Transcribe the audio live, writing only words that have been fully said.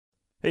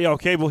Hey, y'all,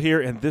 Cable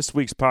here, and this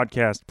week's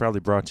podcast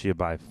proudly brought to you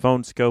by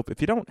PhoneScope.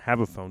 If you don't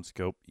have a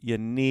PhoneScope, you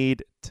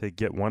need to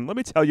get one. Let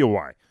me tell you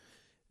why.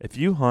 If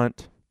you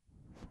hunt,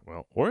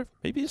 well, or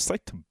maybe you just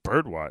like to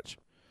birdwatch.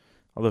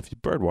 Although if you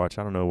birdwatch,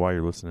 I don't know why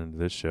you're listening to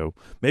this show.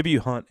 Maybe you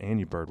hunt and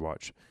you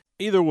birdwatch.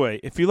 Either way,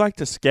 if you like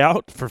to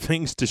scout for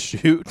things to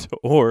shoot,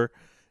 or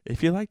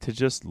if you like to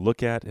just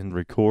look at and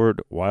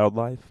record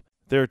wildlife,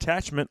 their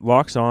attachment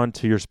locks on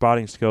to your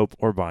spotting scope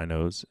or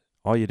binos.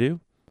 All you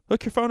do,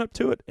 hook your phone up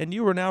to it, and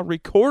you are now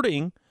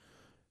recording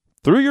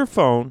through your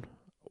phone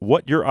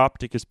what your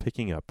optic is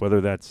picking up, whether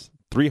that's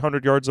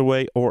 300 yards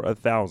away or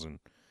 1,000.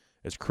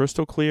 It's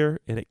crystal clear,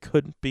 and it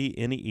couldn't be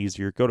any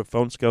easier. Go to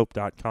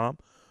phonescope.com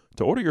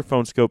to order your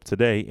PhoneScope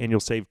today, and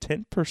you'll save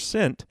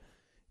 10%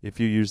 if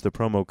you use the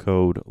promo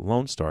code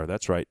Lone Star.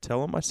 That's right.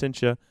 Tell them I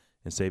sent you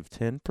and save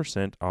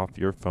 10% off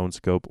your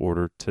PhoneScope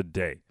order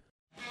today.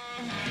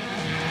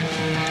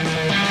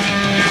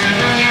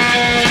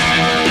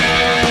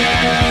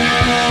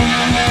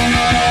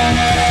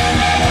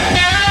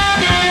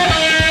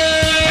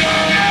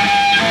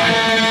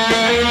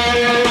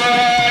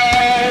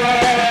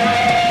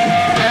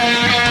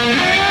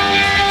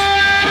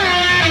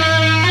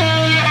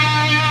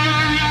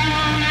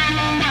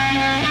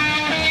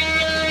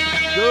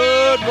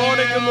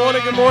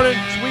 Good morning,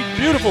 sweet,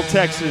 beautiful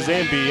Texas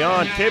and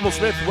beyond. Cable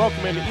Smith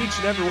welcoming each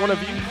and every one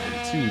of you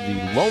to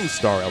the Lone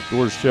Star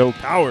Outdoors Show,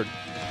 powered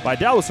by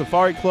Dallas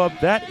Safari Club.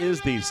 That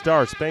is the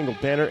Star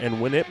Spangled Banner, and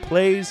when it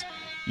plays,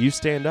 you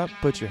stand up,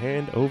 put your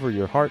hand over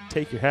your heart,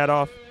 take your hat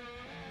off,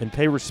 and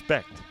pay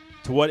respect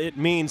to what it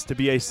means to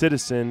be a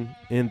citizen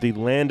in the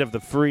land of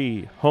the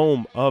free,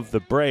 home of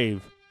the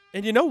brave.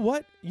 And you know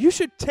what? You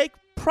should take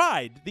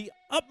pride, the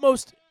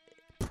utmost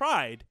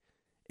pride,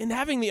 in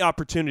having the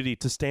opportunity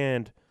to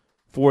stand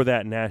for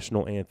that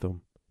national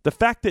anthem. The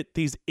fact that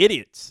these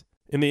idiots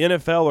in the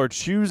NFL are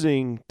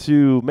choosing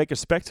to make a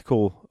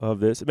spectacle of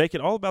this, make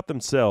it all about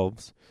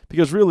themselves,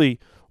 because really,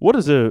 what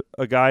is a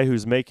guy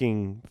who's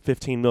making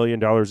 $15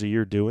 million a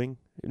year doing?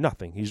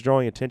 Nothing. He's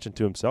drawing attention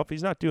to himself.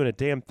 He's not doing a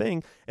damn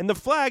thing. And the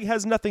flag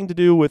has nothing to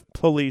do with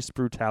police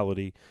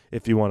brutality,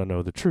 if you want to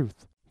know the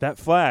truth. That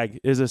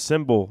flag is a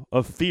symbol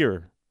of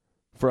fear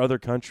for other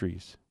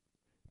countries.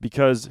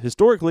 Because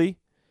historically,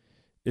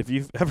 if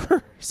you've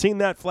ever seen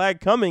that flag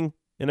coming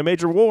in a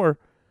major war,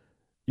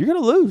 you're going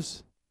to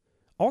lose.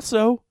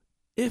 Also,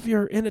 if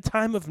you're in a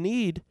time of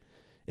need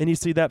and you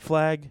see that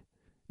flag,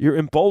 you're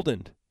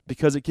emboldened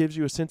because it gives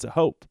you a sense of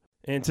hope.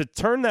 And to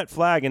turn that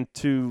flag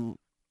into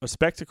a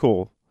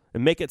spectacle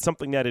and make it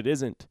something that it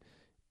isn't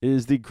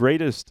is the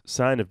greatest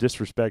sign of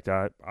disrespect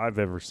I've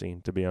ever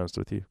seen, to be honest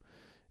with you.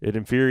 It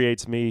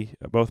infuriates me.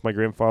 Both my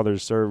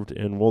grandfathers served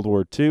in World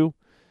War II,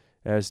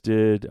 as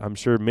did, I'm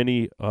sure,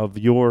 many of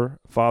your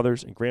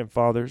fathers and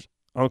grandfathers,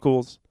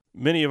 uncles.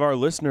 Many of our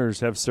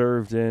listeners have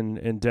served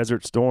in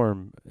Desert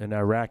Storm in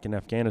Iraq and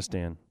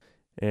Afghanistan.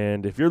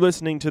 And if you're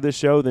listening to this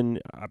show, then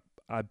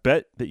I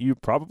bet that you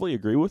probably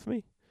agree with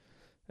me.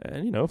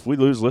 And, you know, if we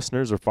lose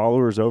listeners or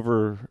followers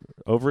over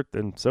it,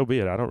 then so be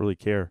it. I don't really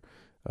care.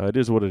 It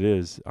is what it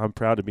is. I'm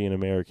proud to be an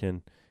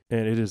American,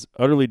 and it is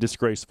utterly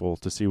disgraceful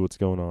to see what's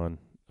going on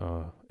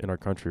in our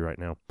country right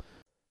now.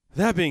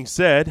 That being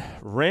said,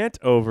 rant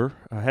over.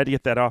 I had to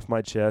get that off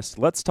my chest.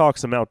 Let's talk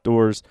some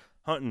outdoors,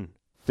 hunting,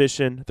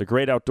 fishing, the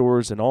great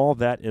outdoors, and all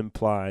that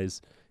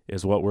implies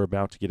is what we're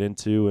about to get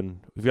into. And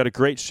we've got a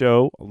great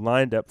show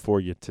lined up for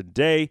you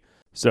today.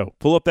 So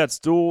pull up that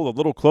stool a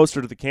little closer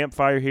to the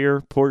campfire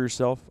here. Pour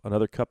yourself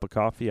another cup of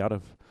coffee out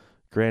of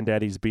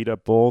Granddaddy's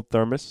beat-up bowl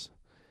thermos,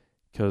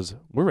 because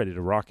we're ready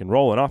to rock and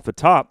roll. And off the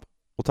top,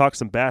 we'll talk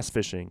some bass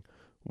fishing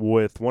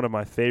with one of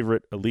my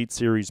favorite Elite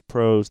Series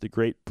pros, the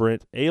great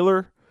Brent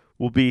Ehrler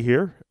will be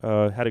here.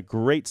 Had a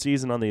great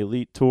season on the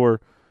Elite Tour,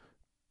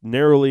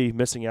 narrowly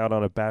missing out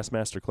on a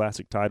Bassmaster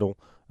Classic title,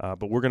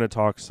 but we're going to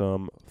talk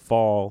some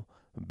fall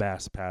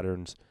bass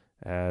patterns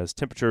as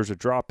temperatures are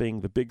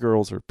dropping. The big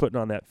girls are putting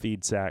on that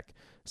feed sack,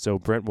 so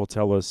Brent will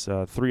tell us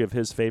three of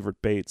his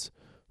favorite baits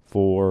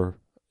for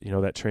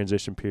that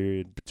transition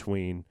period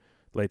between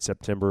late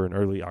September and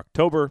early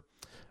October.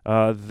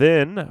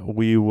 Then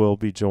we will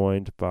be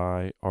joined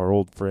by our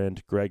old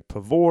friend Greg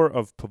Pavor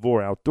of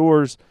Pavor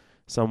Outdoors,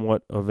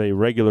 somewhat of a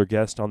regular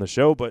guest on the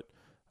show, but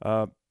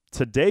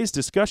today's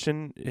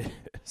discussion,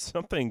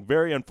 something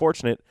very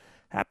unfortunate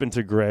happened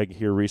to Greg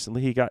here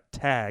recently. He got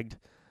tagged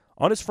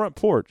on his front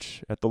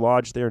porch at the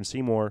lodge there in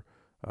Seymour,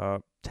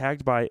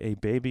 tagged by a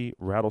baby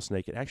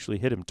rattlesnake. It actually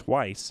hit him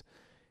twice,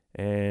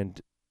 and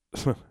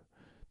the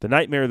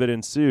nightmare that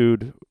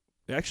ensued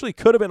actually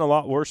could have been a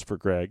lot worse for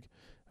Greg.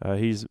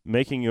 He's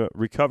making a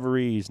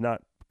recovery. He's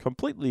not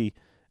completely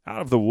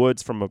out of the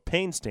woods from a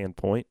pain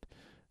standpoint,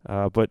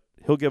 but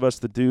he'll give us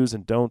the do's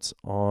and don'ts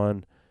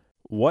on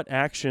what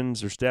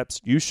actions or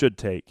steps you should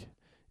take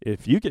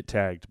if you get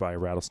tagged by a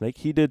rattlesnake.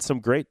 He did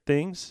some great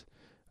things.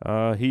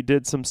 He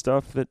did some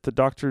stuff that the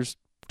doctors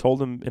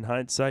told him in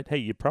hindsight, hey,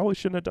 you probably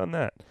shouldn't have done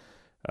that.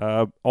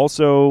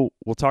 Also,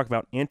 we'll talk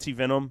about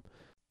anti-venom.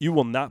 You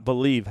will not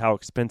believe how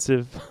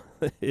expensive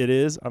it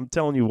is. I'm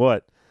telling you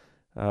what,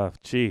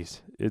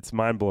 Geez, it's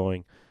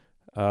mind-blowing.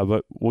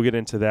 But we'll get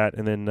into that.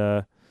 And then,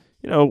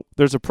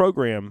 there's a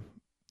program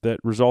that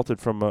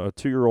resulted from a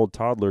 2-year-old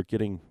toddler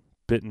getting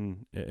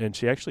bitten, and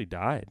she actually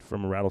died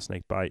from a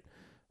rattlesnake bite.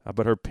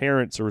 But her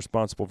parents are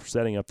responsible for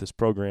setting up this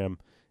program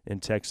in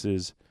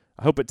Texas.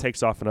 I hope it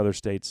takes off in other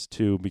states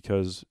too,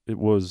 because it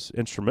was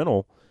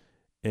instrumental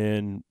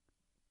in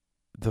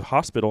the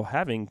hospital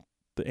having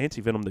the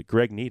antivenom that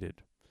Greg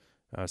needed.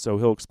 So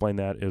he'll explain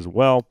that as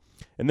well.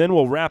 And then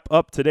we'll wrap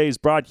up today's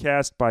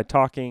broadcast by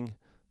talking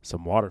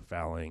some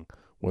waterfowling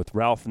with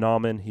Ralph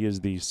Nauman. He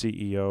is the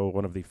CEO,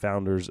 one of the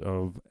founders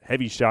of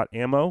Heavy Shot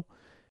Ammo.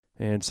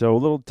 And so a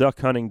little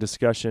duck hunting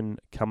discussion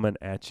coming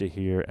at you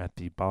here at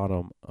the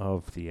bottom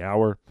of the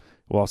hour.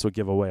 We'll also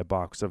give away a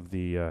box of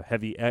the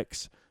Heavy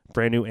X,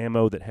 brand new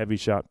ammo that Heavy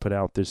Shot put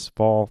out this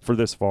fall.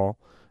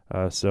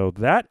 So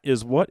that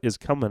is what is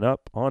coming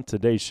up on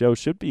today's show.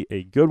 Should be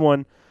a good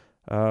one.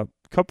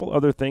 Couple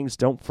other things.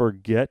 Don't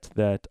forget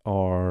that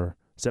our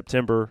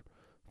September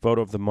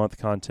Photo of the Month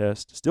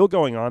contest still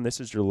going on. This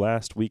is your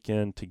last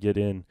weekend to get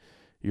in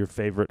your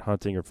favorite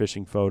hunting or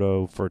fishing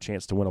photo for a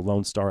chance to win a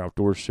Lone Star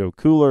Outdoors Show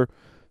cooler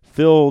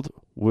filled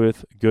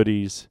with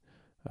goodies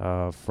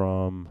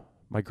from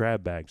my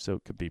grab bag. So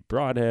it could be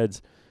broadheads,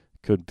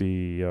 could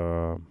be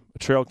a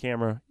trail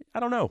camera.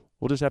 I don't know.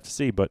 We'll just have to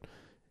see. But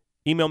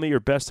email me your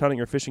best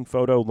hunting or fishing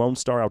photo,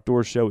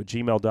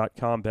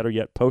 LoneStarOutdoorsShow@gmail.com. Better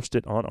yet, post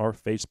it on our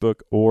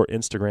Facebook or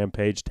Instagram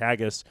page.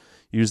 Tag us.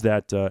 Use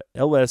that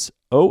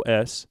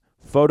LSOS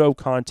photo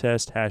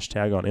contest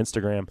hashtag on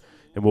Instagram,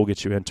 and we'll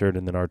get you entered.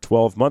 And then our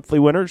 12 monthly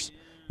winners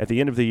at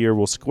the end of the year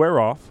will square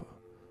off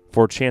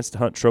for a chance to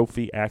hunt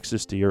trophy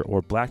axis deer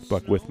or black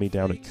buck with me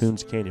down at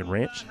Coons Canyon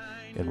Ranch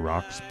in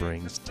Rock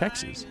Springs,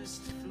 Texas.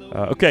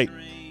 Okay,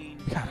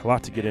 we got a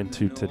lot to get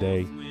into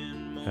today.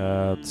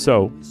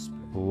 So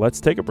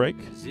let's take a break.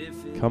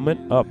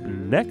 Coming up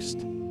next,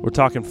 we're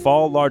talking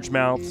fall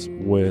largemouths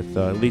with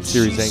Elite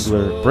Series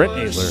angler Brent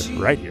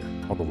Ayler right here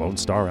on the Lone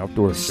Star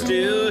Outdoors Show.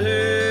 Still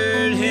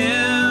heard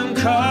him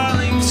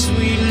calling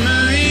Sweet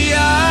Maria.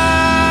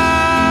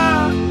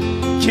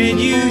 Can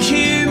you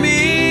hear me?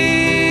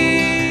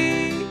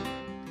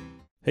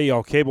 Hey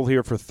y'all, Cable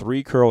here for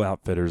 3 Curl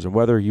Outfitters, and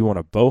whether you want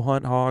to bow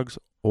hunt hogs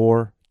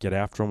or get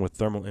after them with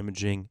thermal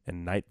imaging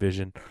and night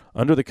vision,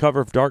 under the cover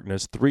of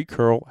darkness, 3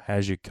 Curl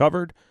has you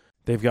covered.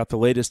 They've got the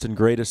latest and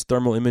greatest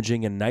thermal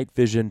imaging and night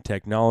vision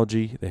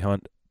technology. They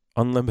hunt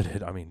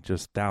unlimited,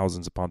 just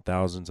thousands upon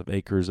thousands of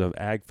acres of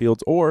ag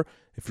fields. Or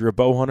if you're a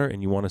bow hunter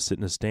and you want to sit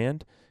in a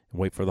stand and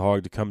wait for the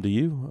hog to come to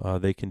you,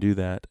 they can do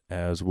that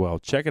as well.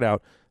 Check it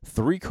out,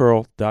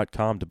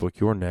 3curl.com to book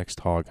your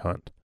next hog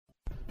hunt.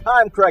 Hi,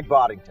 I'm Craig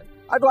Boddington.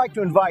 I'd like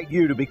to invite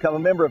you to become a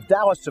member of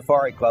Dallas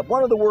Safari Club,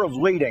 one of the world's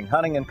leading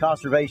hunting and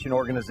conservation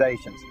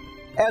organizations.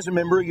 As a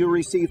member, you'll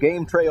receive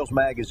Game Trails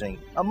magazine,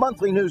 a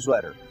monthly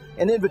newsletter,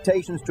 and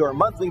invitations to our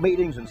monthly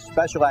meetings and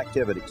special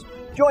activities.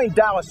 Join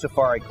Dallas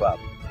Safari Club,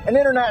 an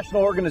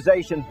international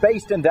organization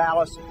based in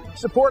Dallas,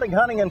 supporting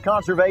hunting and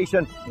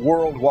conservation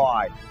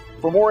worldwide.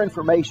 For more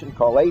information,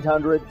 call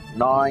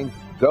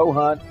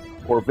 800-9-GO-HUNT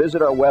or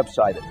visit our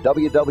website at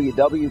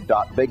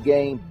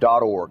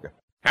www.biggame.org.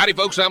 Howdy,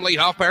 folks. I'm Lee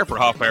Hoffpauir for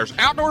Hoffpair's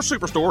Outdoor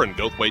Superstore in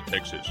Goldthwaite,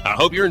 Texas. I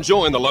hope you're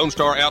enjoying the Lone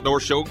Star Outdoor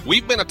Show.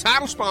 We've been a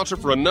title sponsor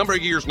for a number of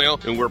years now,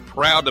 and we're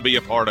proud to be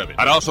a part of it.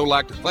 I'd also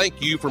like to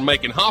thank you for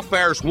making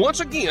Hoffpair's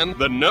once again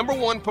the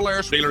 #1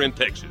 Polaris dealer in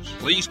Texas.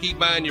 Please keep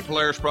buying your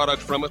Polaris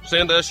products from us.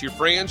 Send us your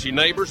friends, your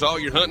neighbors, all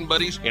your hunting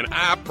buddies, and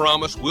I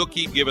promise we'll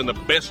keep giving the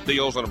best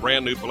deals on a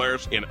brand new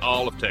Polaris in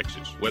all of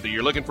Texas. Whether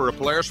you're looking for a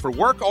Polaris for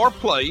work or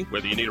play,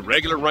 whether you need a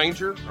regular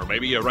Ranger or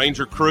maybe a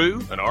Ranger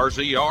Crew, an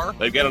RZR,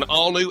 they've got an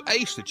all-new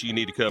Ace that you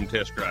need to come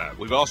test drive.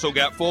 We've also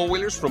got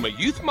four-wheelers from a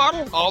youth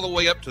model all the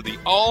way up to the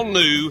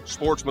all-new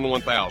Sportsman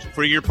 1000.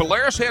 For your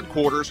Polaris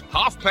headquarters,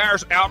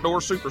 Hoffpair's Outdoor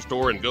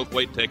Superstore in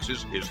Goldthwaite,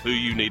 Texas is who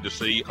you need to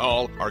see,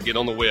 call, or get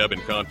on the web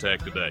and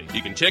contact today.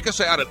 You can check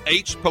us out at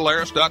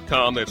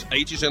hpolaris.com. That's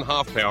H is in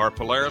Hoffpauir,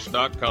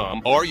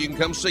 Polaris.com. Or you can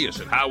come see us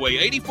at Highway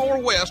 84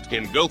 West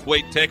in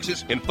Goldthwaite,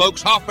 Texas. And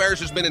folks, Hoffpair's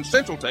has been in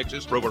Central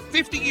Texas for over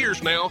 50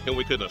 years now, and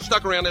we couldn't have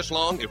stuck around this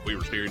long if we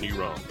were steering you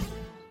wrong.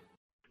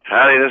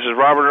 Howdy, this is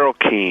Robert Earl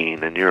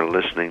Keene, and you're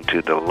listening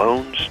to the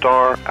Lone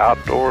Star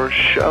Outdoors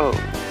Show.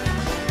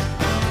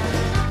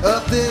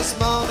 Up this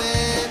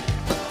morning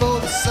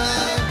before the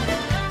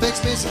sun,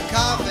 fix me some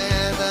coffee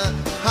and a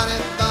honey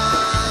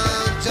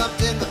bun.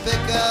 Jumped in the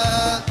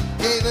pickup,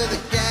 gave her the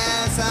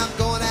gas. I'm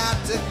going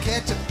out to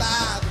catch a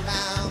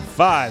 5-pound.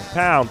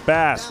 5-pound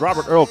bass.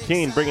 Robert Earl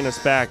Keene bringing us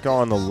back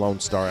on the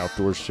Lone Star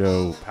Outdoors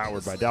Show,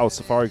 powered by Dallas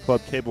Safari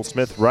Club. Cable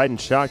Smith riding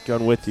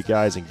shotgun with you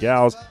guys and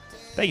gals.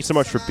 Thank you so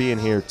much for being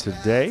here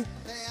today,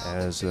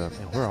 as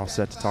we're all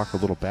set to talk a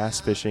little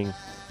bass fishing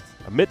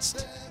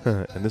amidst,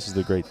 and this is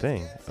the great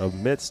thing,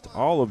 amidst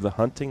all of the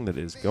hunting that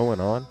is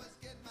going on.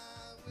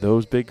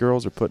 Those big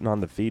girls are putting on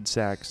the feed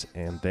sacks,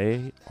 and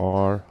they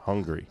are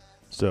hungry.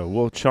 So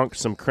we'll chunk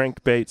some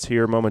crankbaits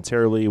here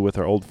momentarily with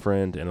our old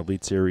friend and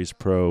Elite Series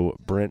pro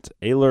Brent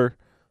Ayler.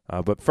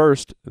 But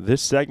first,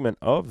 this segment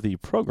of the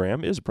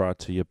program is brought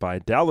to you by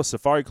Dallas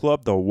Safari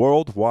Club, the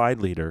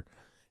worldwide leader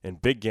in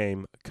big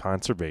game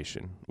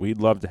conservation. We'd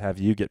love to have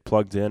you get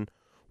plugged in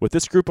with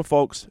this group of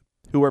folks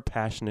who are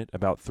passionate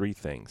about three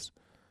things: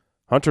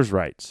 hunters'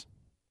 rights,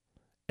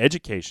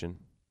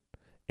 education,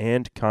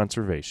 and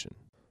conservation.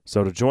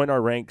 So to join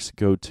our ranks,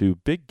 go to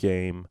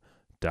biggame.org.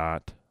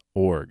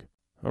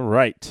 All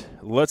right,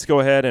 let's go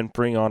ahead and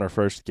bring on our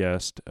first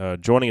guest.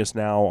 Joining us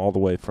now all the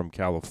way from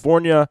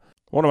California,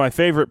 one of my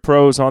favorite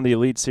pros on the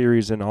Elite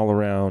Series and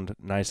all-around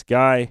nice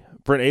guy,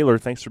 Brent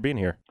Ehrler. Thanks for being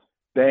here.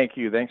 Thank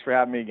you. Thanks for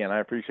having me again. I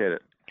appreciate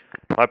it.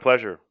 My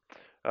pleasure.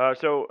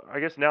 So I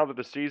guess now that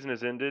the season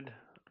has ended,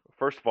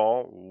 first of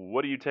all,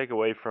 what do you take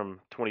away from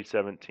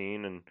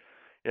 2017? And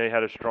you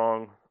had a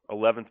strong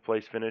 11th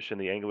place finish in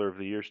the Angler of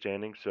the Year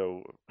standing,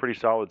 so pretty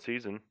solid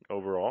season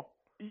overall.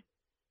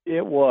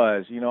 It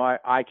was.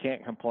 I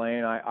can't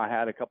complain. I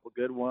had a couple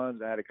good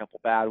ones. I had a couple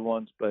bad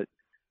ones, but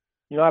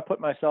I put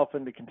myself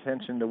into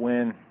contention to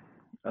win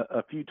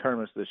a few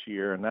tournaments this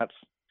year, and that's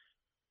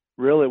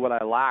really what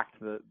I lacked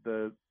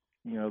the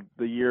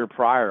year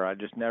prior. I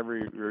just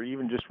never, or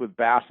even just with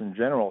bass in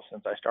general,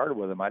 since I started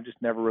with them, I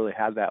just never really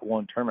had that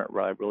one tournament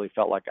where I really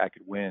felt like I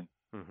could win,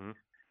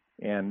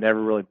 and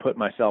never really put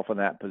myself in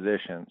that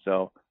position.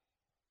 So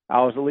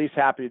I was at least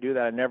happy to do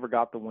that. I never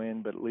got the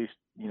win, but at least,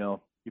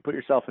 you put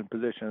yourself in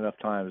position enough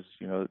times,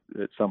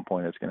 at some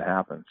point it's going to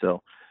happen.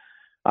 So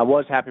I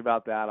was happy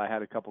about that. I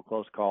had a couple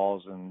close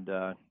calls, and,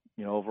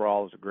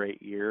 overall it was a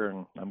great year,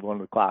 and I'm going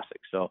to the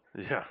Classic. So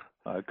yeah.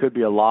 It could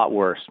be a lot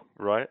worse.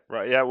 Right.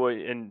 Yeah, well,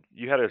 and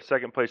you had a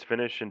second place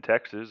finish in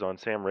Texas on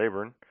Sam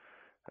Rayburn.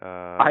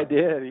 I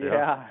did,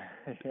 yeah.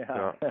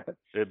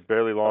 It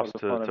barely lost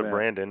to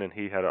Brandon, and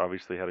he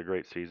obviously had a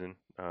great season.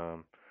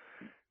 And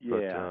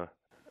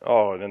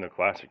then the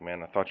Classic,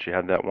 man, I thought you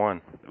had that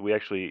one. We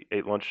actually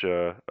ate lunch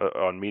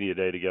on Media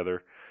Day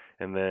together,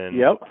 and then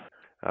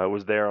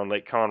was there on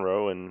Lake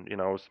Conroe, and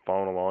I was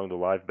following along the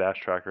live bass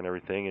tracker and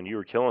everything, and you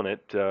were killing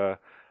it.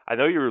 I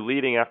know you were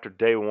leading after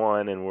day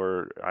one, and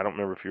I don't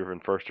remember if you were in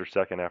first or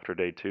second after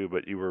day two,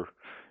 but you were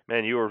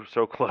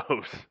so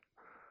close.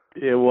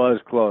 It was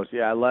close.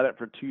 Yeah, I led it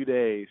for 2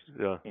 days.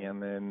 Yeah.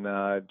 And then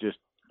I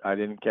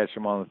didn't catch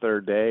him on the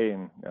third day,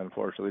 and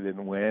unfortunately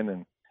didn't win.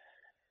 And,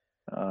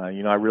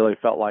 I really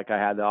felt like I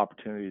had the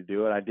opportunity to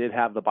do it. I did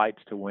have the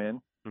bites to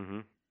win.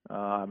 And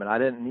I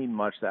didn't need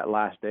much that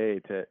last day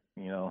to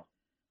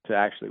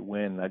actually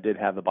win. I did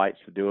have the bites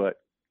to do it,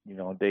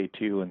 on day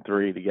 2 and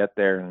 3 to get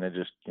there, and it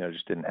just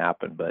didn't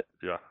happen. But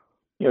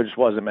it just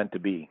wasn't meant to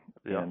be.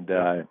 Yeah.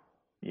 And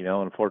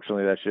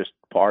unfortunately, that's just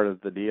part of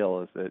the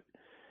deal, is that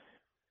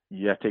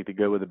you have to take the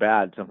good with the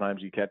bad.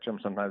 Sometimes you catch them,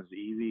 sometimes it's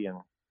easy, and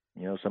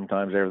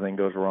sometimes everything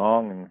goes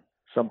wrong, and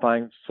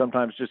sometimes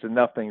just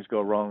enough things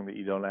go wrong that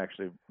you don't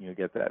actually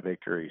get that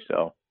victory.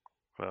 So,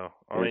 well,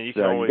 I mean, you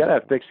gotta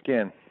have thick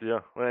skin.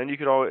 Yeah, well, and you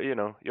could always,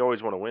 you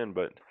always want to win,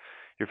 but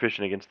you're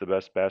fishing against the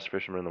best bass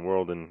fisherman in the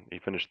world, and he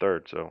finished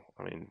third. So,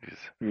 I mean,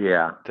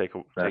 take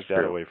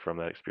that away from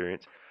that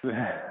experience.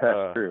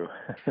 That's true.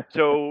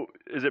 So,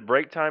 is it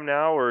break time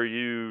now, or are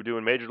you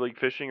doing major league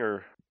fishing,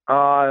 or?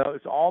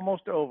 It's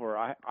almost over.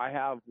 I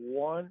have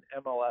one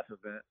MLS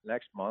event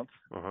next month,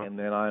 and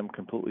then I'm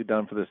completely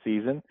done for the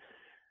season.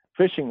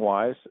 Fishing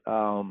wise,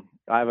 I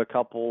have a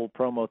couple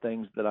promo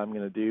things that I'm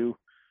going to do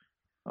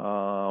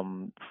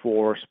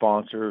for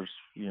sponsors,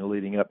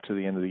 leading up to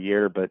the end of the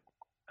year. But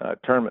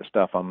tournament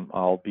stuff,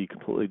 I'll be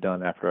completely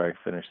done after I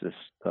finish this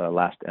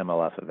last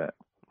MLS event.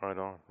 Right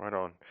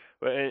on.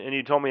 And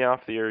you told me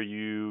off the air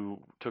you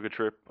took a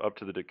trip up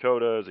to the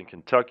Dakotas and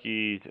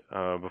Kentucky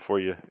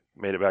before you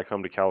made it back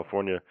home to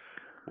California.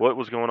 What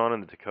was going on in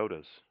the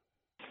Dakotas?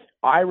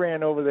 I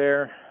ran over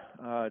there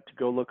to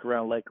go look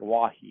around Lake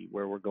Oahe,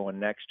 where we're going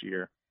next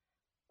year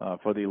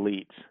for the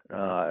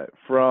Elites.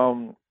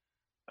 From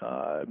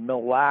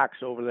Mille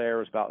Lacs over there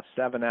was about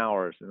 7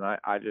 hours, and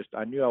I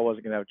knew I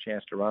wasn't going to have a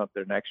chance to run up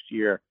there next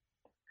year.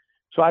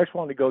 So I just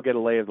wanted to go get a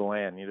lay of the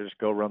land, just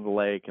go run the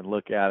lake and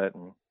look at it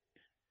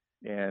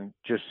and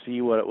just see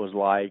what it was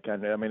like. I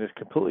mean, it's a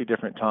completely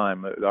different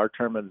time. Our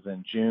tournament is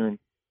in June.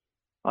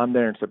 I'm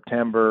there in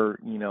September,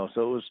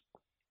 so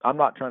I'm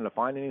not trying to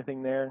find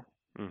anything there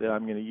that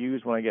I'm going to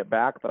use when I get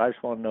back, but I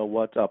just want to know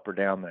what's up or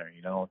down there,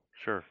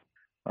 Sure.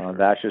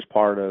 That's just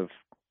part of,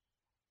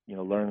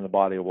 learning the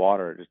body of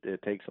water.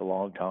 It takes a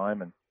long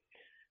time, and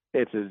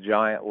it's a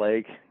giant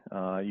lake.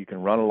 You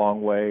can run a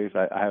long ways.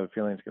 I have a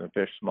feeling it's going to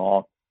fish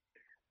small.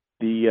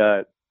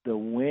 The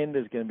wind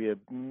is going to be a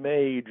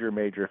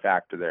major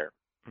factor there.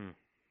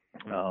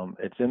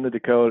 It's in the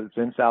Dakota. It's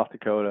in South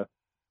Dakota.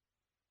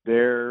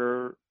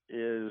 There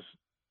is,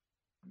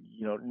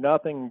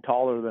 nothing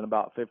taller than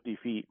about 50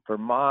 feet for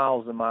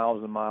miles and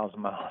miles and miles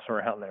and miles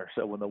around there.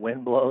 So when the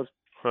wind blows,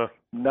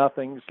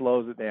 nothing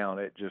slows it down.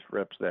 It just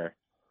rips there.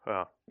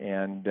 Wow.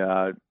 And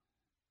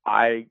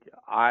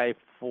I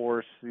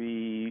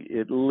foresee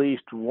at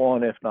least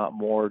one, if not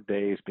more,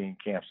 days being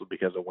canceled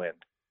because of wind.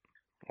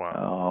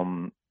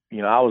 Wow.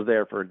 I was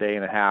there for a day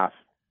and a half,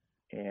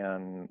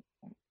 and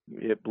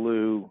it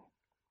blew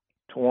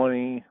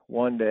 20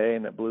 one day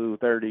and it blew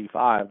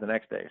 35 the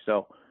next day.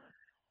 So,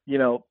 you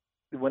know,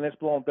 when it's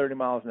blowing 30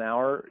 miles an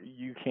hour,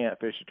 you can't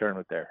fish a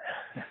tournament there.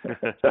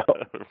 So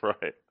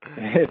right.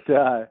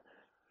 It,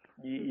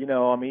 you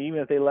know, I mean, even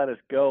if they let us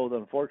go,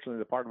 unfortunately,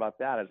 the part about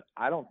that is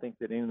I don't think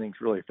that anything's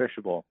really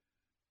fishable.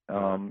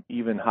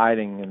 Even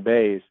hiding in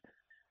bays,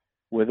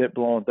 with it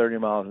blowing 30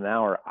 miles an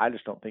hour, I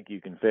just don't think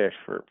you can fish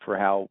for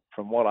how,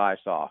 from what I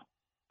saw.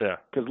 Yeah.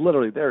 Because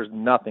literally there's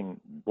nothing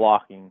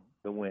blocking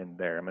the wind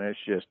there. I mean, it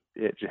just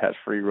has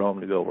free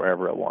roam to go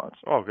wherever it wants.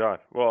 Oh, God.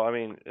 Well, I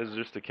mean, as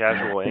just a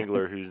casual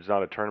angler who's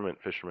not a tournament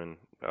fisherman,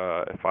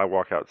 if I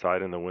walk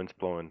outside and the wind's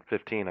blowing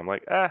 15, I'm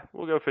like,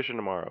 we'll go fishing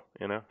tomorrow,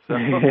 you know? So.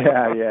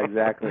 yeah,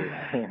 exactly.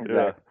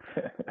 Yeah.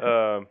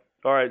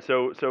 All right,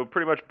 so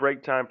pretty much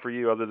break time for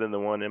you other than the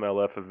one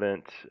MLF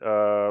event.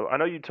 I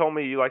know you told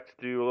me you like to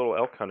do a little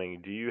elk hunting.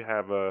 Do you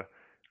have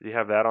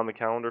that on the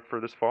calendar for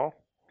this fall?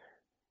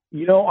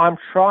 You know, I'm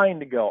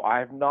trying to go. I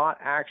have not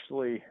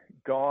actually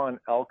gone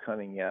elk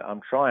hunting yet. I'm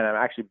trying. I'm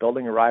actually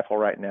building a rifle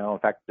right now. In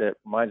fact, that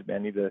reminds me, I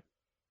need to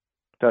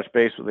touch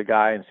base with the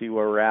guy and see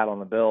where we're at on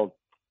the build.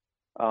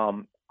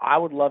 I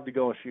would love to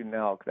go and shoot an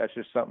elk. That's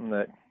just something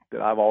that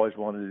I've always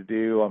wanted to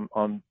do.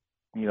 I'm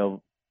you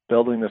know,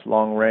 building this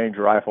long range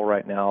rifle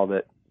right now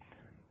that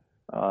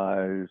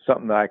is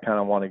something that I kind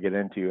of want to get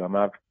into.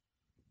 I've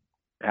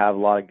had a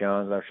lot of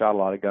guns. I've shot a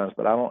lot of guns,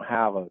 but I don't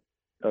have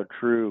a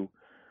true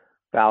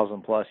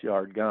 1,000+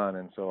 yard gun,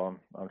 and so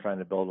I'm trying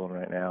to build one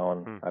right now,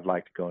 and I'd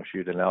like to go and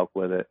shoot an elk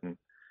with it, and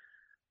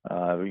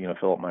you know,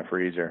 fill up my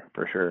freezer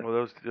for sure.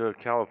 Well, those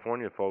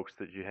California folks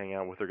that you hang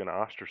out with are going to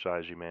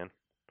ostracize you, man.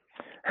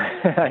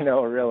 I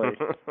know, really.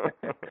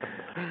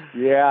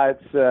 Yeah,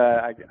 it's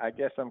I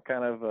guess I'm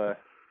kind of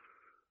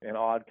an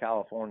odd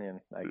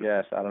Californian. I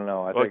guess I don't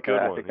know. I think I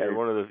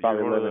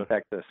probably live in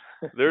Texas.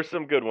 There's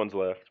some good ones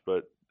left,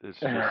 but it's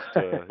just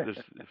there's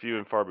few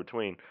and far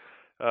between.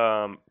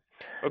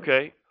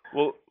 Okay.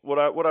 Well, what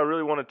I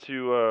really wanted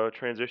to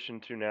transition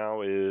to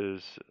now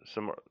is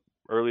some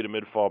early to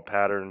mid-fall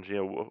patterns. You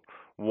know,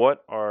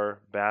 what are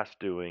bass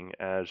doing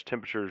as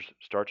temperatures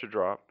start to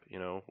drop? You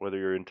know, whether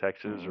you're in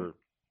Texas or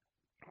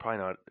probably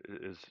not,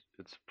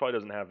 it's probably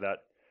doesn't have that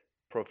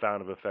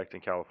profound of effect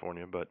in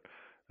California, but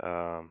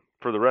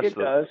for the rest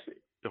of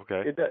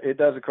okay, it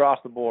does across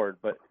the board.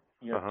 But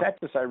you know,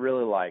 Texas I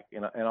really like,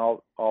 and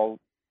I'll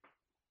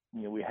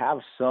you know, we have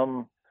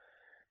some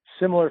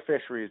similar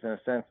fisheries in a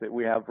sense that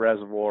we have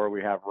reservoir,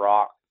 we have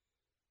rock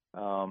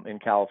in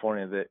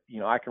California that, you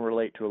know, I can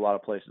relate to a lot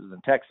of places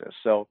in Texas.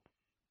 So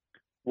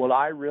what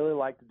I really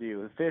like to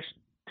do, the fish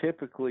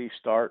typically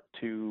start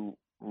to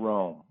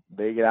roam.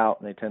 They get out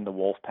and they tend to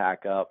wolf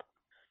pack up.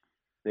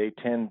 They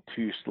tend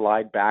to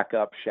slide back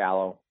up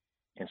shallow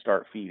and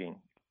start feeding.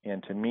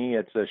 And to me,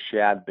 it's a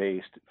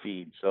shad-based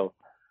feed. So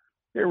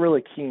they're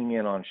really keying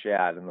in on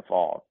shad in the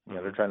fall. You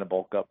know, they're trying to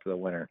bulk up for the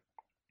winter.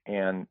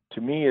 And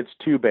to me, it's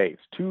two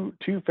baits.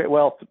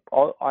 Well,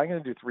 I'm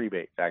going to do 3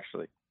 baits,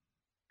 actually.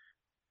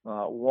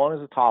 One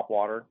is a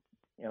topwater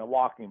and a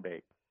walking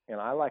bait.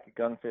 And I like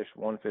a Gunfish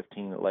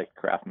 115 that Lake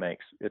Craft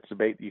makes. It's a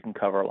bait that you can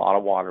cover a lot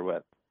of water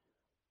with.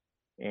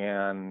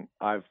 And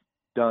I've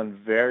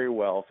done very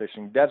well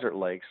fishing desert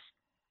lakes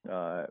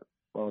on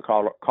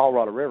the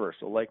Colorado River.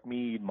 So Lake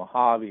Mead,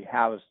 Mojave,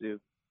 Havasu.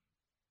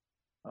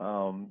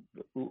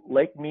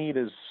 Lake Mead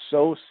is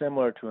so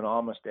similar to an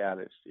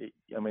Amistad.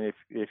 I mean,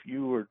 if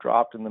you were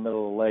dropped in the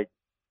middle of the lake,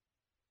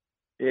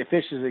 it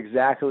fishes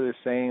exactly the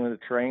same. The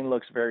terrain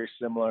looks very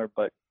similar,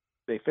 but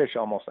they fish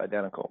almost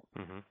identical.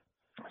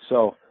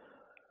 So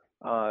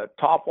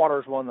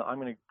topwater is one that I'm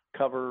going to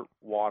cover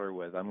water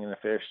with. I'm going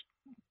to fish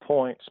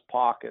points,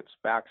 pockets,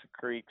 backs of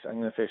creeks. I'm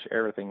going to fish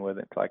everything with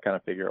it until I kind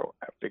of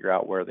figure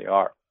out where they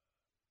are.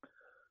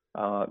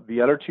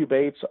 The other 2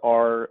 baits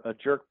are a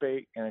jerk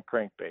bait and a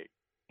crank bait.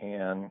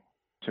 And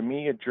to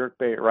me, a jerk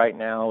bait right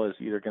now is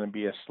either going to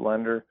be a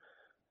slender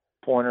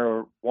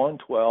pointer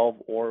 112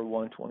 or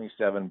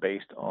 127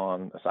 based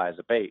on the size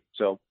of bait.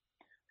 So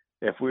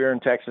if we were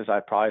in Texas,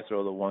 I'd probably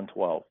throw the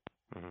 112.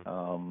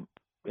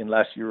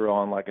 Unless you were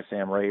on like a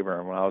Sam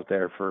Rayburn. When I was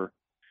there for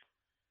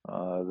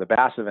the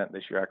bass event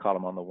this year, I caught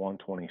him on the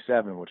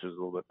 127, which is a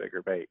little bit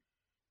bigger bait.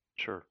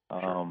 Sure.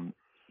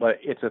 But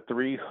it's a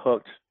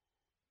 3-hooked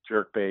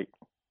jerk bait.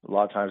 A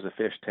lot of times the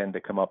fish tend to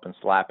come up and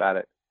slap at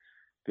it.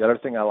 The other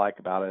thing I like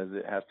about it is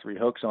it has 3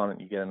 hooks on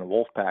it. You get in a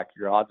wolf pack,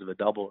 your odds of a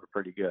double are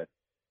pretty good.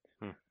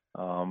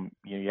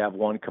 You have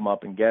one come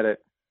up and get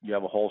it. You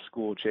have a whole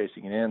school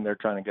chasing it in. They're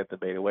trying to get the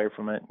bait away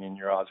from it, and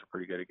your odds are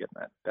pretty good at getting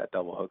that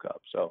double hook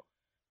up. So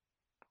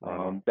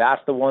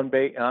that's the one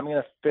bait, and I'm going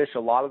to fish a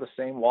lot of the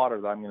same water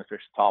that I'm going to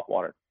fish top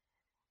water.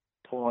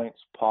 Points,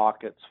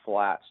 pockets,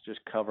 flats, just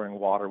covering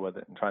water with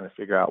it and trying to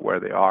figure out where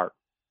they are.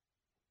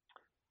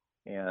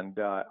 And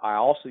I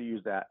also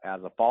use that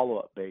as a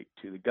follow-up bait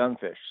to the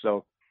gunfish.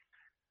 So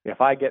if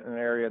I get in an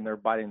area and they're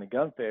biting the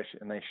gunfish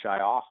and they shy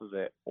off of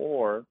it,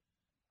 or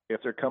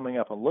if they're coming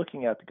up and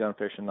looking at the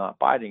gunfish and not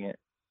biting it,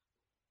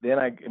 then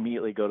I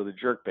immediately go to the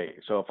jerk bait.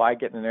 So if I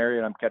get in an area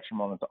and I'm catching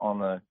them on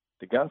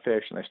the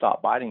gunfish and they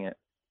stop biting it,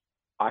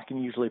 I can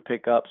usually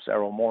pick up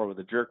several more with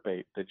a jerk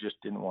bait that just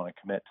didn't want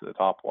to commit to the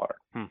top water.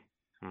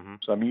 Mm-hmm.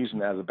 So I'm using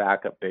that as a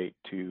backup bait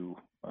to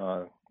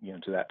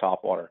to that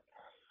top water.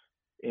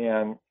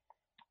 And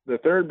the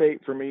third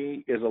bait for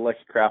me is a Lucky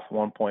Craft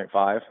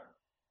 1.5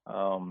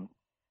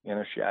 in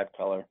a shad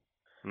color.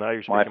 Now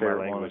you're speaking my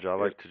language. I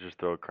like to just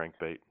throw a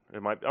crankbait. I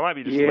might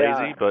be just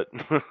lazy, but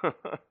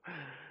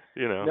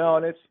No,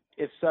 and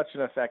it's such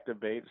an effective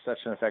bait, such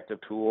an effective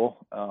tool.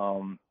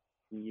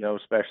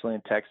 Especially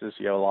in Texas,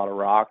 you have a lot of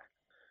rock.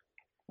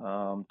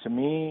 To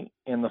me,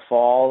 in the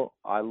fall,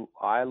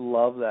 I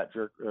love that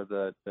jerk or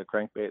the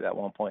crankbait, that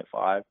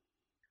 1.5.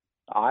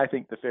 I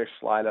think the fish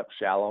slide up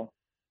shallow.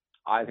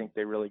 I think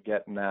they really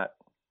get in that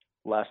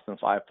less than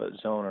 5 foot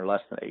zone or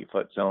less than 8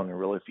 foot zone and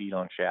really feed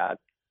on shad.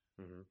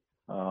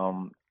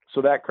 Mm-hmm.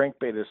 So that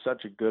crankbait is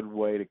such a good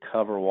way to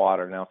cover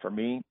water. Now, for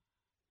me,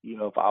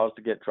 if I was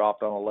to get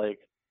dropped on a lake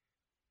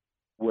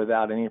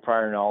without any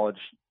prior knowledge,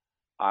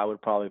 I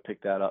would probably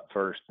pick that up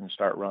first and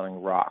start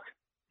running rock,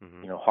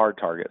 hard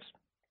targets.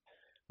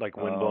 Like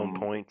windblown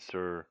points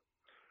or?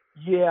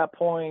 Yeah,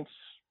 points,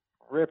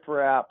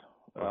 riprap,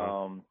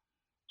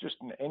 just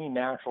any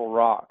natural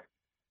rock.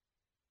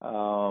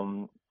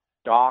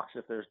 Docks,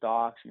 if there's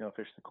docks,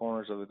 fish the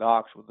corners of the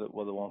docks with the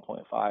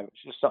 1.5.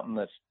 It's just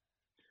something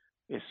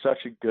it's such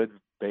a good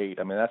bait.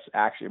 I mean, that's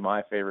actually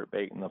my favorite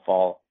bait in the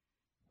fall.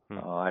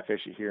 I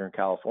fish it here in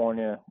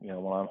California.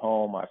 When I'm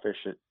home, I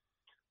fish it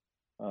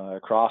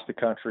across the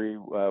country.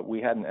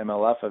 We had an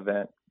MLF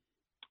event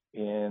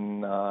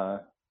in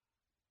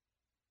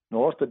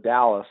north of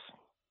Dallas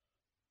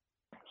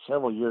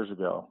several years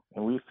ago,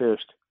 and we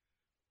fished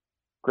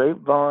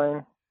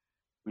Grapevine.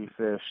 We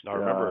fished. I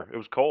remember it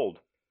was cold.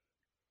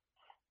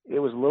 It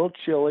was a little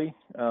chilly.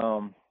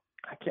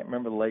 I can't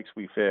remember the lakes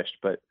we fished,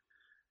 but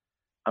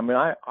I mean,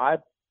 I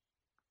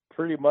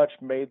pretty much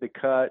made the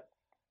cut.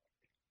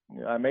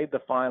 I made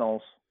the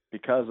finals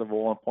because of a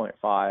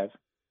 1.5,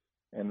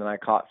 and then I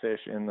caught fish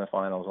in the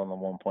finals on the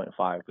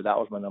 1.5. But that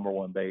was my number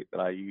one bait that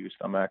I used.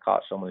 I mean, I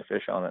caught so many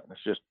fish on it. And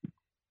it's just,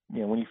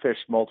 when you fish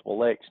multiple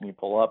lakes and you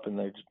pull up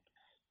and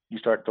you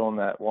start throwing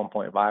that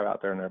 1.5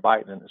 out there and they're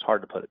biting, and it's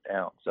hard to put it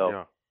down.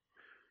 So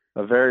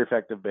a very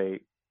effective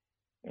bait,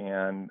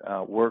 and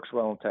works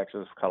well in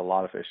Texas. Caught a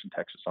lot of fish in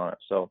Texas on it.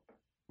 So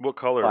what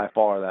color? By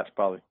far, that's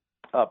probably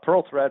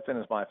pearl threadfin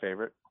is my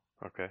favorite.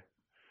 Okay.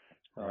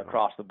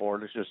 Across the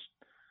board,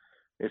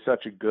 it's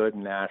such a good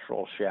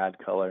natural shad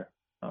color.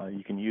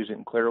 You can use it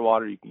in clear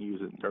water, you can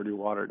use it in dirty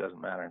water. It doesn't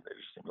matter. They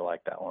just seem to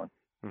like that one.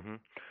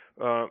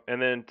 Mm-hmm.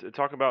 And then to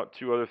talk about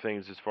two other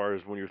things as far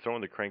as when you're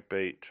throwing the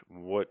crankbait,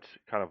 what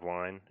kind of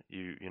line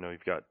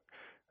you've got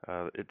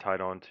it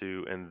tied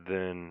onto, and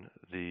then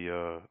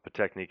the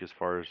technique as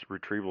far as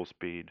retrieval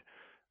speed.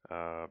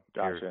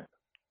 Gotcha.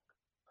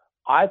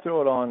 I throw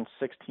it on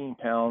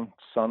 16-pound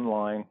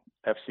Sunline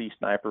FC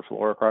Sniper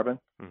fluorocarbon.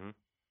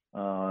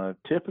 Mm-hmm.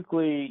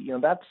 Typically,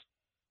 that's,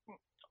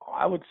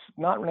 I would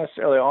not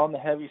necessarily on the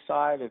heavy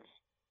side.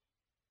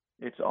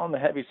 It's on the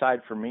heavy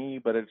side for me,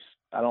 but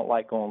I don't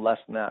like going less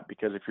than that,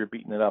 because if you're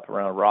beating it up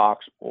around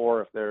rocks,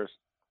 or if there's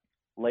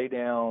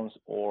laydowns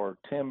or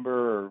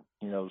timber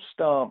or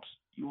stumps,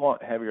 you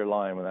want heavier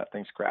line when that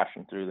thing's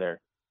crashing through there.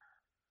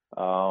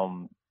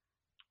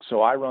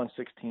 So I run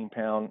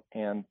 16-pound,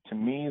 and to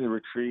me the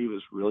retrieve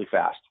is really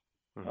fast.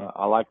 Mm-hmm.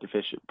 I like to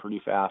fish it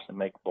pretty fast and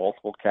make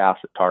multiple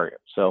casts at target.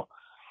 So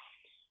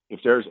if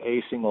there's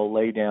a single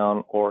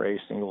laydown or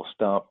a single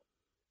stump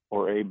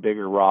or a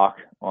bigger rock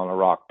on a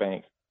rock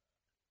bank,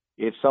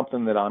 it's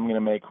something that I'm going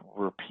to make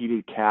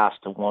repeated casts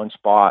to one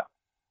spot,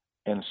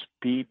 and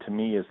speed to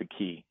me is the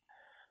key.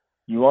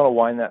 You want to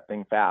wind that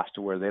thing fast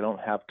to where they don't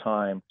have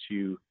time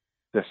to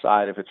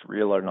decide if it's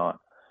real or not.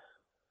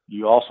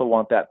 You also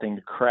want that thing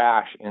to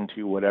crash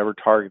into whatever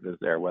target is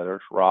there, whether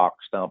it's rock,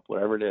 stump,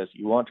 whatever it is.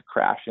 You want to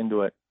crash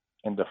into it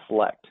and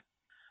deflect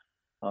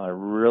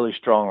really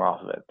strong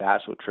off of it.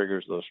 That's what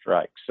triggers those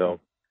strikes. So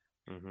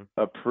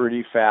a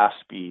pretty fast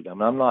speed. I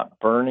mean, I'm not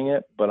burning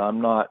it, but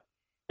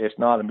it's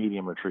not a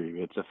medium retrieve.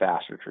 It's a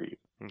fast retrieve.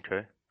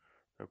 Okay.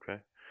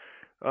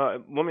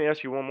 Let me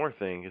ask you one more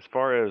thing. As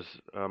far as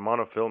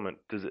monofilament,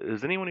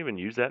 does anyone even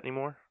use that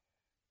anymore?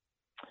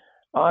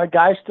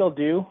 Guys still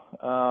do.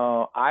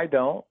 I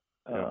don't,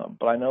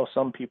 but I know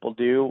some people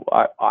do.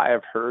 I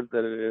have heard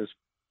that it is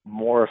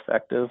more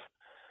effective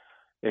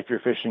if you're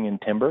fishing in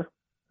timber.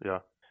 Yeah.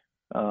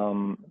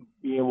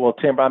 Well,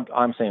 timber,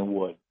 I'm saying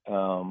wood,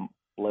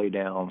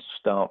 laydowns,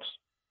 stumps.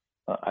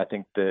 I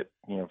think that,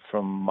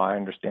 from my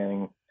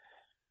understanding,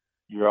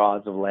 your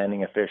odds of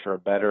landing a fish are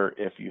better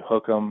if you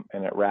hook them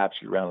and it wraps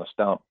you around the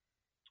stump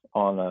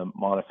on a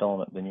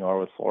monofilament than you are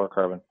with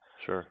fluorocarbon.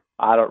 Sure.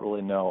 I don't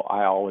really know.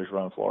 I always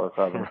run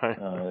fluorocarbon. Right.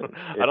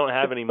 I don't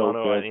have any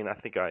mono. I mean, I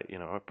think I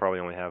probably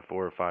only have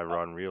 4 or 5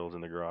 rod and reels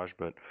in the garage,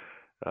 but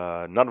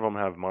none of them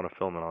have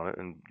monofilament on it.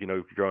 And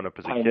growing up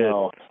as a kid,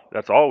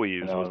 that's all we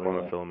used was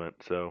monofilament.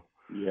 So.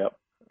 Yep.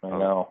 I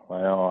know.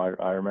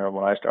 I remember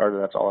when I started,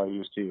 that's all I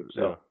used too.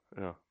 So.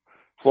 Yeah.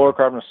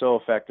 Fluorocarbon is so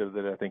effective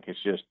that I think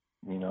it's just,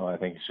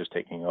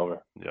 taking over.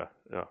 Yeah.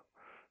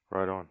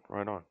 Right on.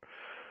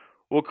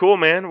 Well, cool,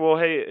 man. Well,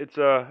 hey,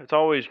 it's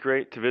always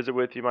great to visit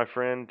with you, my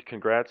friend.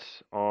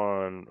 Congrats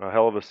on a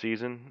hell of a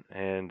season,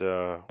 and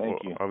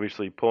Thank you.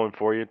 obviously pulling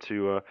for you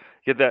to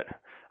get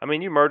that. I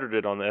mean, you murdered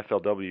it on the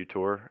FLW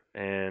tour,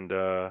 and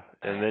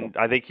then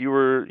I think you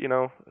were,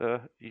 you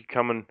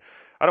coming.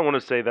 I don't want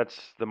to say that's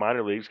the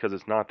minor leagues because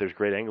it's not. There's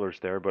great anglers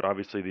there, but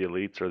obviously the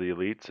elites are the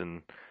elites,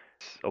 and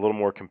it's a little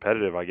more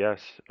competitive, I guess.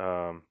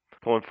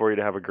 Pulling for you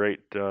to have a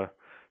great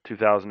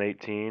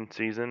 2018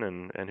 season,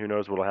 and who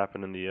knows what'll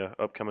happen in the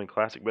upcoming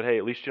Classic. But hey,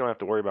 at least you don't have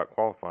to worry about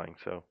qualifying.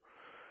 So.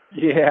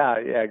 Yeah,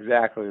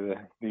 exactly.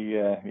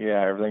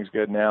 Everything's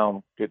good now.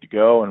 I'm good to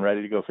go and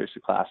ready to go fish the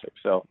Classic.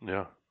 So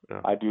yeah.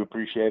 I do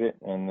appreciate it,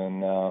 and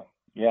then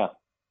hopefully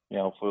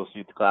we'll see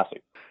you at the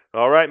Classic.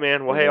 All right,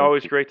 man. Well, hey,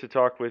 always great to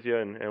talk with you,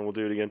 and we'll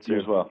do it again soon.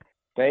 You as well.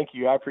 Thank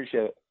you. I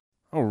appreciate it.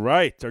 All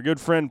right, our good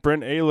friend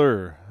Brent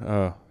Ehrler,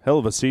 hell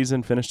of a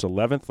season, finished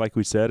 11th, like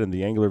we said, in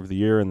the Angler of the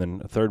Year, and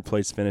then a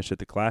third-place finish at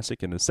the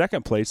Classic, and a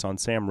second place on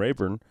Sam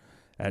Rayburn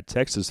at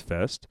Texas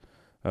Fest.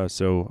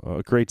 So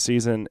a great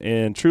season,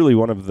 and truly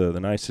one of the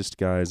nicest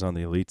guys on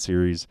the Elite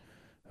Series.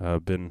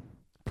 Been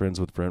friends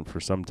with Brent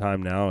for some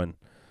time now, and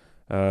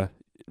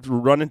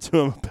run into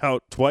him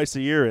about twice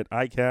a year at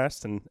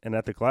ICAST and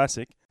at the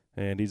Classic.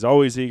 And he's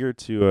always eager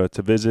to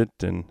visit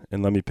and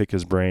let me pick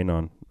his brain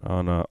on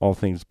all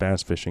things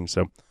bass fishing.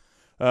 So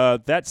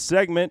that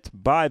segment,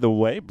 by the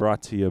way,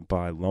 brought to you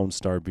by Lone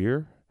Star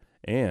Beer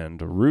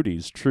and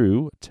Rudy's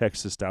True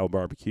Texas-style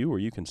barbecue, where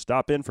you can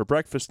stop in for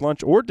breakfast,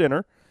 lunch, or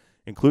dinner,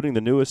 including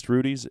the newest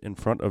Rudy's in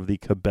front of the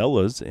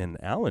Cabela's in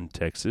Allen,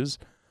 Texas.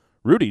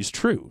 Rudy's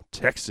True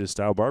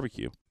Texas-style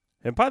barbecue.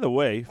 And by the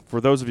way, for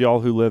those of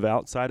y'all who live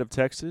outside of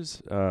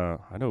Texas, I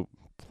know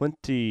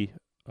plenty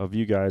of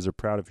you guys are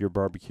proud of your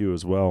barbecue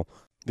as well.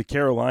 The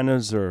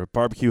Carolinas are a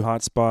barbecue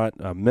hotspot,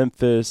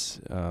 Memphis,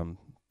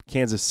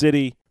 Kansas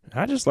City.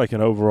 I just like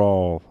I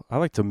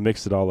like to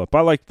mix it all up.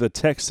 I like the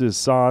Texas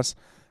sauce.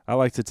 I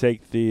like to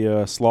take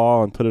the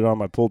slaw and put it on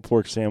my pulled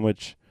pork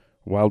sandwich,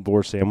 wild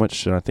boar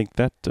sandwich, and I think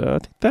that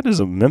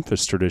is a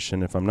Memphis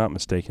tradition, if I'm not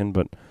mistaken.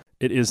 But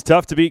it is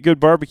tough to beat good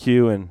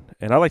barbecue, and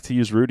I like to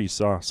use Rudy's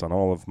sauce on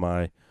all of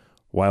my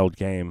wild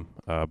game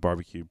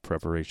barbecue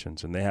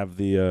preparations. And they have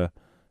the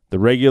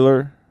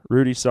regular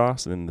Rudy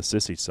sauce and then the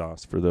sissy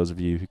sauce for those of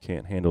you who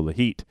can't handle the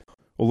heat.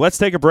 Well, let's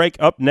take a break.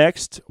 Up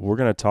next, we're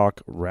going to talk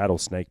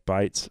rattlesnake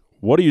bites.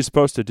 What are you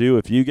supposed to do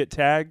if you get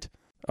tagged?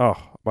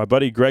 Oh, my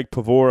buddy Greg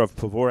Pavor of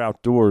Pavor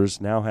Outdoors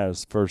now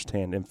has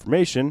firsthand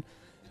information,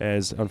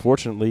 as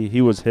unfortunately he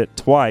was hit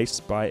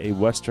twice by a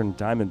western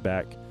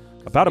diamondback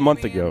about a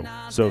month ago.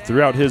 So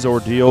throughout his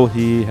ordeal,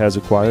 he has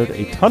acquired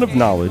a ton of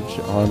knowledge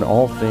on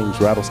all things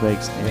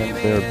rattlesnakes and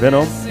their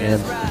venom, and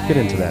we'll get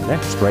into that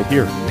next right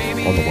here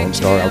on the Lone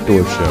Star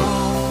Outdoors Show.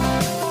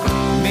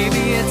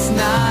 Maybe it's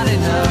not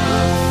enough.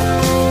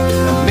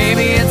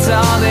 Maybe it's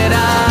all that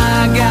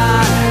I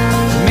got.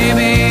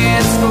 Maybe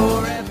it's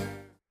forever.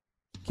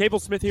 Cable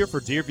Smith here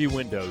for Deerview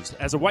Windows.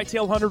 As a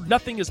whitetail hunter,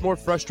 nothing is more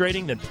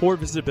frustrating than poor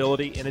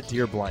visibility in a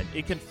deer blind.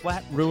 It can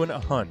flat ruin a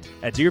hunt.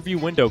 At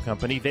Deerview Window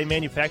Company, they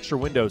manufacture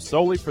windows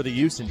solely for the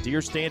use in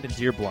deer stand and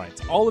deer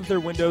blinds. All of their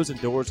windows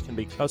and doors can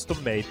be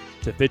custom made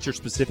to fit your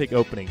specific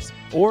openings.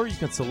 Or you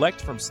can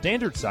select from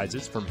standard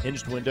sizes, from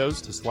hinged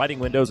windows to sliding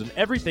windows and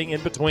everything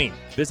in between.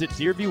 Visit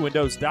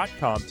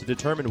DeerviewWindows.com to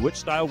determine which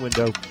style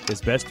window is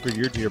best for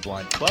your deer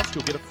blind. Plus,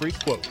 you'll get a free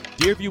quote.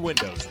 Deerview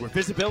Windows, where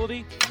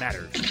visibility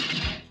matters.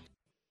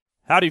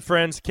 Howdy,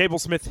 friends. Cable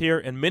Smith here,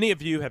 and many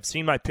of you have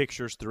seen my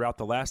pictures throughout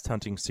the last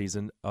hunting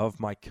season of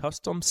my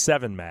custom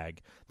 7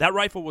 mag. That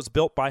rifle was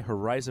built by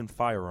Horizon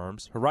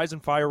Firearms.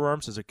 Horizon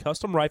Firearms is a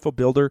custom rifle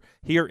builder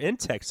here in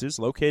Texas,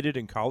 located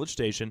in College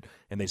Station,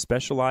 and they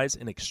specialize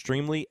in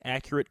extremely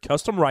accurate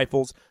custom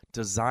rifles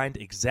designed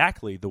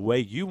exactly the way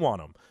you want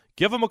them.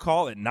 Give them a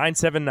call at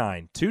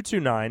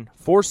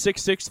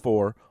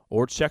 979-229-4664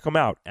 or check them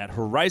out at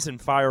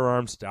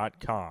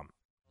horizonfirearms.com.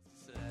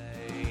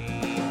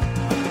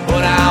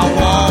 What I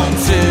want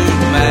to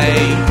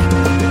make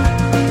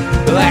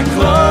that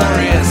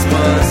glorious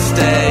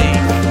mistake.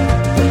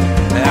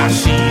 Now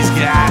she's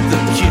got the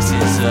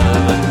kisses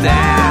of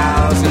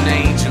 1,000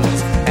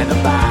 angels and the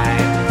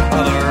bite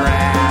of a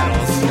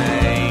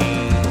rattlesnake.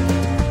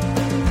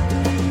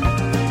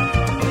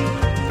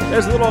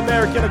 There's a little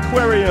American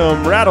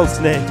Aquarium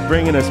rattlesnake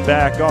bringing us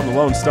back on the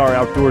Lone Star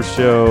Outdoor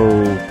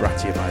Show, brought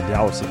to you by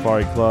Dallas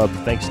Safari Club,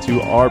 thanks to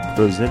our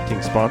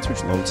presenting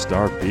sponsors, Lone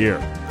Star Beer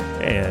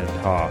and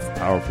Hoff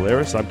Powerful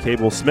Aris. I'm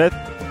Cable Smith.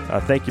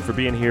 Thank you for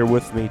being here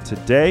with me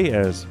today,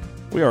 as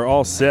we are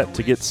all set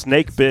to get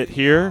snake bit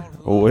here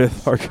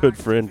with our good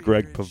friend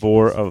Greg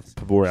Pavor of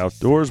Pavor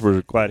Outdoors.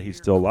 We're glad he's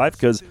still alive,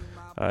 because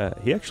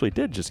he actually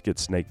did just get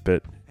snake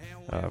bit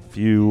a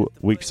few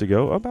weeks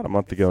ago, about a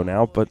month ago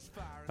now. But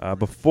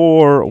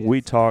before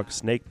we talk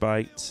snake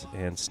bites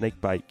and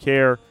snake bite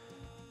care,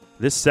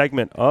 this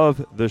segment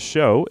of the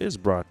show is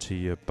brought to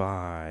you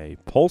by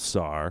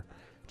Pulsar.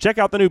 Check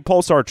out the new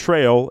Pulsar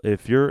Trail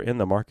if you're in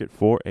the market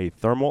for a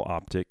thermal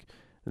optic.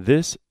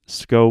 This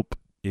scope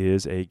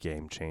is a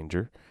game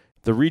changer.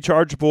 the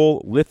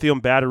rechargeable lithium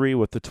battery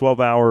with the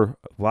 12-hour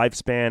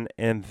lifespan,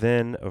 and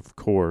then, of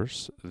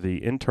course,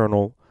 the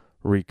internal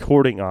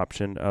recording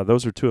option.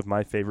 Those are two of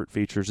my favorite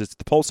features. It's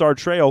the Pulsar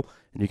Trail,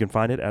 and you can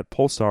find it at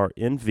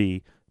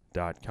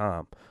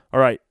pulsarnv.com. All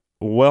right,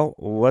 well,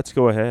 let's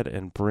go ahead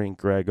and bring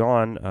Greg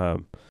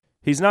on.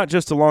 He's not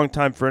just a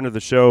longtime friend of the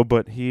show,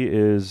 but he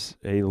is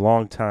a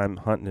longtime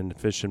hunting and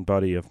fishing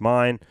buddy of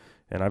mine.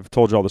 And I've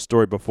told you all the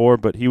story before,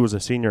 but he was a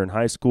senior in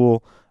high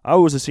school. I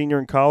was a senior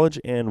in college,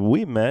 and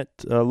we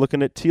met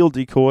looking at teal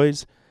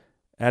decoys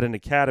at an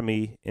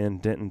academy in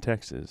Denton,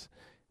 Texas.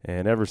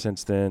 And ever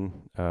since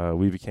then,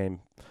 we became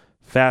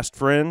fast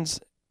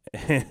friends,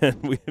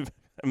 and we've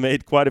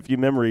made quite a few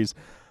memories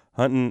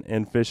hunting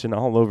and fishing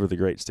all over the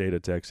great state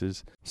of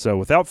Texas. So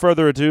without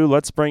further ado,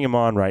 let's bring him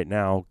on right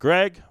now.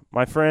 Greg,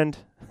 my friend,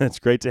 it's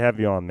great to have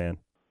you on, man.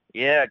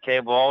 Yeah,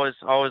 Cable, always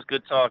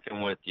good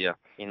talking with you.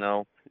 You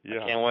know,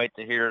 Yeah. I can't wait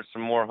to hear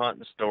some more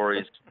hunting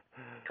stories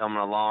coming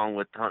along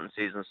with hunting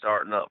season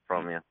starting up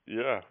from you.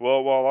 Yeah.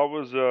 Well, while I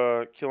was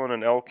killing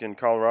an elk in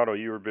Colorado,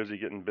 you were busy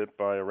getting bit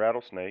by a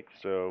rattlesnake.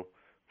 So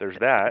there's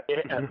that.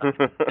 I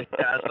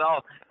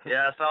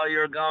saw you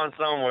were gone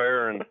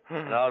somewhere, and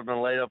I've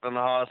been laid up in the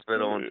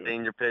hospital and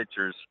seen your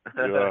pictures.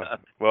 Yeah.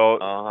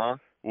 Well, Uh-huh.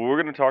 well,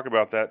 we're going to talk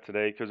about that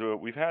today because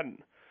we've had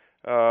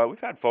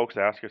folks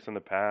ask us in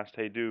the past,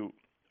 hey, do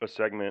a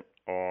segment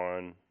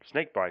on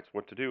snake bites,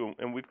 what to do,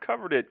 and we've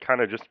covered it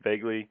kind of just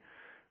vaguely.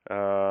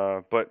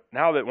 But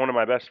now that one of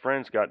my best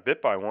friends got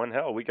bit by one,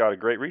 hell, we got a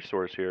great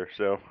resource here.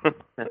 So,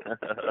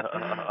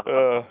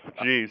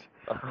 geez.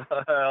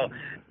 Well,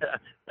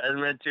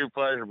 hasn't been too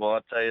pleasurable,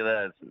 I'll tell you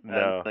that.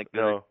 No, Good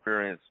no.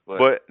 experience.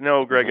 But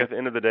no, Greg, at the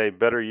end of the day,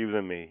 better you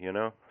than me, you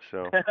know?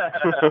 So.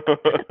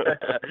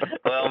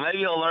 Well, maybe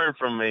you'll learn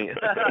from me.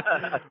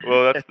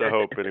 Well, that's the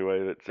hope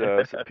anyway,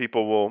 that so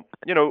people will,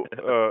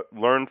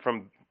 learn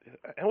from.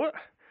 And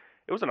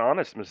it was an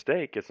honest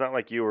mistake. It's not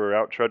like you were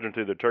out trudging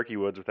through the turkey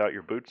woods without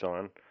your boots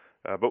on.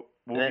 But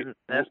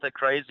that's the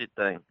crazy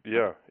thing.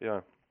 Yeah,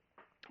 yeah.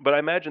 But I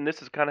imagine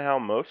this is kind of how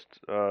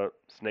most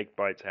snake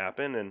bites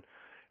happen, and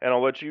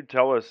I'll let you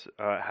tell us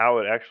how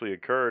it actually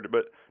occurred.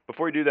 But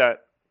before you do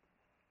that,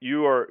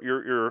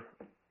 your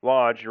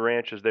lodge, your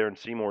ranch is there in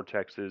Seymour,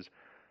 Texas.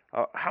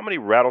 How many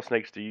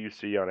rattlesnakes do you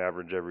see on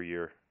average every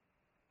year?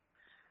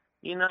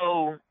 You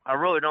know, I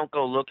really don't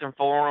go looking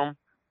for them,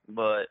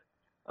 but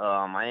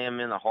I am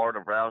in the heart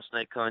of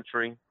rattlesnake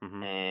country,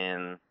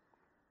 and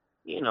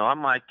I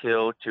might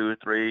kill 2 or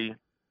 3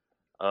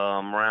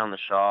 around the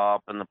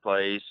shop and the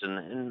place,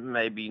 and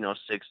maybe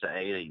 6 to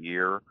 8 a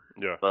year.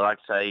 Yeah. But like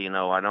I say,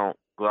 I don't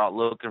go out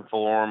looking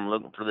for them,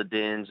 looking for the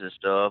dens and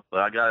stuff.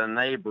 But I got a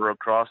neighbor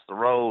across the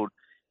road,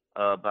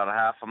 about a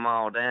half a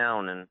mile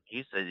down, and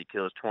he says he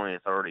kills 20 or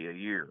 30 a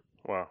year.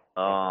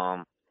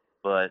 Wow.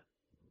 But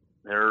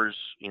there's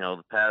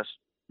the past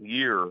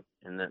year,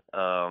 and the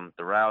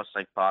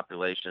rattlesnake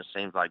population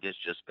seems like it's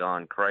just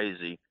gone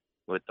crazy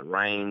with the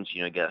rains.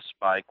 You got a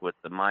spike with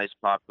the mice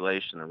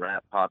population, the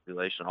rat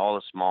population, all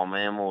the small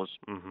mammals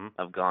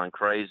have gone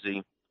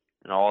crazy,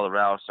 and all the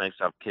rattlesnakes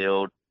I've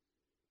killed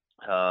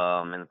in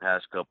the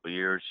past couple of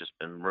years just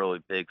been really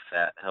big,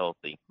 fat,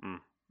 healthy.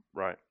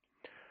 Right.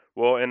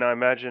 Well, and I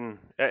imagine,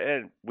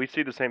 and we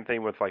see the same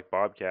thing with like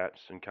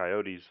bobcats and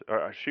coyotes.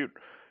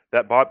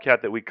 That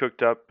bobcat that we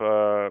cooked up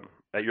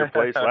at your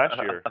place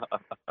last year.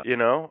 I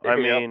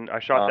mean, I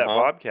shot that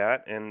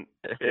bobcat, and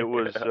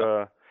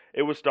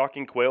it was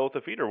stalking quail at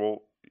the feeder.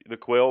 Well, the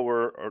quail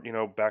were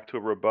back to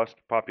a robust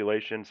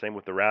population. Same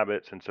with the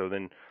rabbits, and so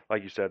then,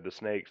 like you said, the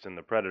snakes and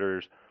the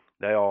predators,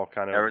 they all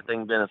kind of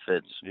everything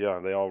benefits. Yeah,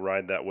 they all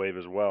ride that wave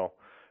as well.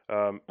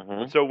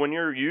 So when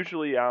you're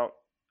usually out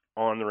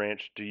on the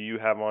ranch, do you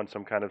have on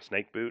some kind of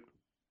snake boot?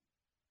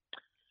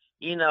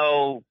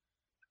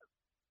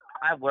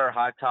 I wear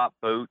high top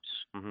boots,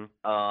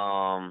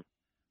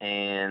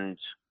 and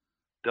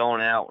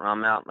going out when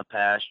I'm out in the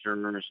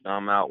pastures,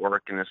 I'm out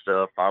working and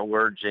stuff, I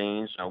wear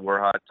jeans, I wear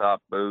high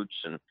top boots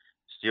and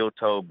steel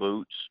toe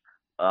boots,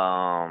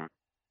 and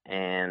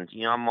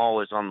I'm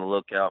always on the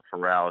lookout for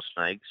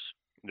rattlesnakes.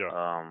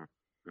 Yeah.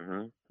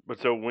 But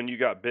so when you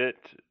got bit,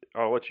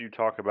 I'll let you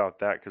talk about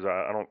that because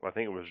I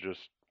think it was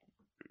just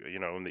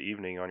in the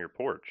evening on your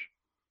porch.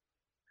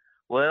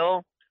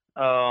 Well,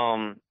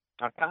 I'll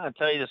kind of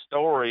tell you the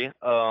story.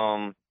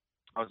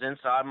 I was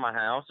inside my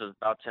house. It was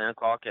about 10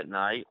 o'clock at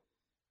night,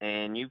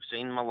 and you've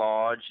seen my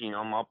lodge.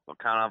 I'm up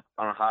kind of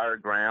on a higher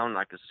ground.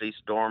 I could see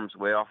storms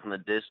way off in the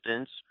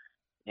distance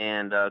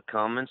and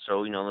coming.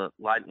 So, the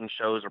lightning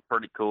shows are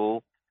pretty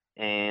cool.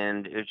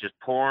 And it was just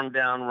pouring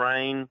down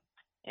rain,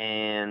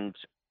 and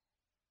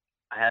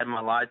I had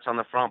my lights on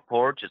the front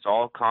porch. It's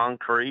all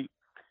concrete,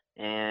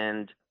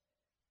 and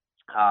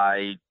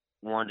I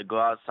wanted to go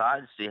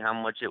outside to see how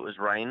much it was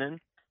raining.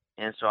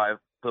 And so I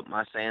put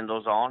my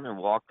sandals on and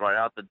walked right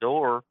out the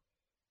door,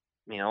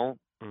 20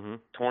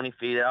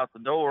 feet out the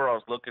door. I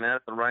was looking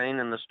at the rain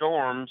and the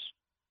storms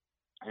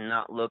and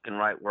not looking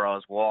right where I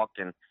was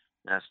walking.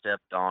 And I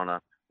stepped on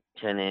a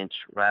 10-inch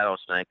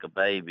rattlesnake, a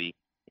baby.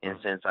 And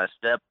since I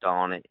stepped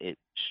on it, it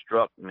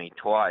struck me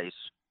twice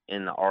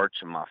in the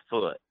arch of my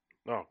foot.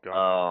 Oh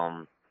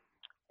God.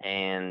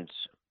 And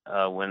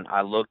when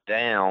I looked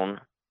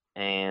down,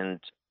 and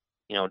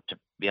to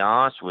be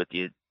honest with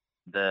you,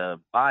 the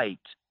bite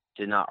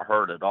did not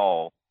hurt at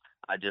all.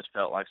 I just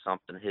felt like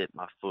something hit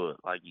my foot,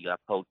 like you got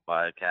poked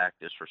by a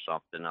cactus or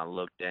something. I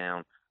looked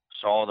down,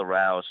 saw the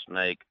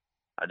rattlesnake.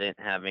 I didn't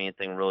have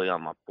anything really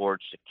on my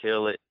porch to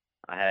kill it.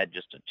 I had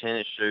just a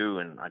tennis shoe,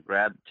 and I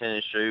grabbed the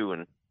tennis shoe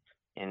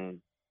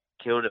and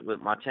killed it with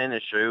my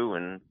tennis shoe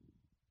and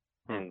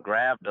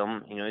grabbed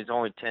him. He's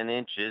only 10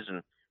 inches,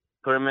 and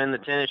put him in the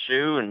tennis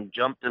shoe and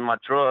jumped in my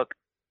truck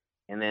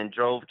and then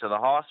drove to the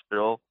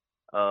hospital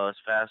as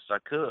fast as I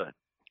could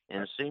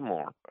in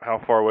Seymour. How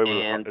far away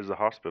is the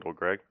hospital,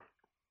 Greg?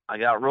 I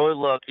got really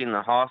lucky, and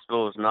the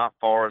hospital was not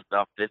far. It's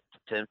about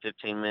 10,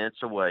 15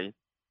 minutes away.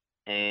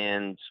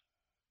 And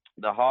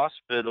the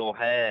hospital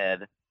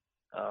had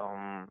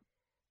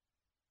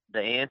the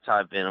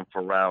anti-venom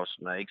for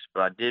rattlesnakes,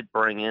 but I did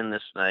bring in the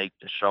snake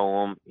to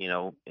show them,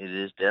 it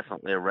is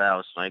definitely a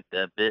rattlesnake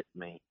that bit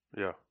me.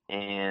 Yeah.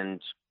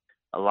 And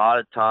a lot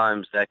of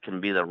times that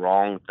can be the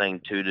wrong thing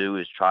to do,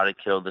 is try to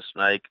kill the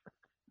snake,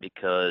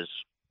 because,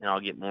 I'll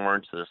get more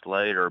into this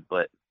later,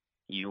 but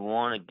you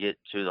want to get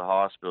to the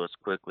hospital as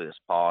quickly as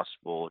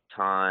possible.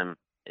 Time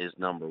is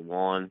number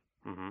one.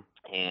 Mm-hmm.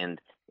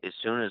 And as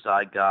soon as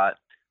I got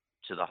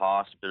to the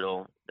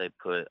hospital, they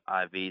put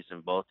IVs in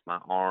both my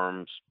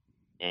arms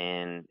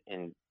and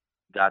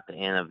got the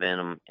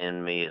antivenom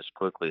in me as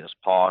quickly as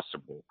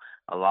possible.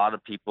 A lot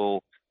of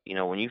people,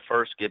 when you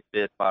first get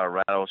bit by a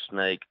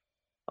rattlesnake,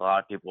 a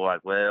lot of people are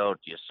like, well,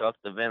 do you suck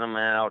the venom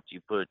out? Do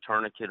you put a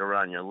tourniquet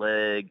around your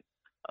leg?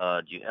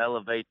 Do you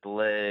elevate the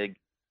leg?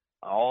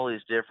 All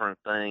these different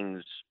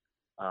things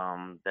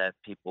that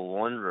people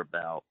wonder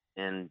about.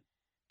 And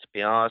to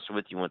be honest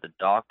with you, what the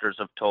doctors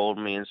have told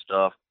me and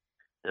stuff,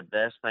 the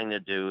best thing to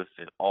do, if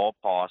at all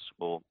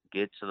possible,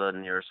 get to the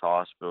nearest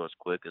hospital as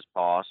quick as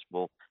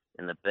possible.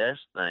 And the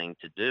best thing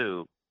to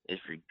do, if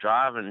you're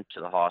driving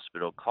to the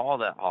hospital, call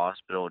that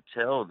hospital and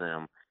tell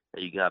them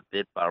that you got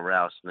bit by a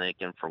rattlesnake.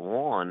 And for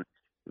one,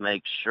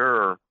 make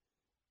sure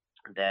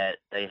that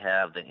they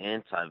have the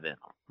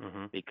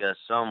anti-venom, because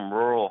some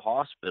rural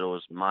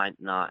hospitals might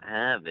not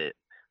have it.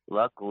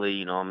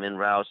 Luckily, I'm in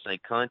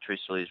rattlesnake country,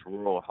 so these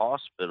rural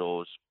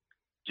hospitals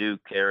do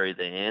carry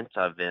the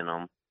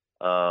anti-venom.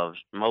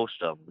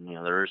 Most of them,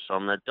 there are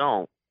some that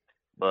don't,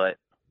 but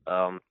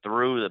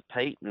through the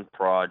Peyton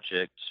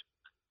Project,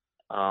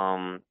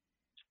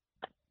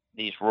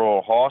 these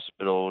rural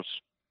hospitals,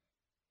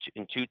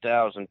 in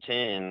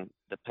 2010,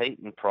 the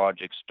Peyton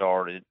Project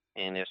started,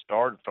 and it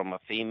started from a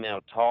female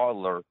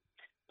toddler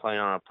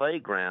playing on a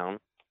playground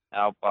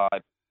out by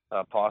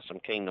Possum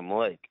Kingdom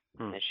Lake,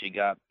 and she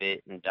got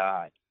bit and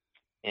died.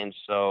 And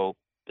so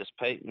this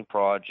Peyton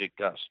Project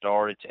got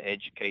started to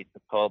educate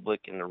the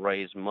public and to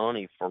raise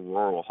money for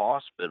rural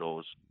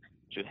hospitals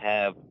to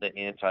have the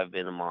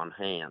anti-venom on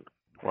hand.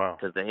 Wow.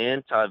 Because the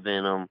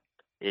anti-venom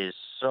is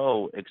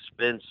so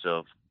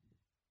expensive,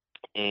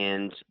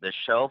 and the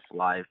shelf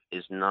life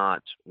is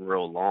not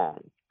real long.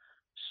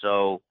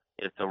 So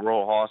if the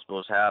rural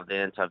hospitals have the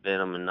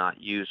anti-venom and not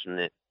using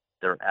it,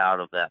 they're out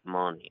of that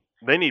money.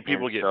 They need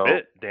people to get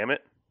bit, damn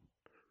it.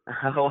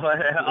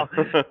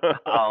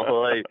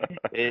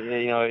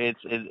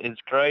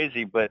 It's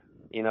crazy, but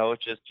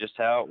it's just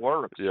how it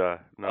works. Yeah,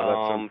 no,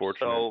 that's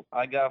unfortunate. So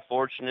I got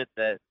fortunate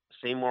that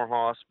Seymour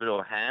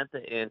Hospital had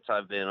the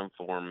anti-venom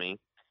for me,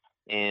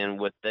 and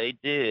what they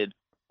did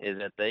is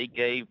that they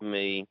gave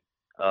me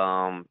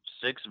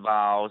 6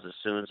 vials as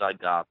soon as I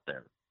got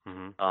there.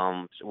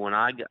 So when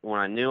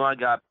I knew I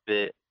got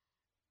bit,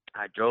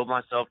 I drove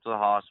myself to the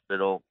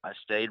hospital. I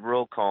stayed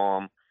real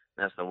calm.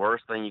 That's the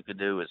worst thing you could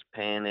do, is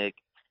panic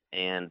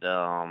and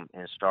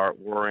start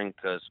worrying,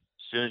 because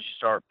as soon as you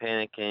start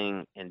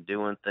panicking and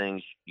doing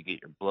things, you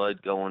get your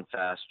blood going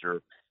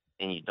faster,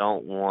 and you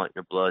don't want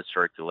your blood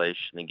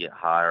circulation to get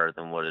higher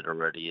than what it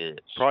already is.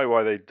 Probably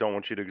why they don't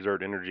want you to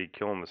exert energy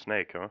killing the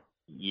snake, huh?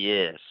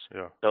 Yes.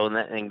 Yeah. So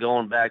and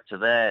going back to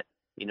that,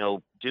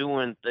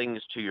 doing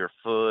things to your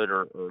foot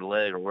or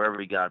leg or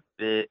wherever you got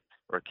bit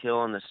or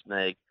killing the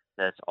snake,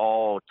 that's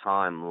all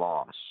time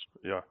loss.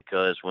 Yeah.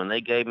 Because when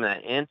they gave me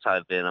that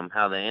anti-venom,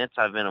 how the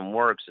anti-venom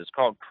works, it's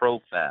called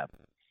CroFab.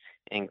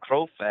 And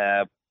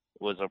CroFab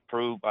was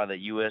approved by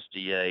the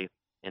USDA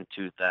in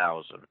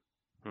 2000.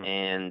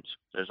 And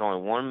there's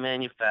only one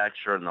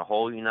manufacturer in the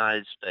whole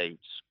United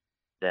States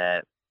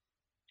that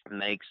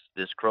makes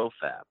this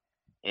CroFab.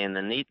 And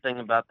the neat thing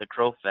about the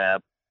CroFab,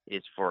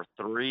 it's for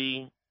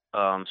 3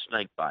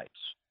 snake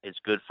bites. It's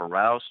good for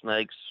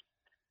rattlesnakes,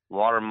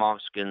 water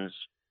moccasins,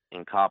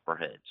 and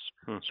copperheads.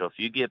 So if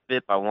you get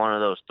bit by one of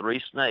those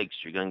 3 snakes,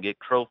 you're going to get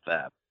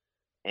CroFab.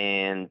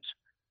 And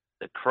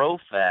the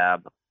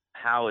CroFab,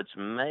 how it's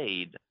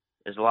made,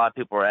 is a lot of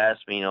people are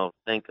asking me,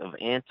 think of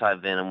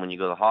anti-venom when you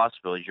go to the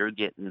hospital, you're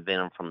getting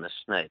venom from the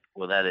snake.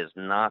 Well, that is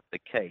not the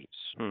case.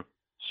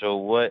 So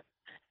what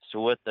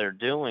they're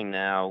doing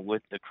now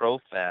with the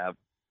CroFab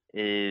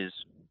is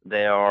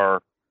they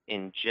are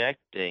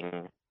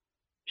injecting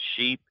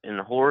sheep and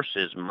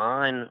horses.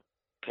 Mine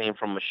came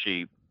from a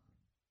sheep,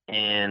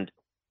 and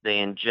they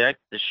inject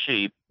the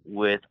sheep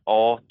with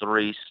all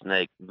 3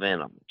 snake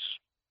venoms.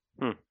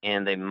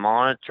 And they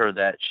monitor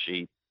that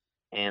sheep,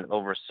 and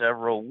over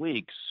several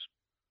weeks,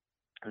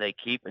 they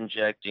keep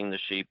injecting the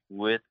sheep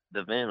with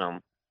the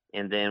venom,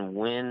 and then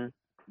when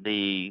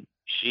the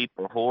sheep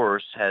or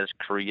horse has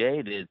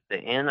created the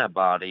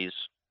antibodies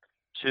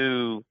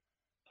to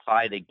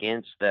fight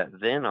against that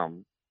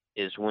venom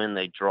is when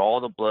they draw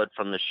the blood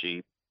from the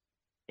sheep,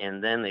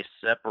 and then they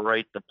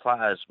separate the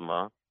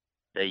plasma.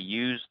 They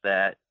use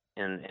that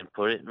and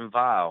put it in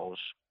vials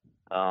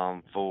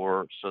so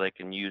they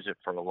can use it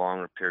for a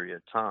longer period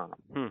of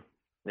time.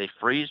 They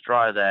freeze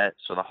dry that,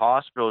 so the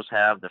hospitals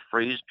have the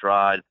freeze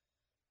dried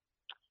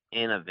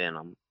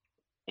antivenom,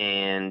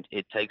 and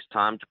it takes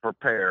time to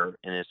prepare,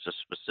 and it's a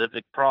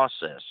specific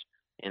process.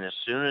 And as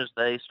soon as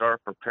they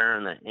start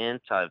preparing the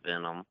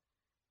antivenom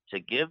to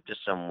give to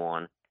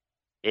someone,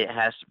 it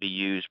has to be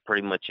used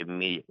pretty much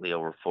immediately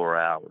over 4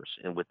 hours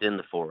and within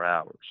the 4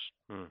 hours.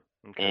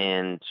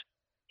 And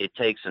it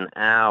takes an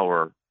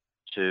hour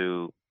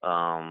to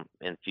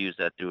infuse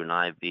that through an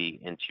IV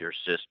into your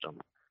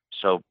system.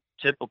 So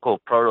typical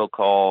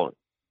protocol,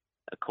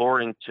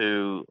 according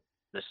to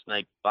the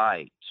snake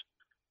bite,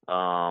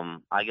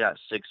 I got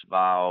 6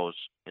 vials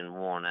in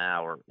 1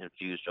 hour,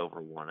 infused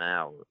over 1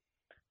 hour.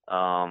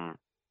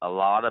 A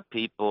lot of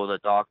people, the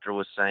doctor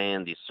was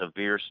saying, these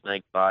severe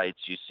snake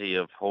bites you see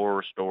of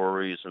horror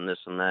stories and this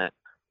and that,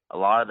 a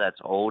lot of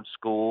that's old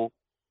school,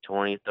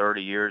 20,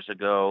 30 years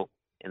ago.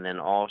 And then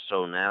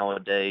also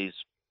nowadays,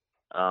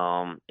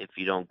 if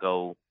you don't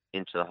go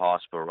into the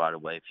hospital right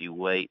away, if you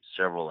wait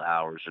several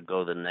hours or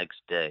go the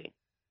next day,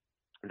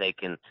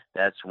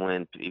 that's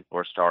when people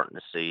are starting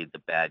to see the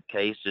bad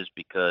cases,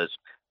 because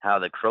how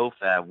the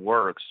CroFab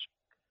works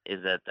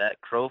is that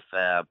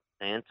CroFab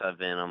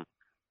antivenom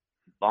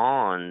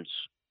bonds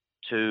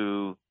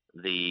to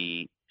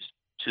the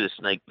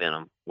snake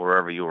venom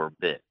wherever you were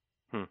bit.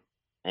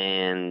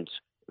 And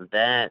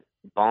that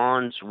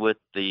bonds with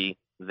the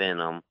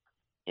venom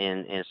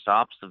and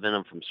stops the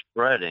venom from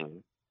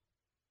spreading.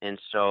 And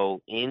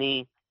so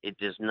it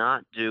does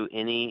not do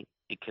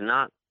it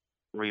cannot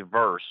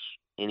reverse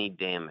any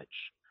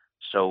damage.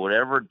 So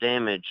whatever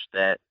damage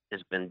that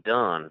has been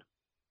done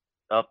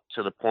up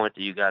to the point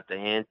that you got the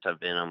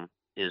antivenom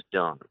is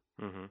done.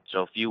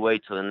 So if you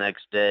wait till the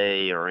next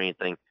day or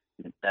anything,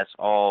 that's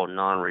all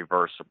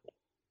non-reversible.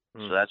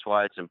 So that's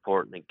why it's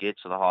important to get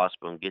to the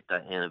hospital and get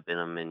that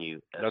antivenom in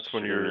you. That's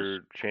when your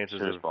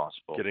chances of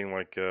possible. getting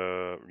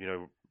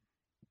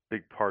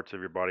big parts of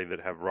your body that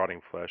have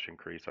rotting flesh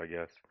increase, I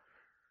guess.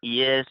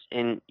 Yes,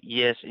 and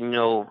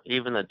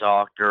even the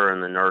doctor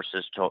and the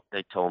nurses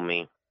told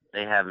me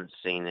they haven't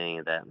seen any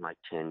of that in like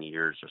 10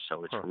 years or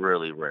so. It's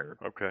really rare.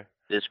 Okay.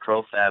 This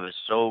CroFab is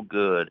so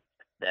good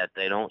that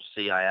they don't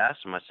see. I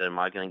asked them, I said, am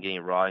I going to get any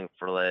rotting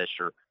flesh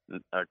or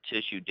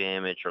tissue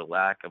damage or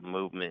lack of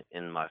movement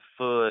in my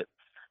foot?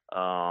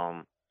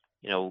 What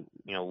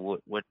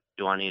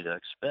do I need to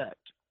expect?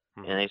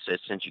 And they said,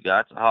 since you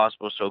got to the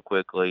hospital so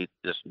quickly,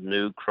 this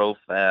new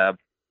CroFab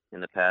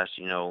in the past,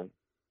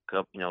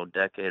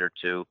 decade or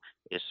two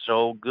is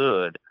so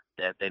good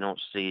that they don't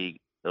see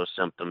those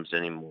symptoms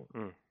anymore.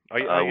 I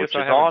guess which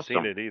I is haven't awesome.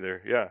 seen it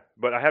either. Yeah,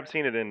 but I have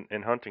seen it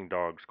in hunting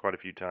dogs quite a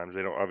few times.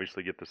 They don't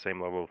obviously get the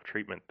same level of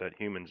treatment that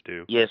humans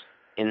do. Yes,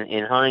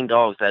 in hunting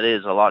dogs, that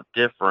is a lot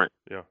different.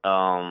 Yeah.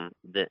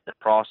 The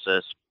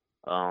process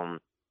than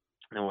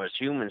what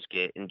humans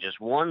get. And just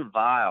one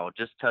vial,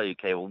 just tell you,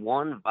 Cable,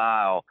 one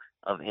vial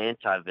of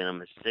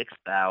antivenom is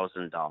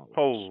 $6,000.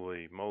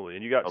 Holy moly!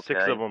 And you got 6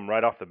 Okay. of them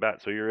right off the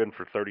bat, so you're in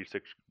for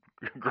 36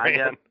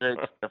 grand. I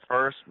got the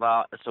first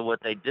vial. So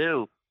what they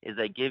do is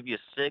they give you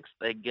 6.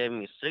 They gave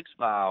me 6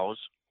 vials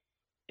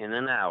in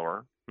an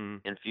hour,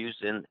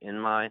 infused in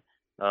my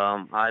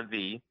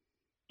IV,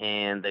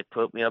 and they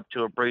put me up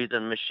to a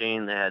breathing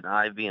machine. They had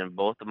an IV in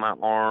both of my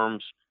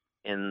arms,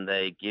 and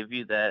they give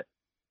you that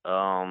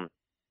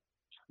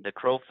the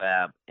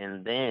CroFab,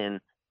 and then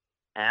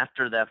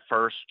after that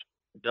first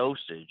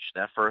dosage,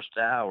 that first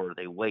hour,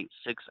 they wait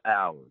 6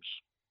 hours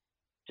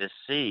to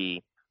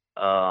see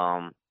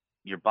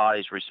your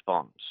body's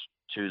response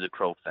to the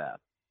CroFab.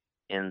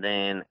 And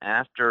then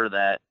after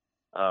that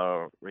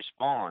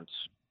response,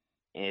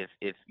 if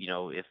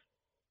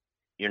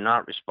you're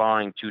not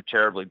responding too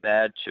terribly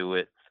bad to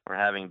it or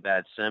having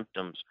bad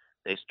symptoms,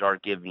 they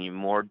start giving you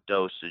more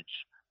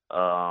dosage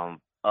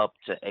up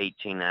to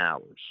 18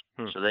 hours.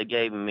 So they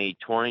gave me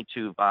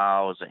 22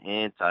 vials of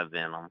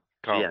antivenom.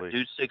 So yeah,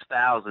 do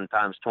 6,000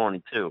 times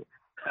 22.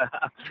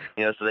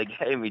 So they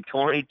gave me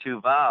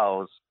 22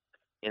 vials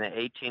in an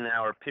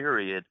 18-hour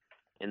period,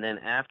 and then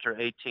after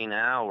 18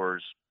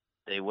 hours,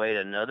 they wait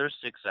another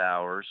 6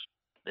 hours,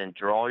 then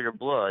draw your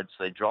blood.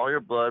 So they draw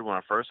your blood when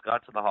I first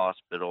got to the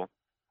hospital,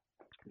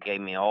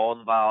 gave me all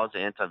the vials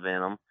of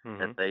antivenom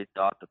that they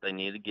thought that they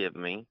needed to give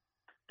me.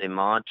 They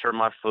monitor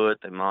my foot,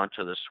 they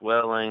monitor the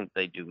swelling,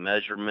 they do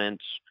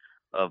measurements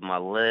of my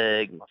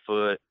leg, my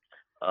foot,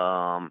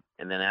 and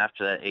then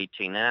after that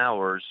 18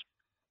 hours,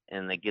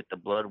 and they get the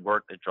blood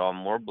work, they draw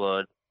more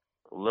blood,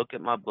 look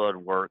at my blood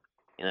work,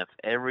 and if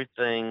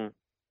everything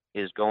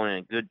is going in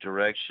a good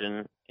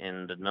direction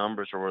and the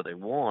numbers are where they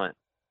want,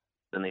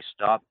 then they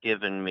stop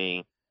giving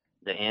me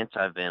the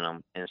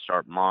anti-venom and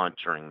start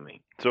monitoring me.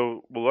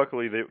 So, well,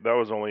 luckily that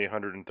was only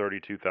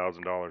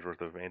 $132,000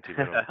 worth of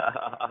anti-venom.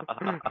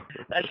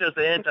 That's just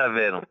the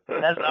anti-venom.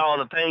 That's not all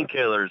the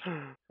painkillers.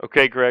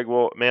 Okay, Greg.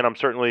 Well, man, I'm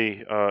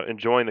certainly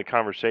enjoying the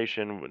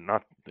conversation.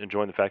 Not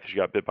enjoying the fact that you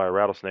got bit by a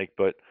rattlesnake,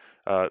 but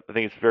I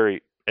think it's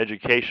very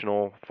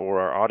educational for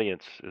our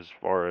audience as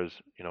far as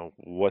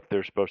what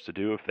they're supposed to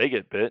do if they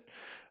get bit.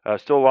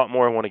 Still a lot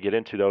more I want to get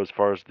into though, as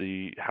far as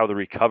how the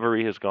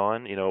recovery has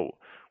gone.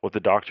 What the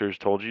doctors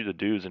told you, the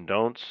do's and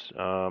don'ts.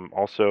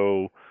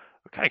 Also,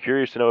 I'm kind of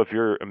curious to know if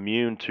you're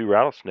immune to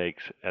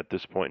rattlesnakes at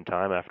this point in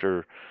time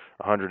after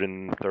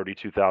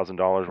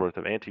 $132,000 worth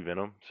of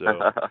anti-venom.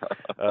 So,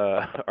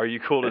 are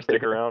you cool to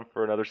stick around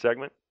for another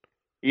segment?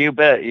 You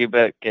bet.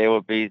 Kay. It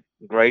would be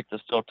great to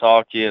still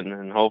talk to you,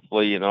 and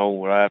hopefully,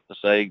 what I have to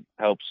say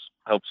helps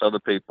other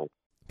people.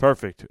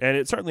 Perfect, and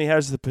it certainly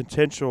has the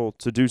potential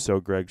to do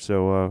so, Greg.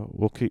 So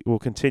we'll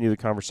continue the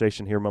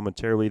conversation here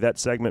momentarily. That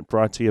segment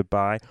brought to you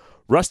by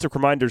Rustic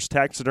Reminders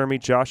Taxidermy.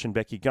 Josh and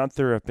Becky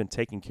Gunther have been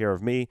taking care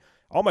of me,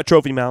 all my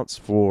trophy mounts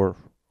for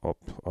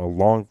a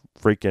long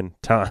freaking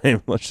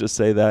time. Let's just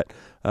say that.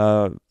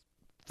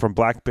 From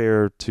black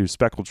bear to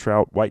speckled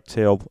trout,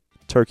 white-tailed,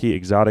 turkey,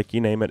 exotic, you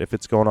name it. If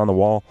it's going on the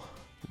wall,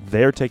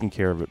 they're taking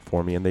care of it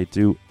for me, and they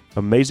do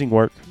amazing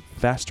work,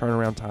 fast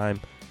turnaround time,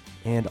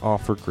 and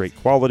offer great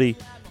quality.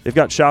 They've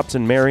got shops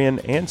in Marion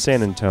and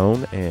San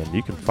Antonio, and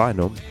you can find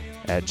them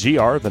at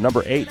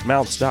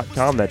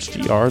gr8mounts.com. That's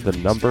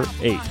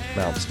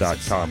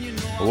gr8mounts.com.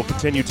 We'll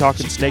continue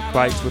talking snake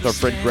bites with our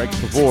friend Greg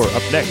Pavor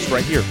up next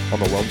right here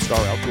on the Lone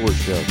Star Outdoors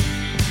Show.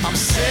 I'm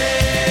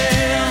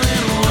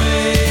sailing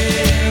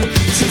away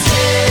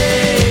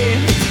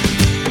today.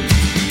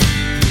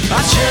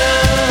 I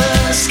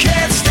just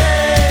can't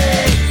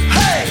stay.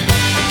 Hey!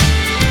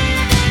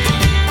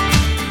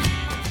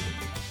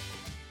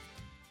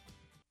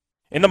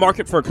 In the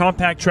market for a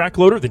compact track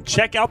loader? Then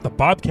check out the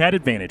Bobcat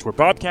Advantage, where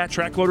Bobcat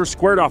track loaders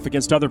squared off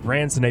against other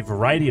brands in a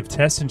variety of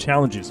tests and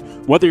challenges.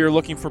 Whether you're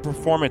looking for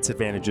performance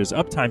advantages,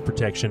 uptime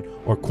protection,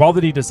 or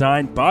quality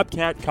design,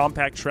 Bobcat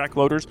compact track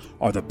loaders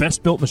are the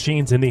best built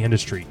machines in the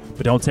industry.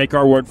 But don't take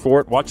our word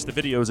for it. Watch the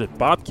videos at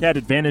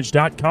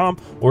bobcatadvantage.com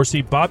or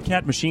see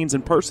Bobcat machines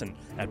in person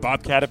at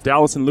Bobcat of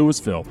Dallas and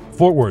Louisville,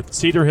 Fort Worth,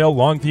 Cedar Hill,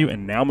 Longview,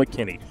 and now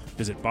McKinney.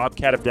 Visit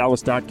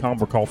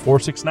bobcatofdallas.com or call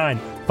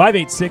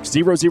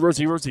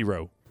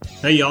 469-586-0000.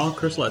 Hey y'all,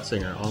 Chris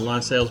Letzinger,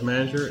 online sales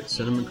manager at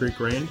Cinnamon Creek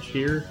Ranch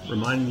here,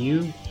 reminding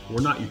you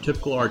we're not your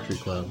typical archery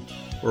club.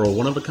 We're a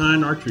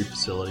one-of-a-kind archery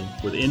facility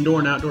with indoor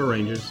and outdoor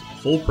ranges, a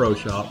full pro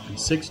shop, and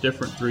 6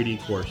 different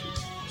 3D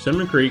courses.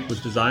 Cinnamon Creek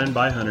was designed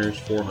by hunters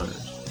for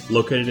hunters.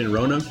 Located in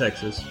Roanoke,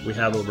 Texas, we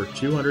have over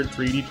 200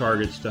 3D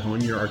targets to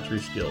hone your archery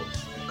skills.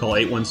 Call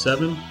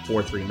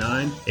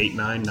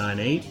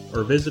 817-439-8998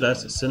 or visit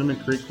us at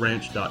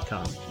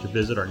cinnamoncreekranch.com to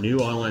visit our new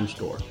online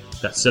store.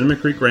 That's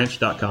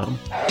cinnamoncreekranch.com.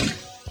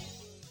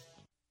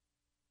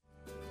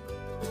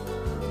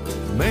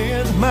 Me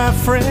and my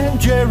friend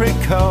Jerry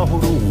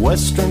caught a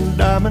western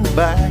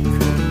diamondback.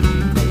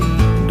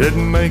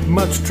 Didn't make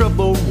much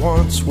trouble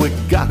once we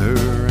got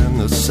her in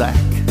the sack.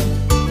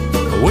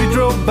 We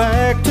drove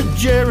back to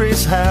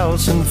Jerry's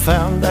house and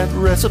found that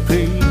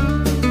recipe.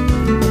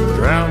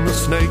 Drowned the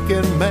snake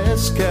in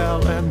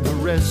mezcal, and the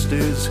rest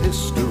is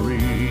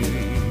history.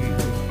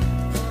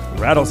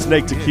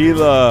 Rattlesnake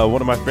Tequila,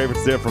 one of my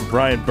favorites there from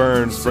Brian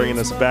Burns, bringing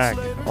us back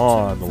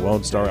on the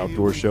Lone Star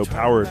Outdoor Show,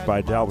 powered by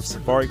Dallas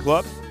Safari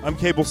Club. I'm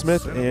Cable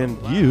Smith, and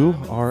you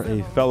are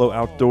a fellow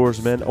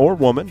outdoorsman or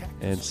woman,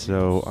 and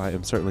so I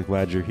am certainly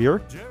glad you're here.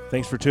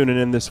 Thanks for tuning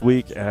in this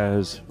week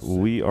as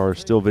we are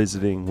still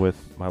visiting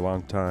with my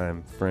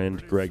longtime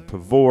friend Greg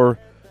Pavor,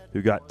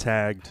 who got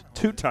tagged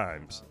 2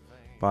 times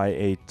by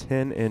a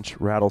 10-inch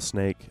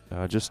rattlesnake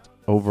just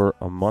over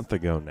a month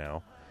ago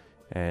now.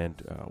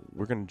 And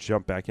we're going to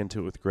jump back into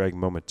it with Greg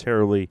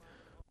momentarily.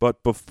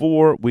 But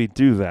before we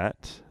do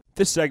that,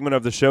 this segment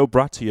of the show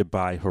brought to you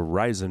by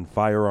Horizon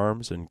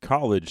Firearms in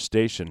College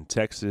Station,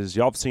 Texas.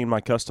 Y'all have seen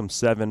my Custom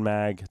 7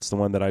 mag. It's the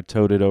one that I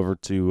toted over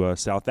to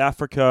South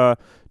Africa.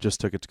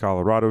 Just took it to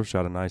Colorado,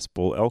 shot a nice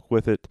bull elk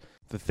with it.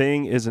 The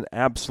thing is an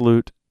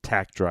absolute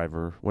tack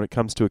driver. When it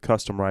comes to a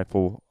custom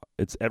rifle,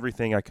 it's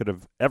everything I could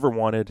have ever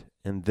wanted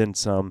and then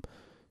some.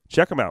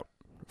 Check them out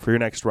for your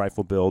next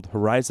rifle build,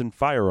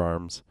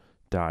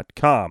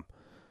 horizonfirearms.com.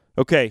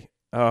 Okay,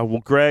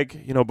 well,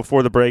 Greg,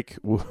 before the break,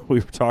 we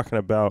were talking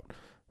about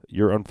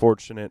your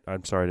unfortunate,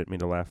 I'm sorry, I didn't mean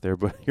to laugh there,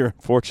 but your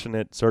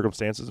unfortunate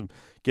circumstances of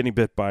getting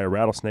bit by a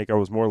rattlesnake. I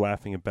was more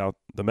laughing about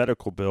the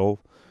medical bill.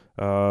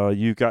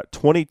 You got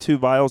 22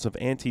 vials of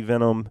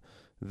anti-venom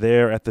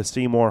there at the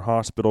Seymour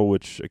Hospital,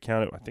 which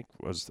accounted, I think,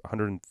 was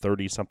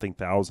 $130-something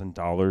thousand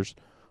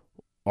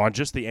on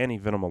just the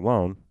anti-venom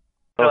alone.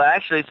 So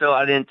actually,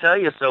 I didn't tell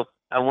you. So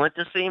I went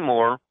to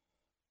Seymour,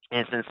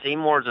 and since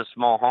Seymour is a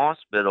small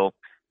hospital,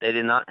 they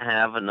did not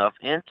have enough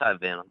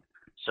anti-venom.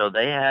 So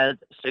they had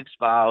 6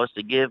 vials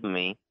to give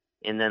me,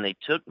 And then they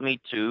took me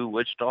to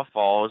Wichita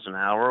Falls, an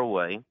hour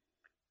away.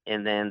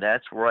 And then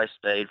that's where I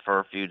stayed for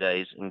a few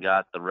days and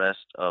got the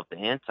rest of the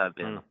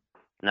anti-venom.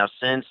 Now,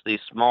 since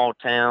these small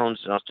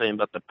towns, and I was telling you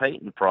about the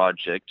Peyton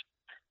Project,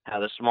 how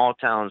the small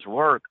towns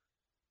work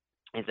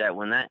is that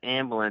when that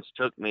ambulance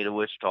took me to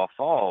Wichita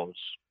Falls,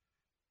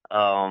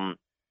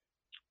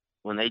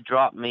 when they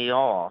dropped me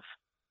off,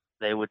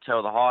 they would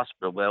tell the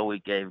hospital, well, we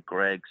gave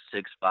Greg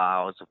 6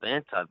 vials of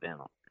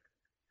anti-venom.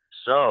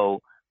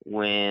 So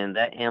when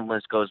that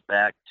ambulance goes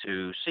back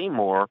to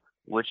Seymour,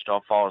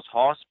 Wichita Falls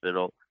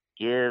Hospital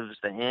gives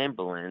the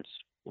ambulance,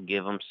 will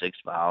give them 6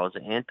 vials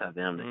of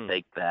anti-venom to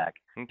take back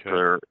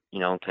for,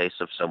 in case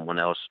of someone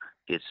else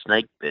gets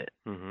snake bit.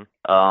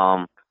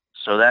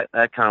 So that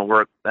kind of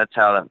work. That's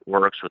how that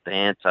works with the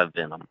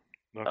anti-venom.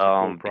 That's a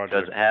cool project,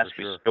 because it has to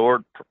be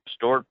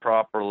stored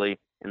properly,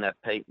 and that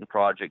Peyton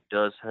Project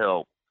does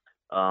help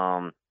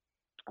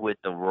with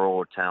the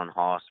rural town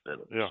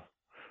hospitals. Yeah.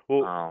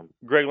 Well,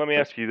 Greg, let me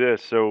ask you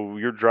this. So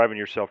you're driving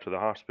yourself to the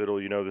hospital.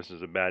 You know this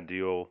is a bad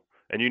deal,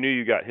 and you knew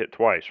you got hit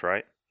twice,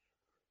 right?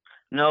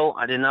 No,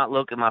 I did not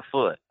look at my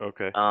foot.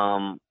 Okay.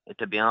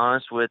 To be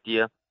honest with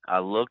you, I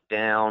looked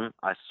down.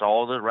 I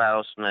saw the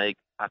rattlesnake.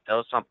 I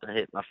felt something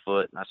hit my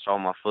foot, and I saw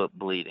my foot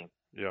bleeding.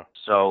 Yeah.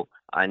 So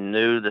I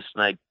knew the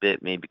snake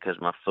bit me because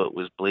my foot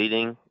was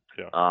bleeding.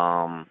 Yeah.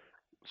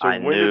 So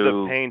when did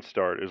the pain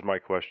start? Is my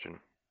question.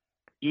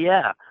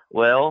 Yeah.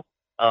 Well,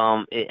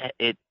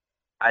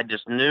 I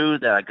just knew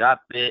that I got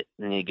bit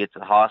and you get to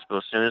the hospital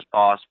as soon as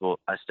possible.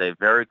 I stayed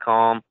very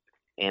calm,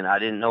 and I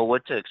didn't know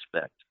what to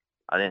expect.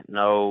 I didn't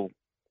know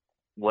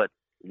what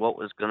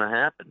was going to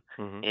happen.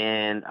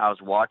 And I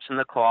was watching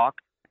the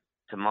clock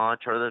to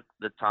monitor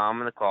the time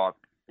on the clock.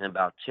 In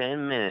about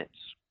 10 minutes,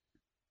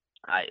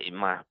 I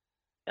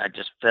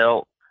just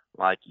felt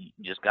like you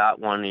just got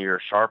one of your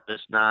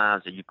sharpest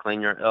knives that you clean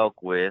your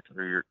elk with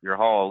or your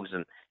hogs,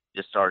 and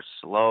just start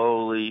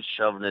slowly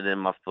shoving it in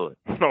my foot.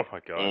 Oh my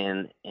God.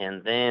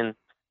 And then,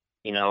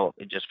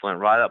 it just went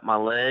right up my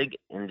leg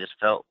and just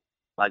felt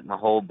like my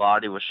whole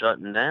body was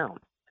shutting down.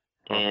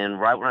 And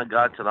right when I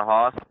got to the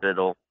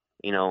hospital,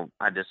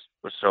 I just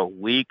was so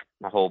weak.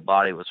 My whole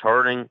body was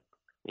hurting.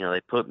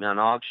 They put me on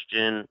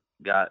oxygen,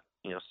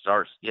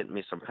 starts getting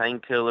me some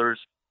painkillers,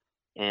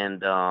 and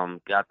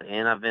got the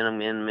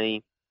anti-venom in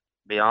me.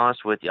 Be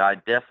honest with you, I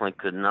definitely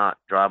could not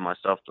drive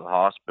myself to the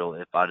hospital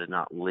if I did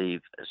not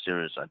leave as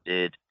soon as I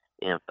did,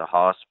 and if the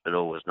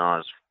hospital was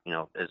not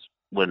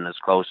wasn't as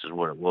close as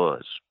what it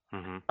was.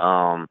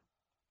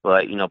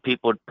 But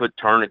people would put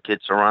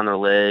tourniquets around their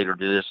leg or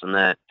do this and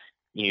that.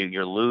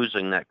 You're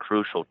losing that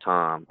crucial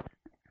time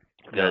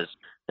because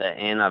the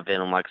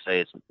anti-venom, like I say,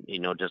 it's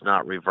does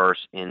not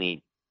reverse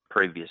any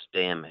previous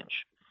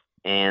damage.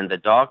 And the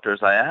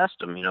doctors, I asked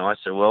them, I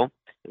said, well,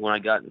 when I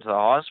got into the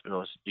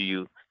hospital, I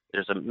said,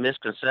 there's a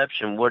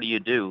misconception. What do you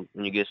do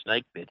when you get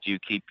snake bit? Do you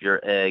keep your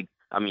leg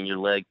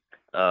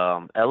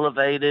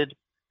elevated,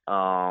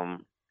 level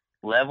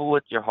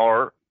with your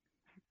heart,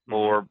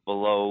 or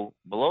below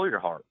your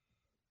heart?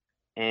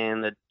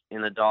 And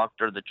the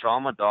doctor, the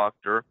trauma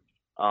doctor,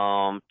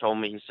 told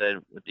me, he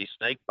said, with these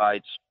snake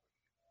bites,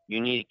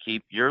 you need to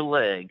keep your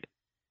leg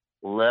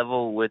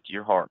level with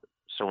your heart.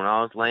 So when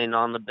I was laying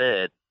on the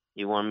bed,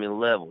 he wanted me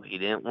level. He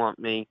didn't want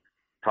me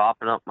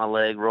propping up my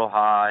leg real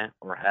high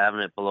or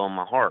having it below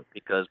my heart,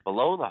 because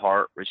below the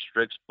heart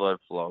restricts blood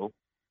flow,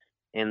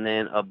 and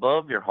then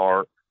above your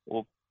heart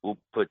will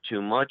put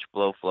too much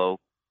blood flow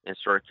and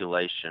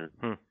circulation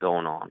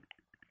going on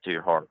to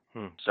your heart.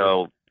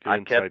 So Good I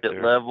kept it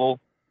there. level,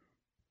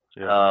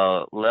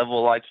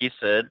 level like he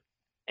said,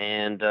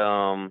 and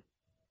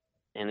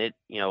it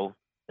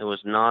it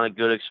was not a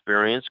good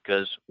experience,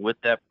 because with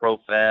that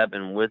Profab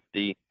and with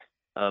the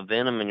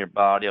venom in your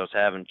body, I was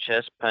having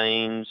chest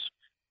pains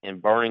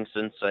and burning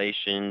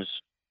sensations,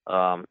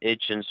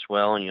 itching,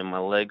 swelling. My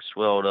leg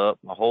swelled up,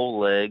 my whole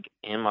leg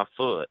and my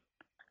foot,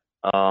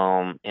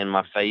 and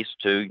my face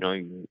too.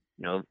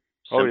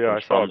 Oh yeah, I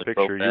saw a the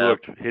picture. You Profab.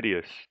 looked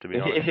hideous, to be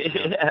honest.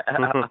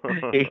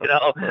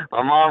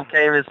 My mom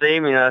came to see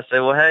me, and I said,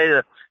 well,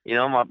 hey,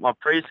 my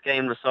priest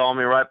came to saw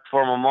me right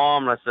before my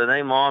mom, and I said,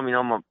 hey, Mom,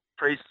 my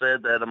priest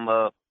said that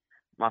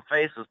my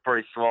face was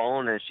pretty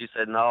swollen, and she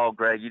said, no,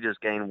 Greg, you just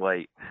gained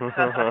weight.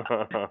 I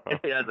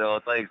said, oh,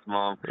 thanks,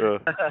 Mom.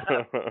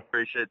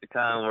 Appreciate the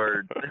kind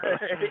words.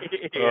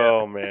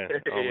 Oh, man.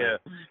 Man.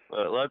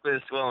 But luckily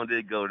the swelling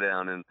did go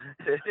down. And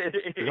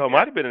it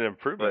might have been an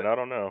improvement. I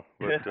don't know.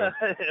 But,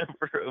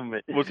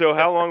 improvement. Well, so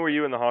how long were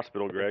you in the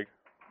hospital, Greg?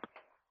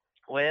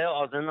 Well,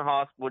 I was in the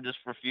hospital just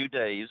for a few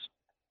days,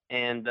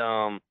 and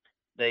I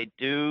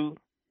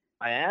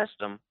asked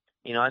them,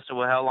 I said,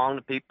 well, how long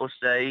do people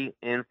stay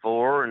in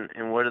for,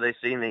 and what do they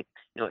see? And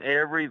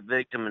every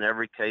victim in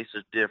every case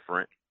is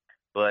different,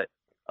 but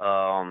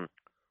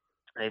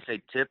they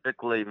say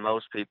typically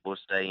most people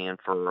stay in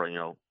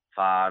for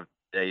 5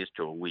 days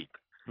to a week.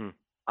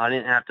 I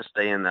didn't have to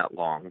stay in that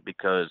long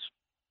because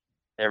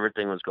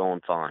everything was going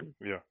fine.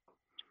 Yeah.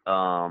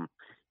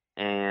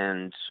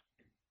 And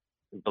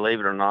believe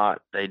it or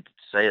not, they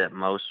say that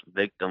most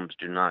victims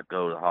do not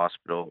go to the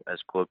hospital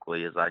as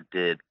quickly as I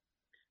did,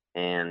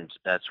 and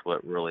that's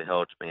what really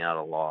helped me out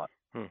a lot.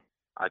 Hmm.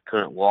 I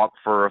couldn't walk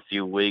for a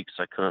few weeks.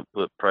 I couldn't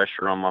put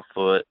pressure on my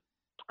foot.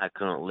 I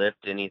couldn't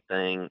lift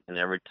anything, and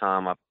every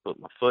time I put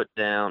my foot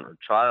down or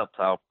try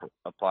to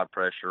apply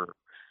pressure,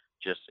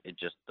 just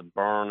the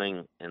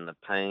burning and the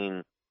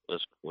pain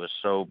was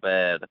so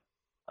bad,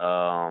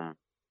 that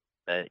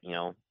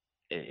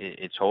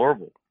it's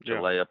horrible to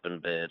Yeah. lay up in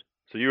bed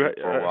So you,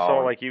 for a I saw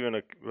while. like even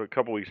a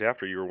couple weeks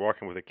after you were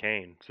walking with a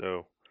cane.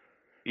 So.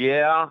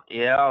 Yeah,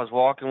 I was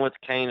walking with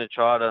a cane to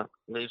try to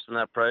loosen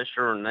that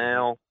pressure, and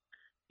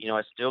Mm-hmm. now,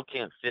 I still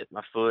can't fit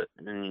my foot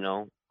in,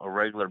 a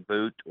regular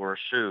boot or a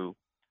shoe.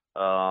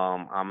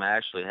 I'm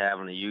actually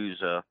having to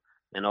use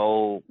an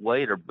old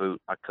waiter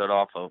boot. I cut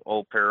off an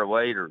old pair of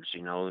waders.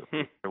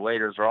 The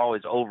waders are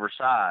always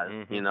oversized,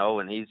 Mm-hmm.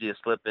 and easy to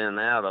slip in and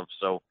out of.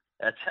 So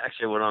that's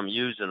actually what I'm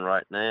using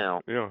right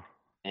now. Yeah.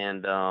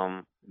 And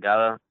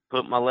gotta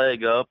put my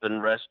leg up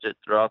and rest it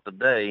throughout the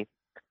day.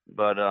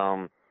 But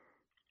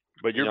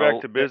But you're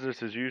back to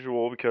business as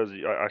usual because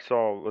I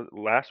saw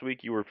last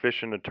week you were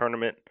fishing a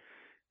tournament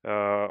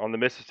on the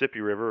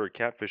Mississippi River, a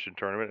catfishing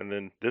tournament, and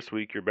then this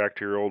week you're back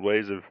to your old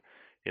ways of,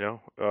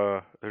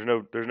 there's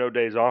no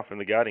days off in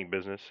the guiding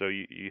business, so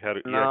you had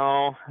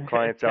no.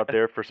 clients out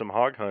there for some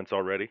hog hunts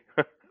already.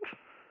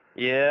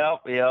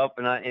 Yep,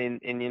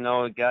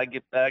 and gotta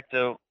get back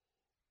to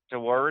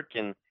work,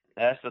 and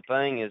that's the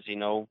thing is, if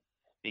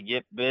you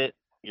get bit,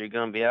 you're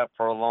gonna be out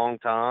for a long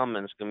time,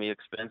 and it's gonna be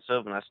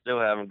expensive, and I still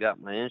haven't got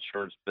my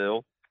insurance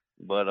bill,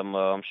 but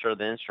I'm sure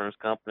the insurance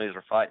companies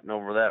are fighting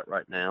over that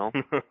right now.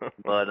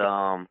 But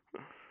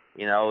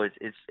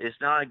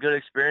it's not a good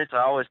experience.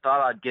 I always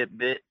thought I'd get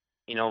bit,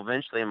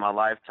 eventually in my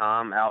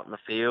lifetime out in the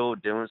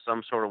field doing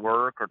some sort of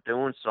work or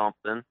doing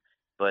something,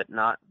 but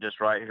not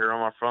just right here on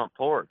my front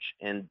porch.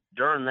 And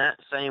during that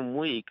same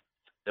week,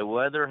 the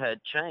weather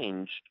had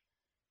changed,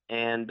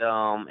 and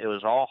it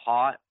was all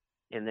hot,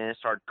 and then it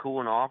started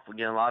cooling off. We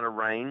get a lot of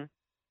rain,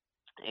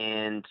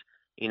 and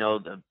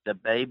the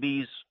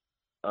babies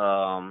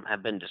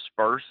have been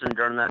dispersing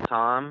during that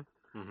time.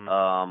 Mm-hmm.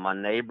 My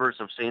neighbors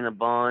have seen a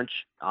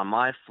bunch. On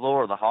my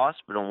floor of the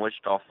hospital in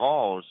Wichita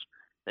Falls,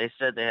 they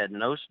said they had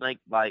no snake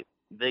bite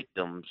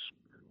victims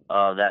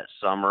that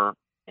summer,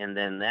 and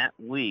then that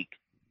week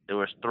there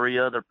was 3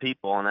 other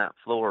people on that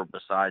floor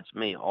besides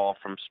me, all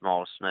from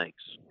small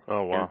snakes.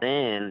 Oh wow! And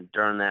then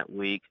during that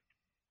week,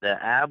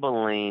 the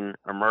Abilene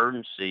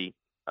Emergency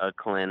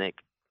Clinic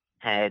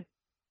had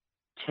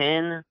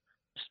 10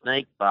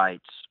 snake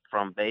bites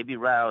from baby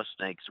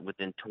rattlesnakes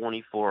within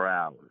 24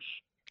 hours.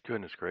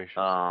 Goodness gracious!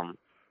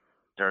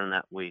 During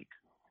that week.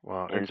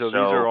 Wow! And so these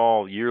are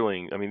all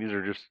yearling. I mean, these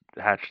are just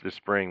hatched this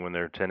spring when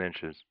they're 10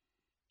 inches.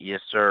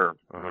 Yes, sir.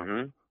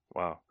 Uh-huh.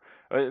 Wow.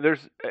 I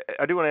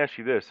do want to ask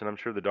you this, and I'm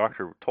sure the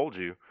doctor told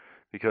you,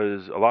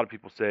 because a lot of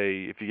people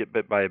say if you get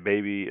bit by a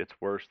baby, it's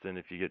worse than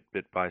if you get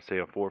bit by, say,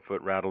 a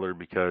 4-foot rattler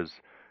because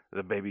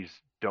the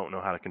babies don't know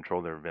how to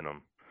control their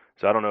venom.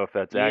 So I don't know if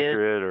that's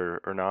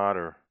accurate or not,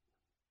 or.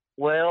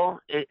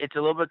 Well, it's a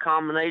little bit of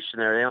combination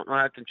there. They don't know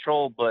how to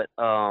control, but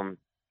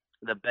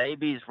the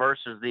babies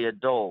versus the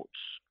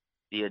adults.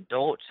 The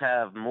adults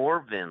have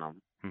more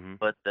venom,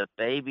 but the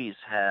babies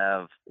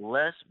have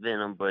less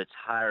venom, but it's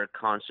higher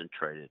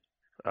concentrated.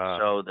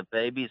 So the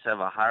babies have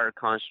a higher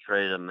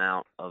concentrated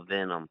amount of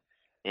venom.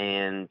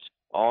 And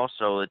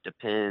also it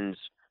depends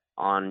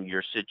on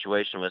your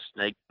situation with a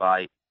snake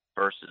bite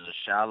versus a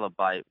shallow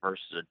bite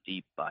versus a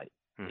deep bite.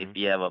 If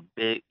you have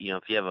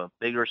a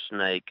bigger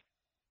snake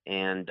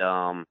and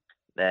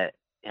that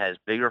has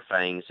bigger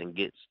fangs and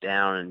gets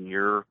down in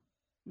your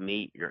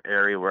meat, your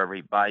area wherever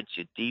he bites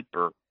you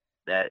deeper,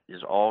 that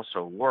is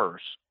also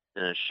worse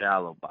than a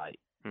shallow bite.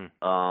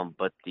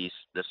 But the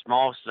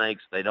small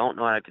snakes, they don't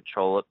know how to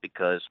control it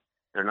because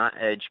they're not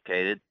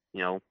educated.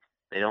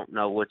 They don't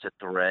know what's a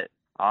threat.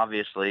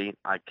 Obviously,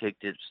 I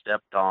kicked it,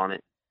 stepped on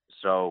it,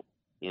 so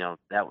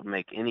that would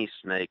make any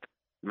snake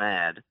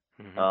mad.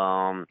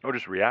 Or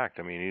just react.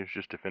 I mean, he's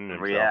just defending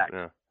himself. React.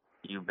 Yeah.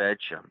 You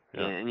betcha.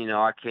 Yeah. And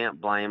I can't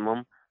blame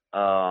them.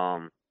 I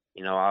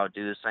would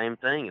do the same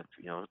thing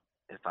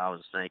if I was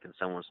a snake and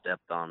someone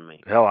stepped on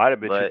me. Hell, I'd have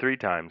bit you 3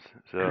 times.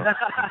 So.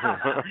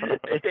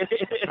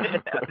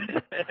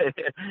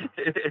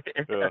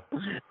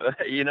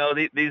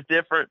 These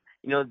different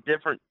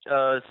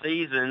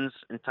seasons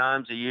and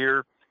times of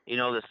year.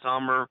 The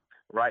summer.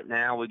 Right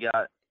now we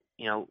got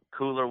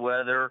cooler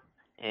weather,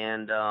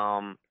 and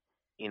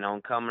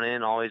coming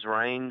in always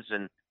rains,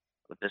 and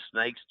with the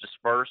snakes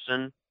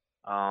dispersing,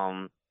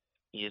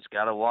 you just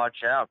got to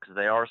watch out because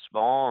they are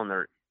small and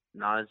they're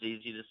not as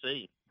easy to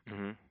see.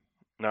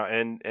 Now,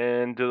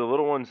 and do the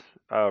little ones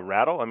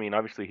rattle? I mean,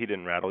 obviously he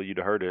didn't rattle. You'd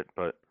have heard it,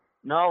 but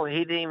no, he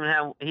didn't even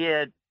have.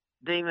 Didn't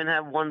even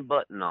have one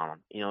button on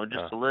him.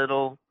 Just a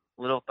little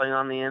thing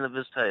on the end of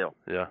his tail.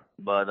 Yeah.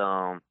 But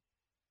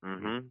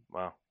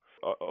Wow.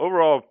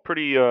 Overall,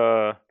 pretty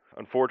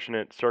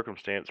unfortunate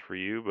circumstance for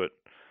you, but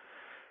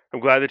I'm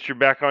glad that you're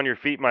back on your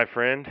feet, my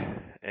friend,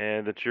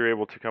 and that you're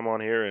able to come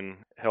on here and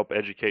help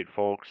educate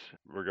folks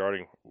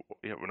regarding,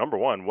 number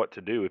one, what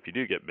to do if you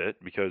do get bit,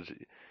 because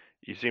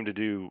you seem to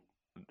do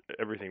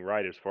everything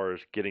right as far as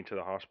getting to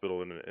the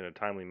hospital in a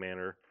timely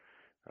manner,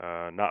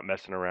 not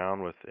messing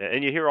around with.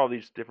 And you hear all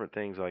these different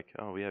things like,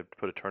 oh, we have to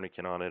put a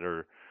tourniquet on it,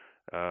 or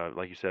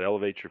like you said,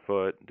 elevate your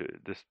foot, do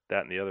this,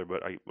 that, and the other.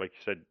 But like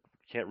you said,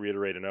 can't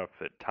reiterate enough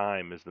that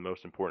time is the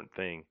most important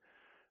thing.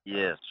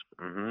 Yes.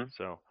 Mm-hmm.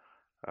 So.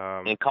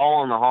 And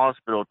calling the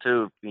hospital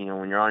too. When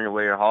you're on your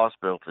way to the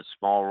hospital, if it's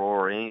small rural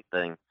or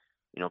anything,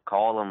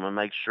 call them and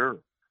make sure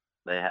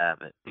they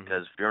have it.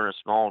 Because if you're in a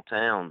small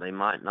town, they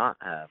might not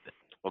have it.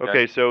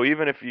 Okay, so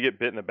even if you get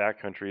bit in the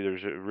backcountry,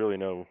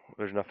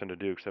 there's nothing to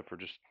do except for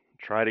just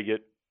try to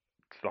get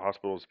to the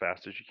hospital as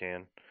fast as you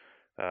can.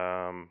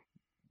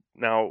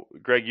 Now,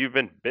 Greg, you've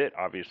been bit,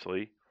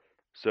 obviously.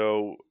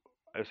 So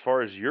as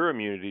far as your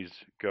immunities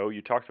go,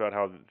 you talked about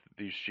how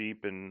these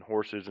sheep and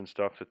horses and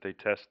stuff that they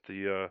test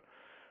the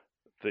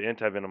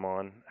antivenom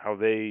on, how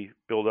they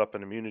build up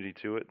an immunity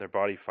to it. Their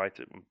body fights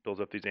it and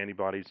builds up these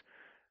antibodies.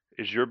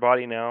 Is your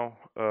body now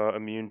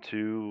immune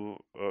to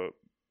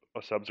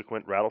a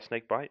subsequent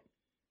rattlesnake bite?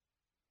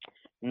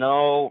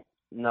 No.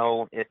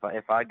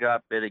 If I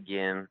got bit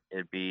again,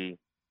 it'd be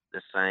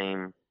the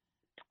same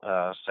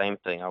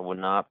thing.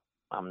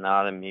 I'm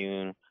not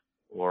immune,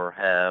 or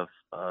have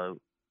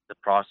the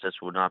process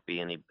would not be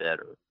any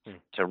better.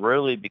 To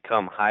really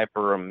become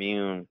hyper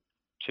immune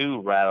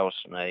to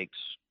rattlesnakes,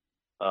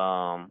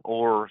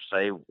 or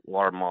say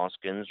water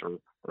moskins or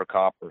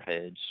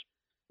copperheads,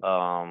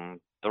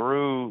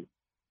 through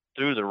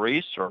the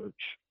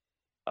research,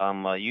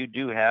 you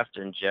do have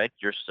to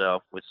inject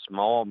yourself with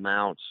small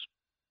amounts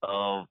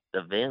of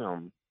the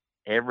venom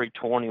every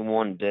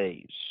 21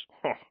 days.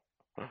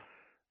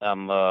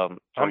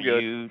 For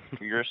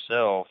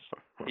yourself,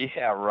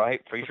 yeah,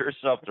 right, for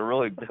yourself to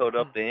really build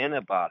up the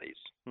antibodies.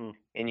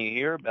 And you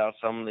hear about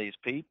some of these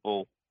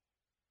people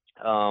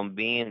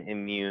being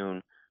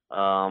immune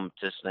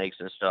to snakes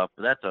and stuff,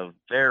 but that's a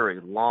very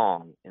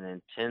long and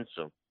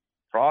intensive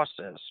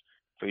process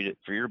for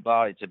your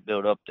body to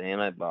build up the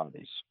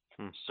antibodies.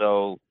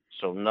 So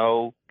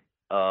no,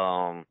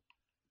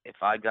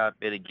 if I got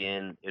bit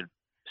again, it'd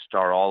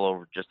start all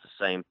over, just the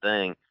same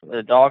thing.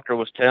 The doctor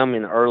was telling me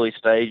in the early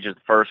stage of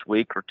the first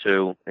week or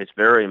two, it's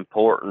very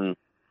important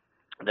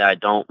that I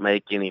don't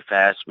make any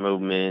fast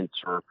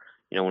movements, or,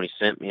 when he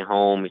sent me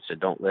home, he said,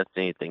 don't lift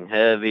anything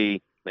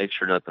heavy, make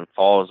sure nothing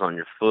falls on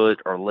your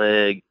foot or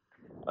leg,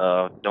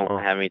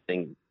 don't have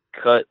anything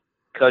cut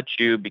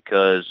you,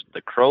 because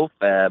the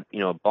crofab,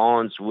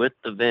 bonds with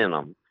the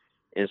venom.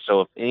 And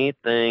so if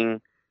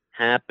anything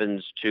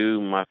happens to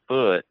my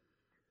foot,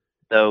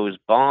 those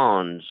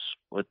bonds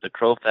with the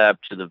crofab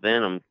to the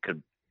venom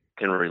can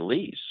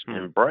release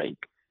and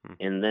break.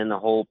 And then the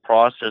whole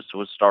process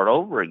would start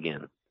over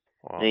again.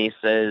 Wow. And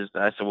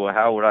I said, well,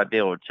 how would I be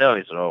able to tell?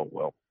 He said, oh,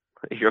 well,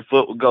 your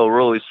foot would go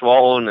really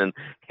swollen and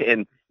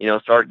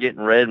start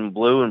getting red and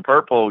blue and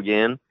purple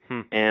again.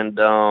 And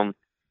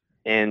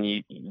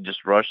you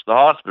just rush to the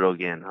hospital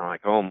again. I'm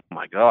like, oh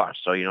my gosh.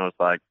 So, it's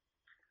like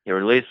he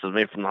releases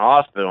me from the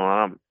hospital,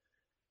 and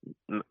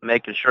I'm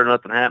making sure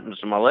nothing happens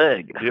to my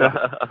leg.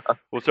 Yeah.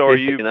 Well, so are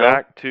you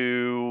back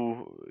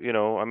to,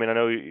 I mean, I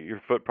know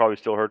your foot probably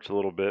still hurts a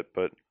little bit,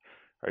 but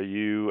are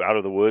you out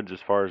of the woods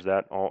as far as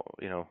that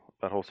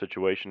that whole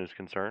situation is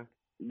concerned?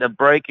 The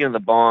breaking of the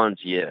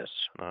bonds, yes.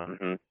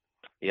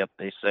 Yep,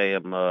 they say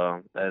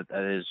that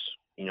is,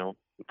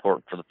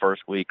 important for the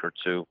first week or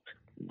two.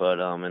 But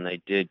and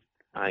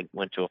I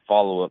went to a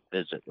follow-up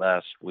visit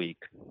last week,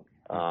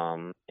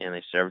 and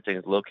they said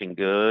everything's looking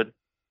good,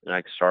 and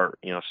I can start,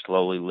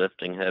 slowly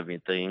lifting heavy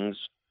things,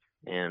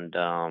 and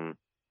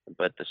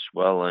but the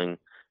swelling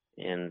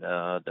and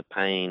the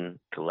pain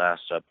could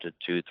last up to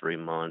 2-3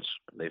 months.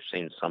 They've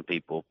seen some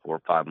people 4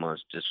 or 5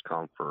 months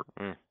discomfort.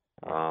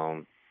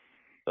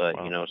 But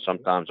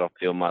sometimes I'll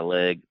feel my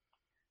leg,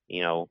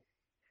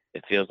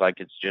 it feels like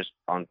it's just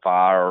on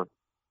fire,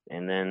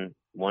 and then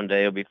one day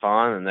it'll be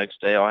fine, and the next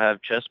day I'll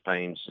have chest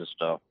pains and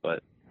stuff.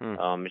 But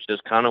it's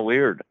just kind of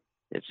weird.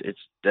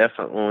 It's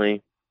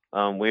definitely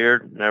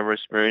weird. Never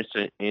experienced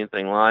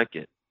anything like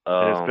it.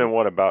 And it's been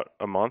about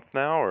a month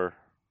now, or?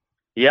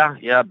 Yeah,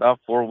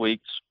 about 4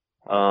 weeks.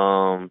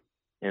 And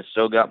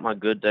still got my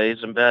good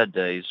days and bad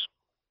days.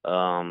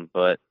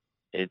 But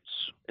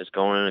it's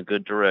going in a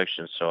good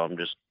direction. So I'm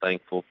just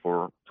thankful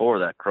for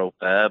that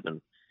crofab,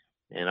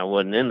 and I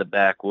wasn't in the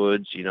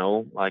backwoods,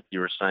 like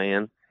you were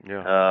saying.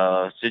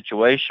 Yeah.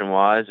 Situation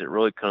wise, it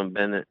really couldn't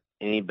have been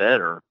any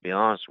better, to be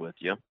honest with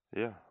you.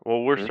 Yeah.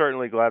 Well, we're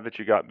certainly glad that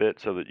you got bit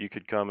so that you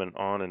could come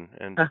on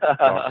and talk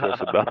to us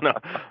about. No,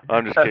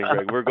 I'm just kidding,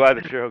 Greg. We're glad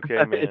that you're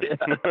okay, man.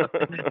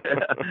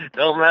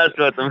 Don't mess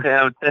with them,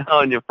 man. I'm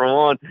telling you, for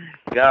one,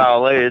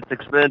 golly, it's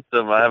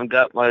expensive. I haven't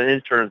got my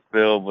insurance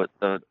bill, but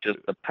just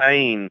the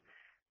pain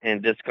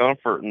and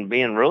discomfort and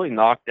being really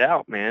knocked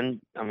out,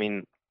 man. I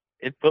mean,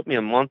 it put me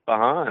a month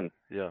behind.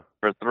 Yeah.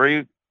 For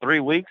 3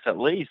 weeks at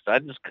least. I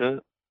just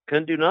couldn't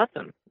do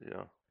nothing.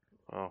 Yeah.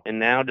 and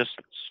now just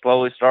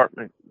slowly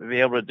starting to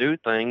be able to do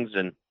things,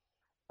 and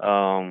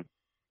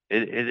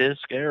it is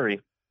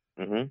scary.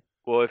 Mm-hmm.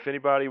 Well, if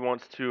anybody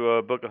wants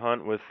to book a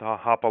hunt with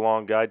Hop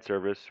Along Guide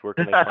Service, where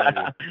can they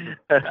find you?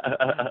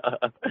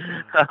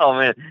 Oh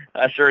man,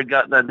 I sure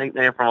got that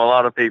nickname from a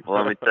lot of people.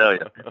 Let me tell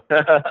you.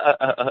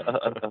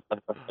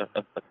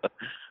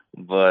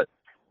 But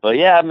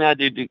yeah, I mean, I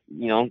do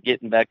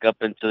getting back up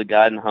into the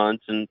guiding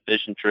hunts and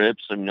fishing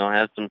trips. And I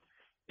had some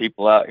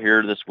people out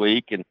here this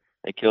week, and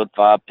they killed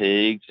 5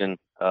 pigs, and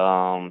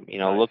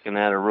Nice. looking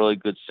at a really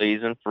good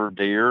season for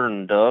deer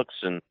and ducks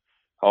and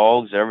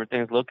hogs.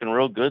 Everything's looking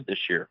real good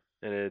this year.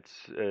 And it's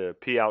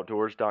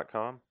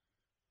poutdoors.com.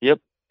 Yep,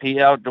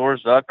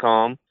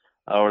 poutdoors.com,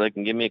 or they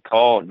can give me a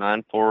call at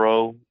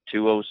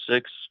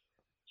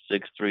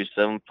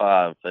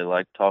 940-206-6375 if they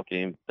like to talk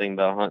anything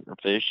about hunting or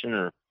fishing,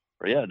 or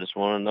just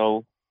want to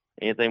know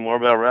anything more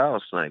about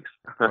rattlesnakes.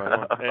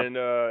 Right on.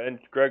 And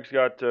Greg's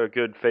got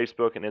good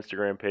Facebook and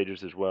Instagram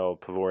pages as well,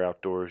 Pavor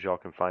Outdoors. Y'all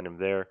can find him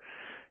there.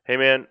 Hey,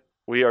 man,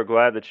 we are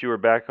glad that you were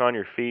back on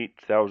your feet.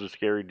 That was a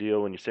scary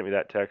deal. When you sent me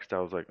that text, I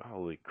was like,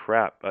 holy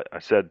crap. I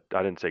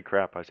didn't say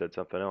crap. I said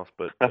something else.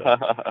 But we're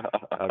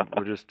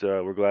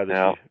glad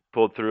that you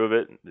pulled through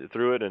it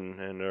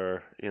and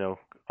are,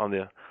 on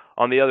the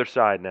other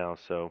side now.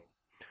 So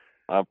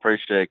I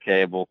appreciate it,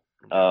 Cable.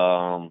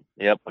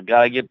 Yep, I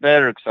got to get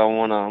better because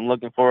I'm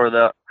looking forward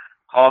to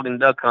hog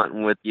and duck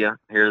hunting with you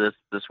here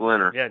this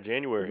winter. Yeah,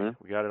 January.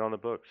 Mm-hmm. We got it on the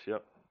books.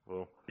 Yep.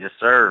 Well, yes,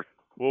 sir.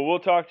 Well, we'll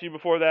talk to you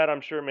before that,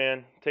 I'm sure,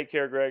 man. Take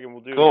care, Greg, and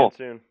we'll do it again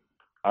soon.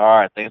 All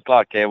right. Thanks a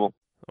lot, Cable.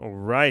 All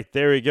right,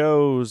 there he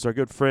goes, our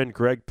good friend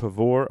Greg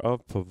Pavor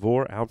of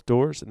Pavor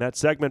Outdoors. And that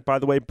segment, by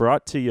the way,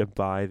 brought to you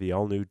by the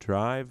all-new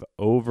Drive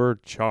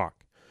Over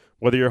Chalk.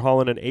 Whether you're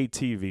hauling an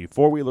ATV,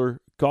 four-wheeler,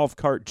 golf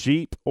cart,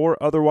 Jeep,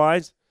 or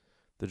otherwise,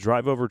 the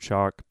Drive Over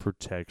Chalk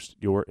protects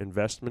your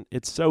investment.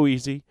 It's so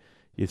easy.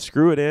 You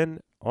screw it in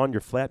on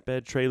your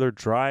flatbed trailer,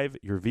 drive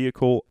your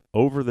vehicle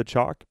over the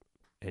chalk,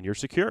 and you're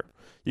secure.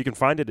 You can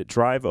find it at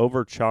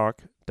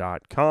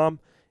driveoverchalk.com.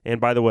 And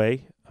by the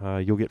way,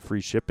 you'll get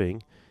free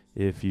shipping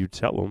if you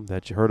tell them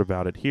that you heard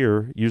about it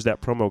here. Use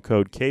that promo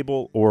code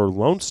CABLE or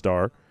Lone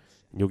Star,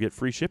 and you'll get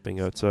free shipping.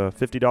 It's a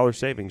 $50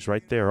 savings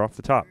right there off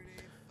the top.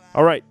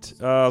 All right,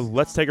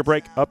 let's take a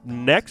break. Up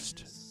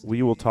next,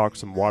 we will talk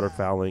some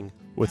waterfowling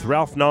with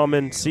Ralph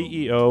Nauman,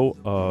 CEO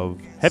of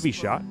Heavy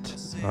Shot,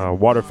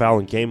 waterfowl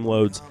and game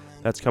loads.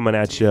 That's coming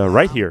at you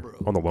right here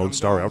on the Lone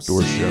Star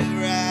Outdoors Show.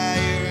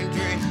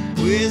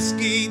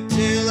 Whiskey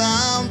till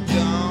I'm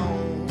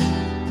gone.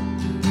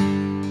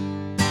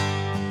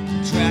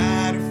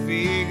 Try to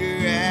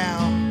figure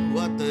out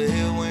what the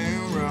hell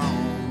went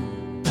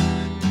wrong.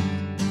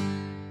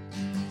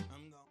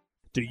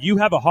 Do you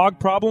have a hog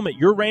problem at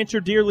your ranch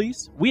or deer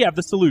lease? We have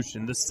the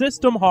solution. The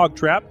System Hog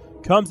Trap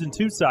comes in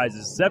 2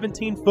 sizes,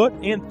 17-foot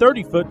and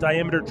 30-foot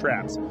diameter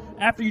traps.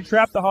 After you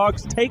trap the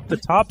hogs, take the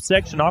top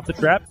section off the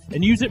trap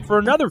and use it for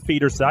another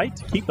feeder site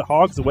to keep the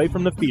hogs away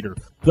from the feeder.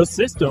 The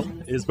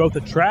System is both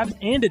a trap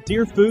and a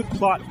deer food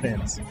plot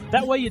fence.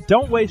 That way you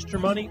don't waste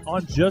your money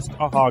on just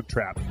a hog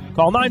trap.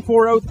 Call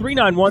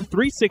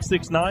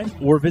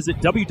 940-391-3669 or visit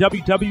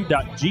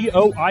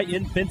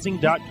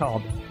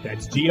www.goinfencing.com.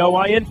 That's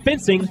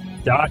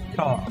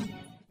goinfencing.com.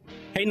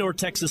 Hey North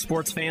Texas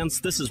sports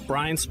fans, this is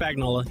Brian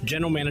Spagnola,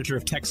 General Manager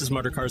of Texas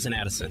Motor Cars in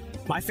Addison.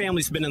 My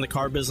family's been in the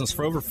car business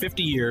for over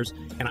 50 years,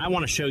 and I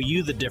want to show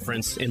you the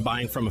difference in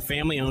buying from a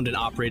family-owned and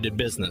operated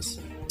business.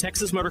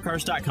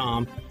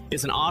 TexasMotorCars.com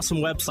is an awesome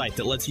website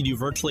that lets you do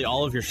virtually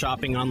all of your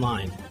shopping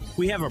online.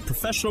 We have a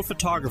professional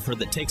photographer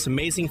that takes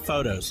amazing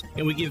photos,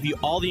 and we give you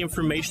all the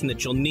information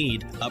that you'll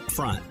need up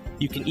front.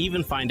 You can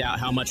even find out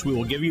how much we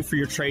will give you for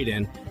your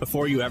trade-in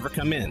before you ever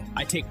come in.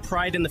 I take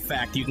pride in the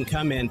fact you can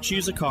come in,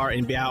 choose a car,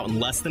 and be out in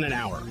less than an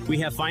hour. We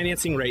have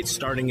financing rates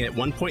starting at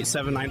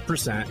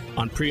 1.79%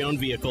 on pre-owned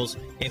vehicles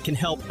and can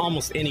help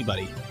almost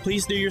anybody.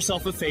 Please do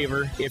yourself a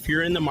favor. If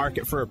you're in the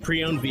market for a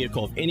pre-owned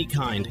vehicle of any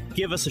kind,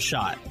 give us a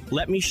shot.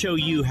 Let me show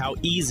you how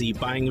easy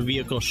buying a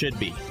vehicle should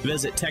be.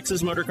 Visit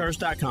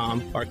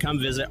TexasMotorCars.com or come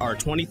visit our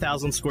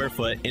 20,000 square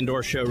foot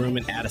indoor showroom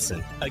in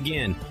Addison.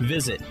 Again,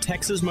 visit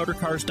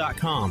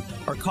TexasMotorCars.com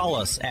or call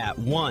us at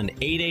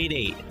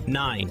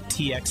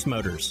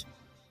 1-888-9TX-MOTORS.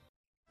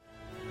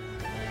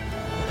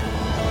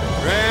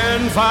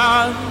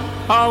 Grandfather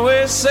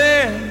always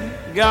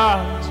said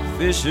God's a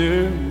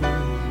fisherman,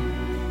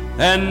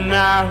 and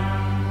now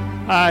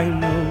I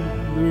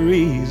know the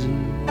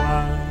reason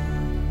why.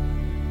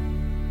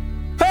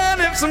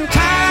 And if sometimes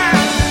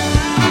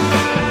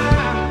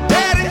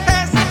Daddy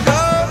has to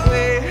go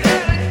away,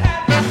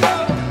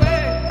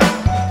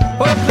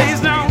 well, please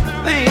don't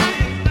think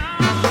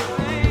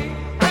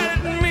that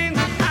it means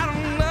I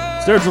don't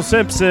love. Sturgill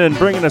Simpson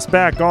bringing us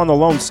back on the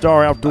Lone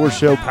Star Outdoor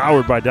Show,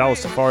 powered by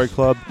Dallas Safari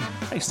Club.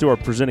 Thanks to our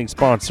presenting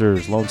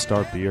sponsors, Lone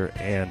Star Beer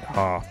and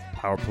Hoff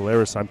Power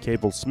Polaris. I'm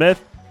Cable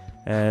Smith,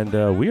 and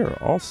we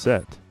are all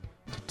set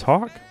to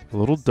talk a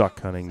little duck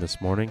hunting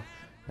this morning,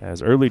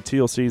 as early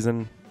teal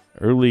season,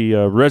 early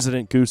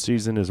resident goose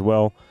season as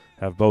well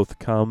have both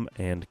come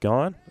and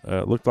gone.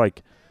 It looked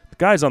like the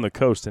guys on the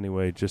coast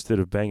anyway just did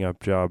a bang-up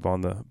job on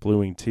the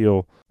blue-winged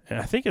teal. And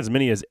I think as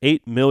many as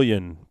 8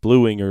 million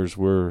blue-wingers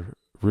were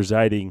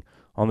residing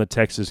on the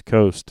Texas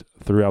coast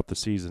throughout the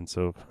season.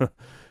 So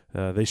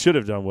they should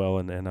have done well,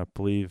 and I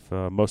believe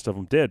most of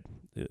them did,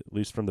 at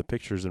least from the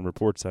pictures and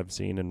reports I've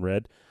seen and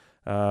read.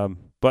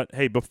 But,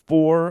 hey,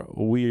 before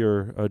we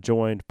are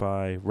joined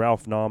by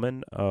Ralph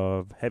Nauman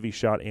of Heavy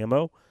Shot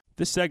Ammo,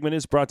 this segment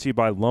is brought to you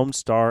by Lone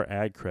Star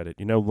Ag Credit.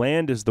 You know,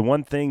 land is the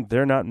one thing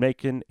they're not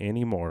making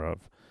any more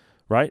of,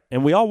 right?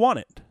 And we all want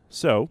it.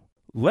 So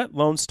let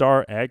Lone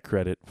Star Ag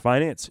Credit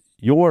finance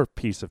your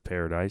piece of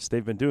paradise.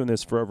 They've been doing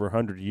this for over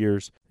 100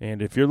 years.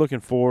 And if you're looking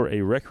for a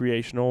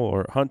recreational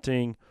or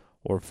hunting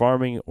or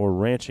farming or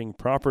ranching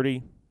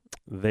property,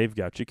 they've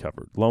got you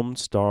covered.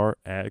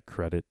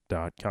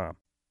 LoneStarAgCredit.com.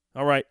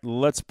 All right,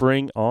 let's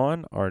bring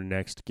on our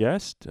next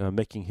guest,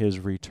 making his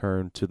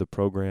return to the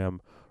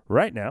program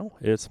right now.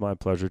 It's my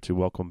pleasure to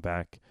welcome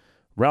back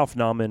Ralph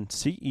Nauman,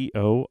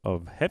 CEO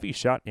of Heavy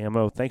Shot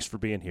Ammo. Thanks for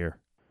being here.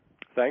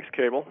 Thanks,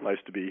 Cable. Nice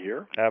to be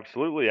here.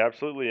 Absolutely,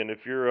 absolutely. And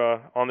if you're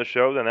on the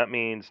show, then that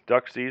means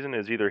duck season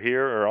is either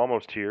here or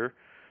almost here.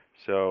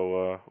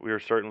 So we are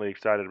certainly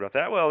excited about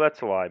that. Well,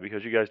 that's a lie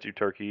because you guys do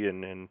turkey,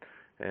 and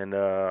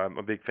I'm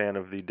a big fan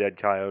of the dead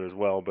coyote as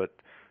well. But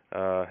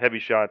Heavy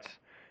Shots,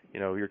 you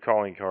know, your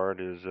calling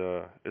card is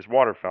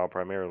waterfowl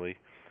primarily.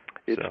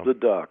 It's the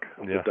duck.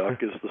 Yeah. The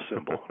duck is the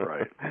symbol,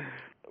 right?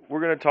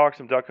 We're going to talk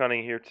some duck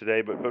hunting here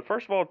today, but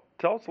first of all,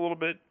 tell us a little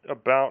bit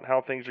about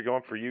how things are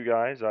going for you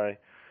guys. I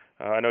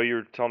know you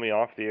were telling me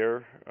off the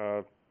air.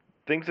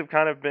 Things have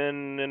kind of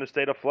been in a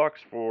state of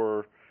flux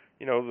for,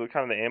 you know, the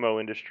kind of the ammo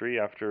industry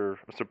after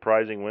a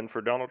surprising win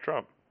for Donald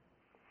Trump.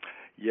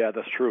 Yeah,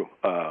 that's true.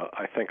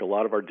 I think a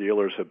lot of our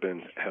dealers have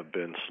been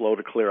slow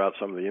to clear out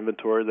some of the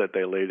inventory that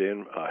they laid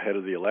in ahead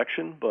of the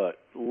election, but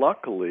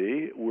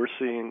luckily we're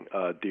seeing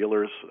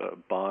dealers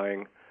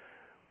buying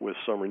with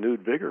some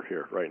renewed vigor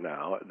here right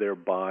now. They're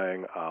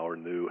buying our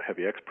new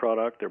Heavy X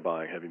product. They're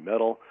buying heavy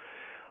metal.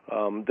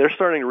 They're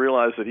starting to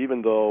realize that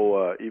even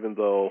though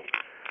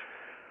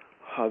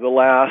the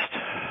last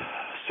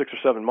 6 or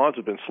 7 months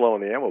have been slow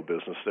in the ammo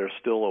business, there's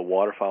still a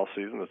waterfowl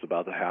season that's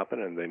about to happen,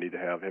 and they need to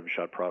have Heavy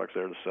Shot products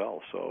there to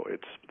sell. So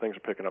things are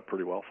picking up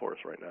pretty well for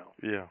us right now.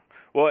 Yeah.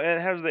 Well,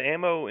 and has the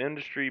ammo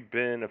industry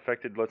been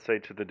affected, let's say,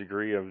 to the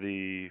degree of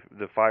the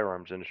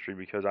firearms industry?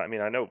 Because, I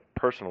mean, I know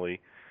personally,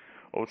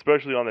 well,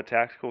 especially on the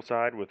tactical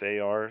side with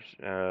ARs,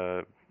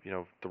 you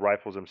know, the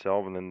rifles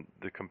themselves and then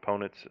the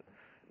components,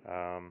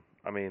 I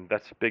mean,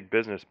 that's big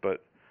business,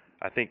 but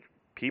I think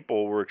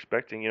people were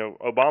expecting, you know,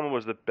 Obama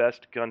was the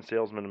best gun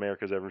salesman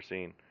America's ever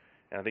seen.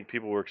 And I think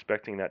people were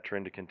expecting that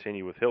trend to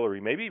continue with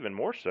Hillary, maybe even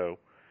more so.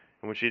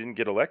 And when she didn't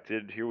get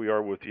elected, here we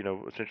are with, you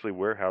know, essentially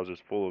warehouses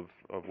full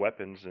of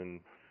weapons.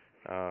 And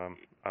I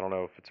don't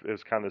know if it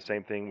was kind of the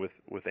same thing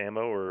with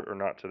ammo or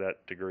not to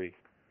that degree.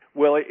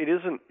 Well, it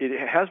isn't.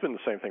 It has been the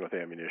same thing with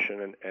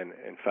ammunition. And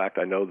in fact,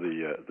 I know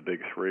the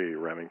big three,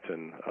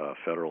 Remington,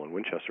 Federal, and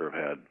Winchester,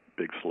 have had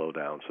big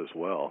slowdowns as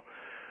well.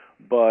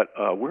 But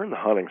we're in the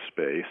hunting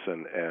space,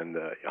 and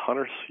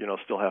hunters, you know,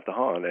 still have to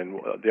hunt. And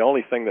the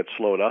only thing that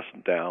slowed us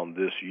down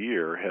this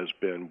year has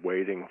been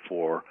waiting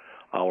for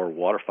our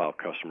waterfowl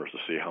customers to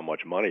see how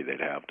much money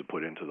they'd have to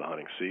put into the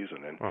hunting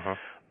season. And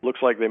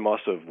looks like they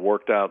must have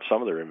worked out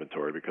some of their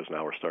inventory because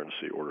now we're starting to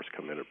see orders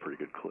come in at a pretty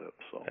good clip.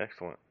 So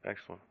excellent.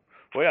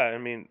 Well, yeah, I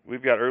mean,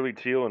 we've got early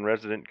teal and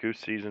resident goose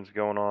seasons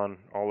going on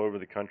all over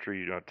the country.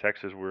 You know,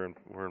 Texas, we're in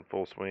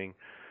full swing.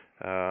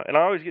 And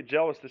I always get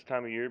jealous this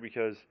time of year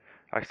because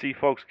I see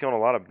folks killing a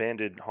lot of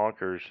banded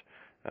honkers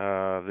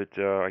that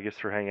I guess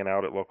they're hanging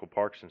out at local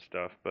parks and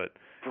stuff. But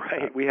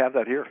right, we have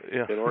that here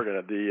in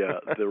Oregon.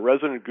 The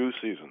resident goose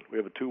season. We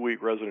have a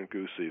 2-week resident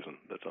goose season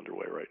that's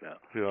underway right now.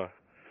 Yeah.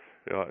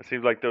 It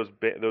seems like those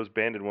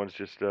banded ones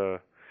just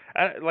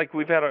like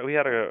we had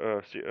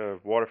a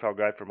waterfowl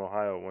guide from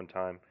Ohio one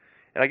time,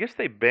 and I guess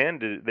they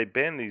banned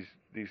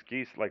these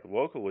geese like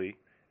locally.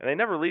 And they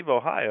never leave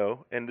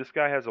Ohio, and this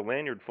guy has a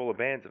lanyard full of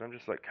bands, and I'm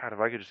just like, God, if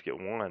I could just get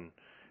one,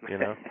 you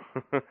know?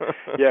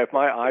 Yeah, if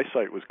my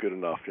eyesight was good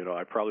enough, you know,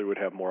 I probably would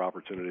have more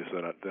opportunities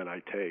than I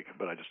take,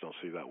 but I just don't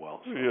see that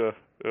well. So.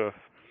 Yeah.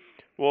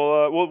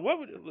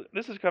 Well,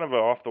 this is kind of an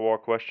off-the-wall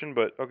question,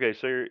 but okay,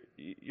 so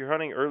you're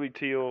hunting early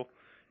teal,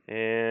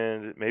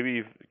 and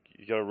maybe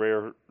you got a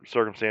rare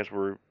circumstance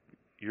where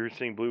you're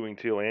seeing blue-winged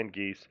teal and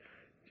geese.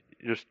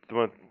 Just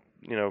want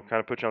you know,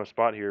 kind of put you on the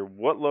spot here.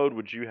 What load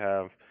would you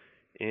have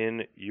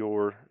in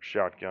your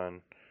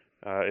shotgun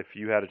if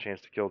you had a chance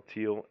to kill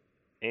teal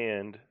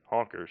and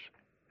honkers?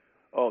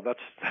 Oh, that's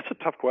a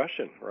tough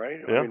question,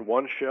 right? Yeah. I mean,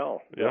 one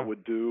shell that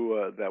would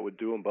do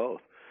them both.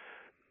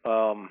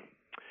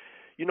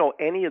 You know,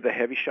 any of the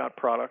Heavy Shot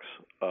products,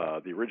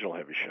 the original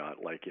Heavy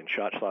Shot, like in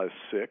shot size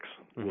 6,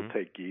 will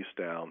take geese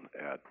down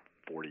at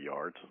 40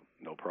 yards,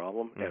 no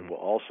problem, and will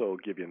also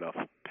give you enough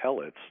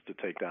pellets to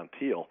take down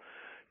teal.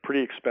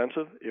 Pretty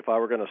expensive. If I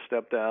were going to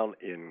step down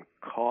in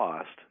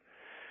cost,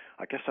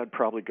 I guess I'd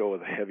probably go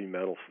with a Heavy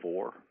Metal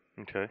 4.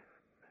 Okay.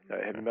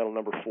 Heavy Metal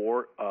number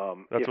 4.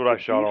 That's what I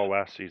shot all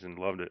last season.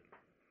 Loved it.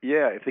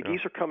 Yeah, if the Yeah.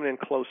 geese are coming in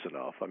close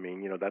enough, I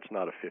mean, that's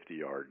not a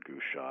 50-yard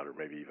goose shot or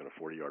maybe even a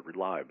 40-yard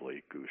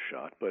reliably goose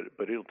shot, but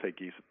it'll take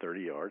geese at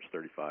 30 yards,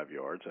 35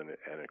 yards, and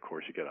of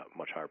course you get a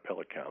much higher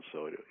pellet count,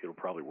 so it'll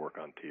probably work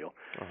on teal.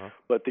 Uh-huh.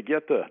 But to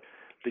get the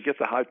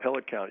high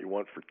pellet count you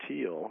want for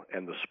teal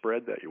and the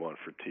spread that you want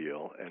for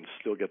teal and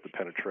still get the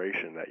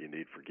penetration that you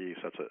need for geese,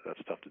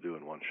 that's tough to do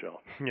in one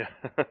shell. Yeah,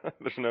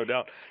 there's no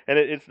doubt. And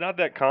it's not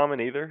that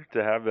common either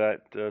to have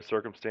that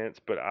circumstance,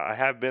 but I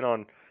have been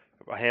on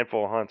a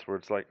handful of hunts where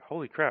it's like,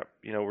 holy crap,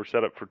 we're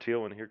set up for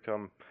teal, and here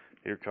come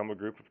a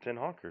group of 10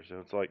 honkers. So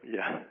it's like,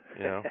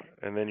 yeah,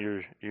 and then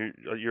you're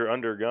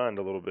undergunned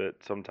a little bit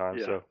sometimes.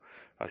 Yeah. So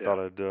I Yeah. thought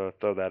I'd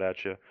throw that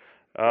at you.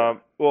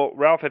 Well,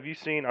 Ralph, have you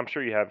seen? I'm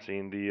sure you have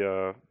seen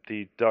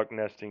the duck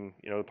nesting,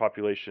 the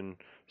population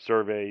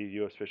survey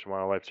U.S. Fish and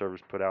Wildlife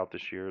Service put out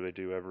this year. They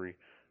do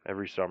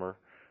every summer,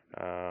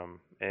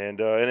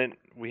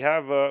 we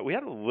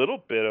had a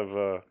little bit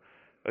of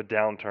a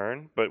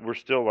downturn, but we're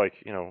still like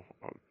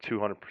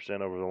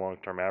 200% over the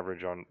long-term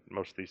average on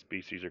most of these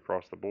species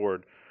across the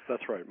board.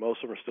 That's right.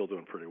 Most of them are still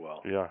doing pretty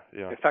well. Yeah.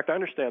 In fact, I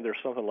understand there's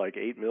something like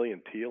 8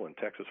 million teal in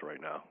Texas right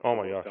now. Oh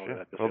my Someone was gosh! telling me Yeah.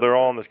 that this Well, other they're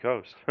all day. on the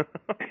coast.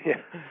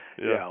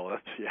 Yeah. Well,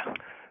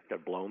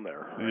 got blown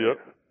there. Right?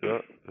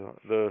 Yep.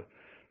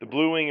 The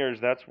blue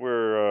wingers. That's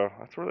where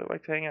they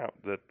like to hang out.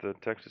 The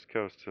Texas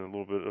coast. A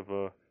little bit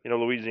of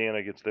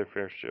Louisiana gets their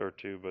fair share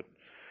too, but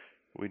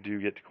we do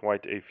get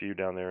quite a few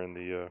down there in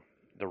the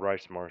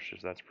rice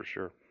marshes. That's for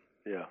sure.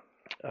 Yeah.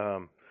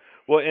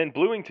 Well, and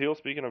blue-winged teal,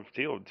 speaking of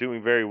teal,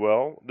 doing very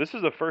well. This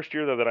is the first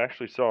year, though, that I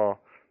actually saw,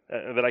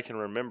 that I can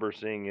remember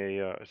seeing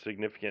a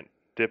significant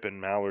dip in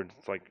mallards.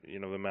 It's like,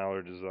 the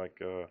mallard is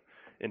like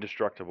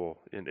indestructible.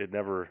 It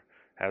never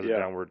has a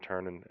downward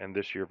turn, and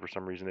this year, for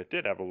some reason, it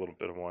did have a little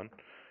bit of one,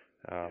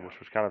 which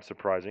was kind of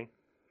surprising.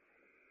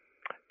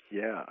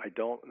 Yeah, I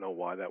don't know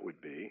why that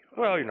would be.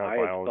 Well, you're not a I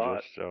had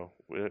biologist, thought-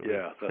 so...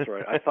 Yeah, that's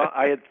right.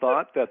 I had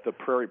thought that the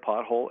prairie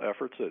pothole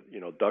efforts that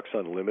Ducks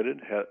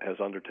Unlimited has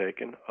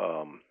undertaken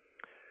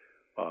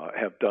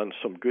have done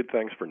some good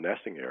things for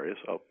nesting areas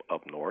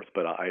up north,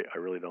 but I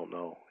really don't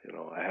know.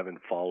 I haven't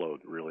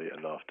followed really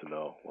enough to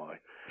know why.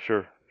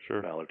 Sure.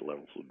 Mallard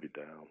levels would be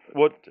down.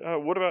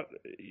 What about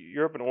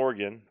you're up in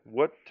Oregon?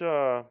 What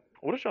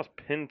is y'all's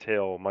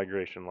pintail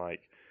migration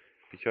like?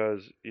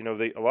 Because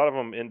a lot of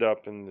them end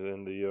up in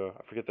the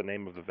I forget the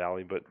name of the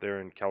valley, but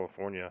they're in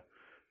California.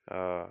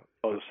 The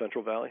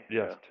Central Valley.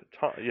 Yes,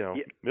 Yeah.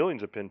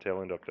 Millions of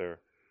pintail end up there.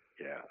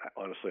 Yeah,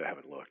 honestly, I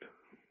haven't looked,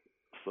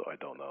 so I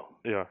don't know.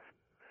 Yeah.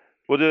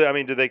 Well,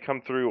 do they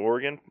come through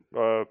Oregon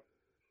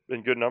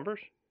in good numbers?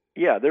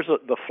 Yeah, there's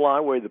the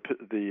flyway, the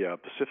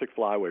Pacific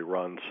Flyway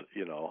runs,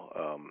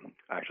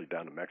 actually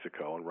down to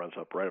Mexico and runs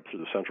up right up through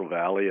the Central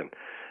Valley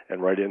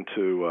and right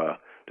into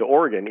to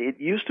Oregon. It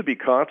used to be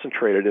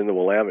concentrated in the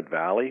Willamette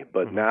Valley,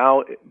 but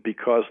now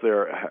because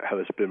there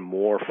has been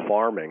more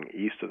farming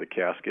east of the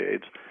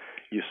Cascades,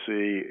 you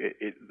see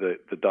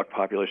the duck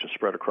population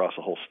spread across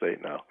the whole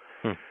state now.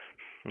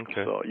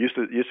 Okay. So it used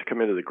to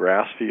come into the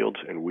grass fields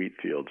and wheat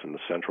fields in the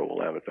central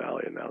Willamette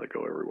Valley, and now they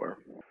go everywhere.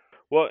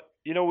 Well,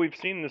 we've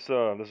seen this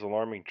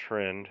alarming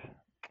trend,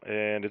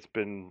 and it's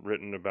been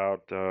written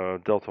about.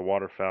 Delta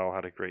Waterfowl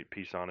had a great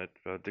piece on it,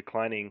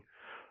 declining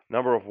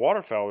number of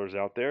waterfowlers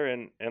out there,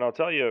 and I'll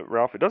tell you,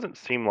 Ralph, it doesn't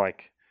seem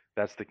like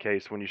that's the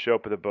case when you show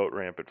up at the boat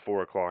ramp at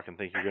 4:00 and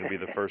think you're going to be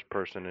the first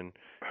person, and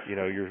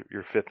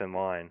you're fifth in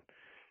line.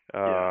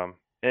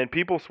 And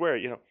people swear.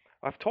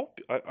 I've told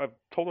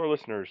our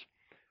listeners,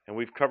 and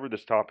we've covered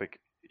this topic.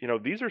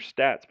 These are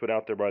stats put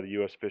out there by the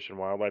U.S. Fish and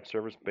Wildlife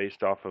Service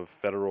based off of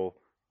federal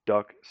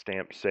duck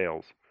stamp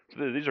sales.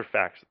 So these are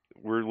facts.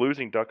 We're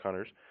losing duck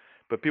hunters,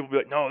 but people be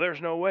like, no,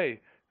 there's no way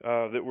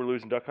that we're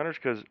losing duck hunters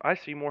because I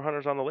see more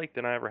hunters on the lake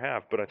than I ever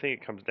have. But I think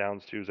it comes down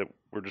to that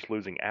we're just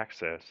losing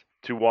access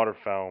to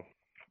waterfowl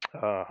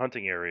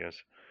hunting areas.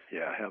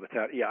 Yeah,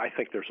 habitat. Yeah, I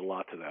think there's a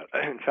lot to that.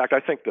 In fact, I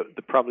think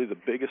probably the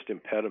biggest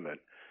impediment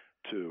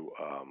to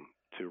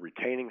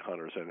retaining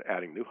hunters and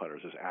adding new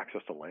hunters is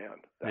access to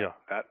land.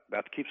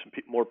 That keeps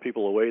more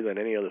people away than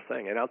any other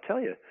thing. And I'll tell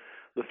you,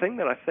 the thing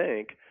that I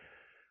think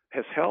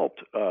has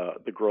helped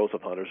the growth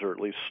of hunters, or at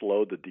least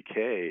slowed the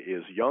decay,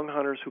 is young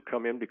hunters who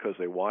come in because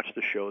they watch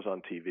the shows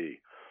on TV.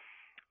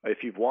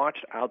 If you've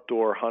watched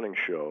outdoor hunting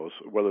shows,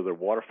 whether they're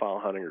waterfowl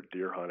hunting or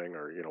deer hunting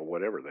or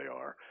whatever they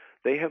are,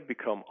 they have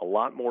become a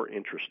lot more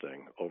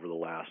interesting over the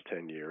last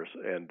 10 years,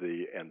 and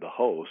the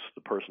hosts,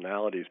 the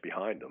personalities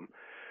behind them,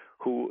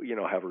 who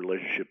have a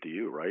relationship to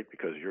you, right?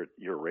 Because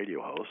you're a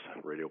radio host,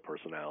 a radio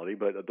personality.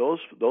 But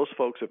those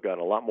folks have gotten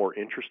a lot more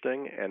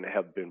interesting and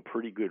have been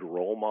pretty good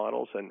role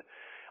models. And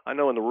I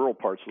know in the rural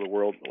parts of the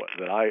world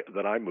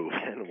that I move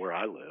in, where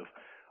I live,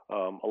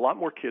 a lot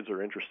more kids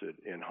are interested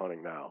in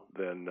hunting now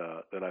than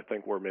I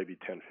think were maybe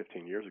 10,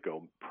 15 years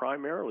ago.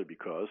 Primarily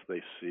because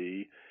they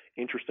see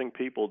interesting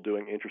people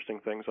doing interesting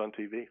things on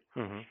TV.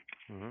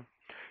 Mm-hmm. Mm-hmm.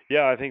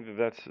 Yeah, I think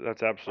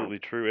that's absolutely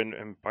true.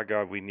 And by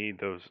God, we need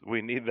those.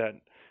 We need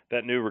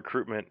that new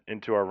recruitment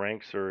into our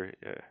ranks, or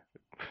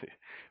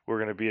we're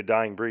going to be a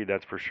dying breed.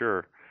 That's for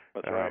sure.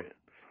 That's right.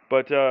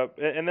 But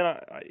and then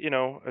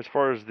as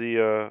far as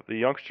the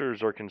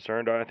youngsters are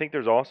concerned, I think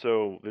there's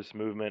also this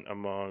movement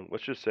among,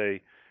 let's just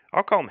say,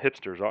 I'll call them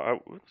hipsters.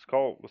 Let's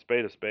call a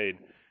spade a spade.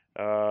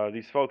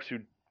 These folks who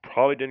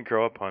probably didn't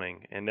grow up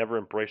hunting and never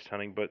embraced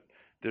hunting, but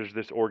there's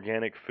this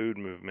organic food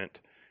movement,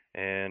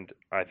 and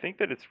I think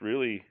that it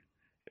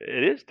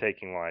is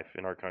taking life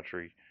in our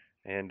country,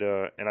 and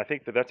I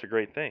think that that's a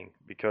great thing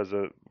because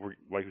we're,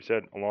 like we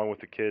said, along with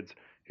the kids,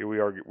 here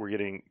we're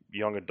getting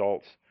young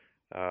adults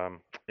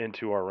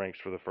into our ranks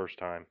for the first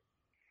time.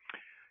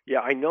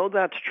 Yeah, I know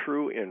that's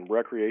true in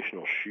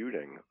recreational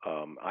shooting.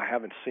 I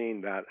haven't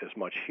seen that as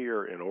much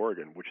here in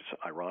Oregon, which is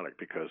ironic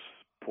because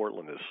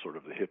Portland is sort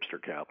of the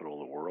hipster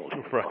capital of the world.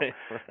 Right.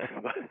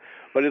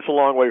 But it's a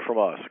long way from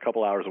us, a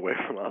couple hours away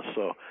from us,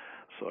 so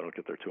I don't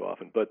get there too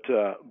often.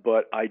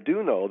 But I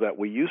do know that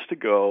we used to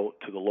go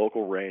to the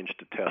local range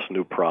to test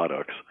new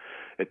products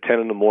at 10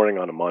 in the morning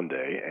on a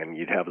Monday, and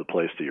you'd have the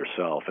place to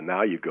yourself. And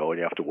now you go and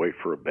you have to wait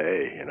for a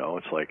bay.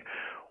 It's like,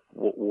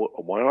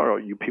 why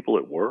aren't you people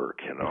at work?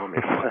 I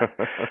mean,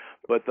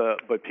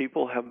 but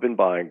people have been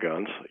buying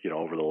guns,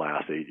 over the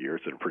last 8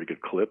 years at a pretty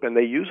good clip, and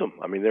they use them.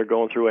 I mean, they're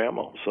going through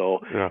ammo. So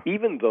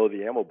even though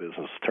the ammo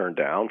business turned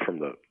down from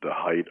the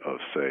height of,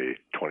 say,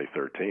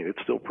 2013,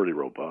 it's still pretty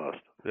robust.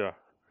 Yeah.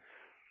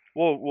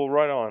 Well,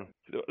 right on.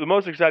 The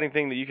most exciting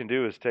thing that you can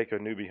do is take a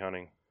newbie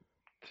hunting.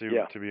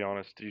 To be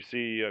honest, you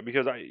see,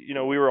 because we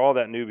were all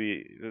that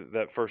newbie,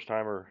 that first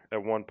timer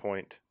at one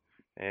point,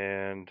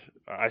 and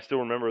I still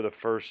remember the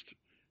first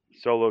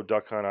solo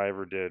duck hunt I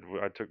ever did.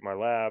 I took my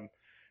lab,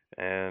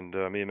 and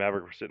me and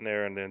Maverick were sitting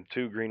there, and then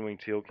 2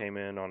 green-winged teal came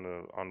in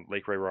on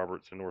Lake Ray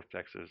Roberts in North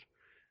Texas,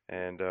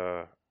 and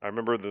I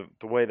remember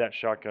the way that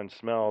shotgun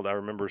smelled. I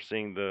remember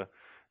seeing the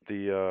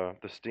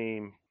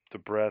steam, the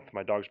breath,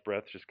 my dog's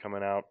breath just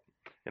coming out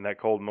in that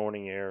cold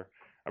morning air.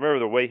 I remember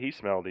the way he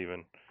smelled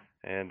even,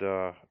 and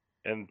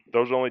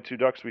those are only 2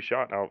 ducks we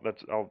shot.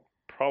 I'll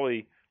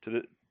probably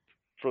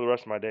for the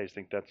rest of my days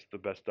think that's the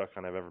best duck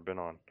hunt I've ever been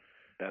on.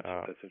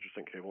 That's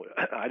interesting, Cable.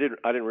 I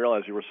didn't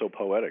realize you were so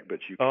poetic, but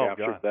you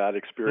captured that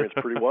experience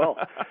pretty well.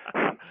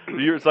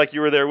 It's like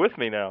you were there with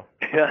me now.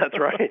 Yeah, that's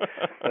right.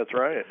 That's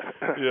right.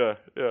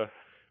 Yeah.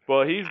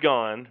 Well, he's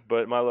gone,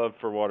 but my love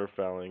for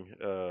waterfowling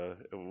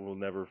will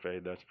never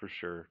fade. That's for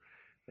sure.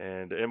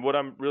 And what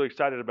I'm really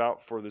excited about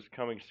for this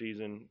coming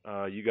season,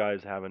 you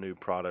guys have a new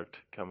product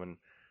coming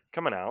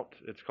out.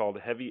 It's called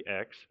Heavy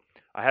X.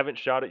 I haven't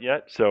shot it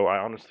yet, so I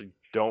honestly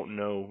don't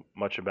know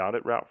much about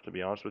it, Ralph, to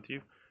be honest with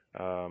you.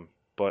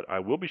 But I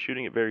will be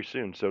shooting it very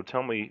soon. So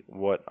tell me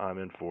what I'm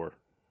in for.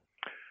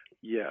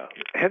 Yeah,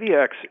 Heavy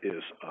X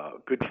is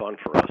good fun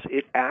for us.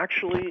 It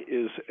actually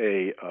is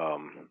a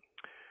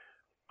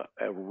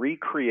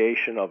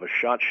recreation of a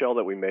shot shell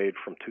that we made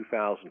from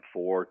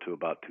 2004 to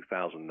about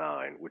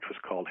 2009, which was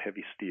called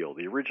Heavy Steel,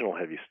 the original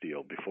Heavy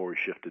Steel, before we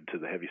shifted to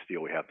the Heavy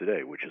Steel we have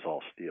today, which is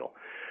all steel.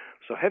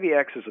 So Heavy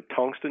X is a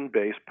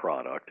tungsten-based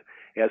product.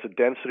 It has a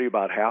density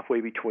about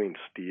halfway between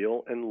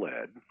steel and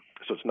lead.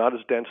 So it's not as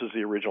dense as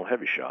the original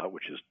Heavy Shot,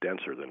 which is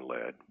denser than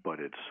lead,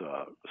 but it's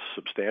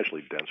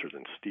substantially denser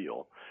than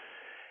steel.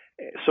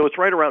 So it's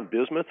right around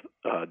bismuth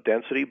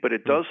density, but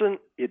it doesn't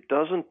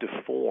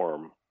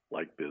deform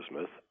like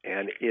bismuth,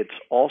 and it's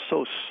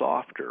also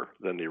softer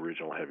than the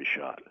original Heavy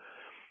Shot.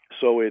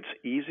 So it's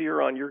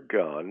easier on your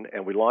gun,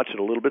 and we launched it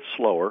a little bit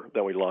slower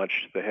than we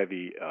launched the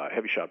Heavy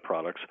Shot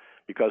products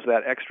because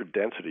that extra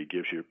density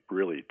gives you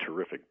really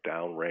terrific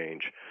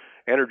downrange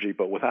energy,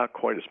 but without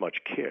quite as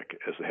much kick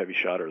as the Heavy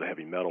Shot or the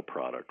Heavy Metal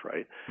product,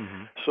 right?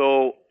 Mm-hmm.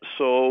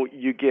 So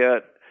you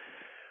get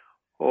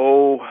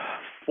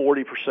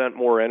 40%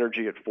 more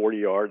energy at 40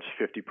 yards,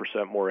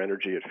 50% more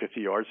energy at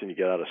 50 yards than you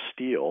get out of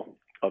steel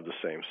of the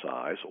same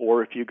size.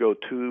 Or if you go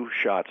 2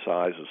 shot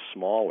sizes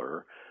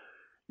smaller,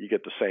 you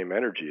get the same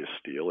energy as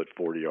steel at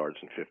 40 yards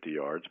and 50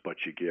 yards, but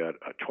you get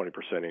a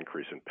 20%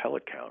 increase in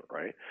pellet count,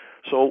 right?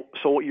 So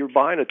you're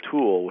buying a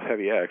tool with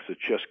Heavy X that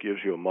just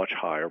gives you a much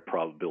higher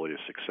probability of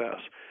success,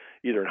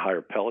 either in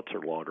higher pellets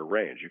or longer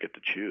range. You get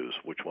to choose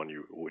which one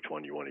you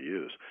want to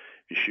use.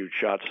 If you shoot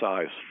shot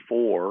size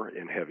 4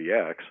 in Heavy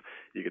X,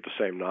 you get the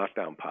same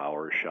knockdown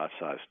power as shot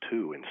size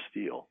 2 in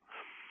steel,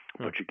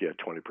 but you get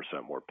 20%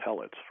 more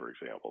pellets, for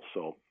example.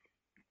 So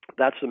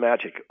that's the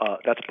magic.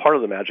 That's part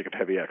of the magic of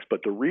Heavy X.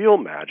 But the real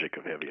magic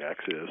of Heavy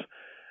X is,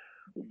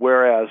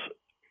 whereas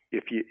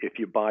if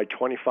you buy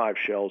 25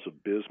 shells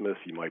of bismuth,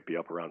 you might be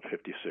up around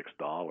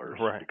 $56,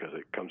 right, because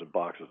it comes in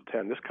boxes of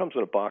 10. This comes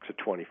in a box of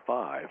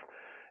 25,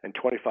 and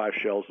 25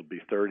 shells will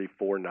be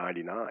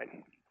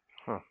 $34.99.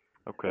 Huh.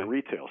 Okay. At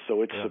retail.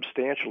 So it's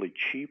substantially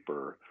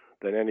cheaper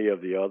than any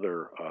of the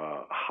other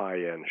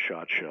high-end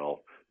shot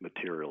shell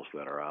materials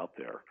that are out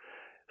there.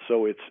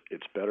 So it's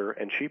better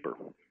and cheaper.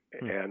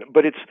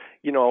 But it's,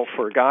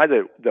 for a guy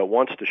that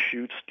wants to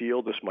shoot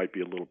steel, this might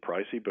be a little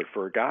pricey, but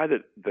for a guy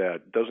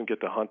that doesn't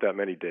get to hunt that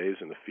many days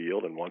in the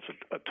field and wants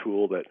a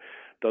tool that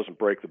doesn't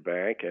break the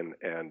bank and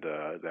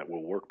that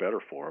will work better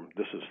for him,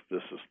 this is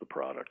the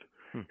product.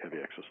 Heavy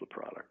X is the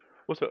product.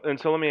 Well,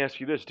 so let me ask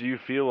you this. Do you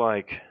feel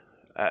like,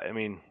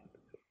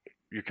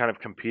 you're kind of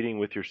competing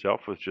with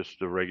yourself with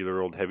just a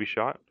regular old heavy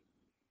shot?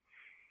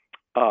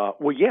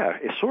 Well, yeah,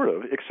 it's sort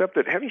of, except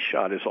that heavy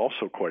shot is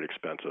also quite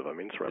expensive. I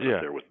mean, it's right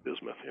up there with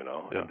bismuth, you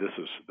know. Yeah. And this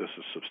is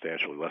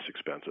substantially less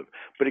expensive,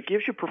 but it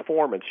gives you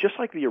performance just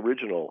like the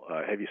original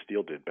heavy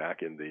steel did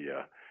back in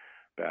the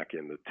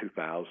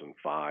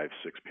 2005-6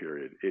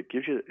 period. It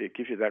gives you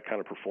that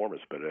kind of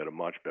performance, but at a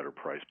much better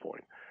price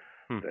point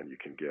than you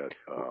can get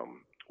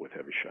with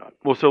heavy shot.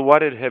 Well, so why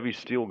did heavy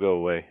steel go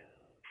away?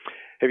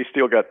 Heavy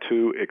steel got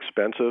too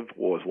expensive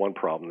was one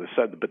problem.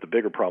 But the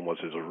bigger problem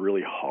was it was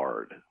really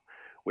hard.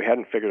 We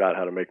hadn't figured out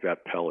how to make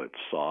that pellet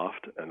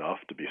soft enough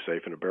to be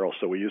safe in a barrel,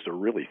 so we used a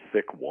really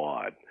thick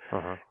wad,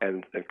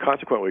 and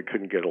consequently we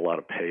couldn't get a lot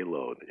of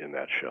payload in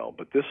that shell.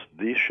 But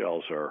these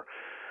shells are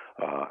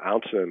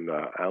ounce and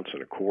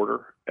a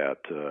quarter at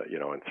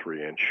in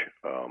 3-inch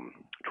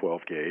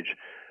 12 gauge,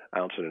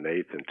 ounce and an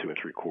eighth in 2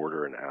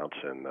 3/4, and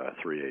ounce and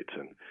 3/8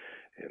 in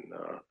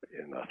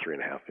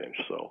 3.5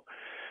 inch. So,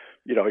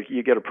 you know,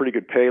 you get a pretty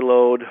good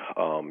payload.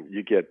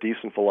 You get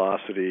decent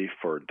velocity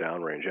for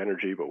downrange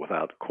energy, but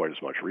without quite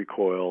as much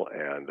recoil,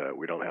 and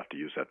we don't have to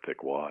use that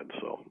thick wad.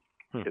 So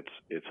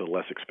it's a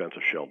less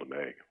expensive shell to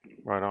make.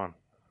 Right on.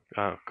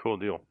 Cool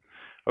deal.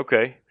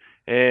 Okay.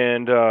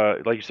 And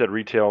like you said,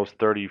 retail is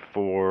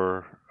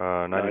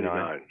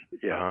 $34.99.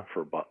 Yeah,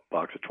 for a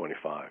box of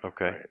 25.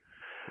 Okay.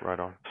 Right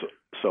on.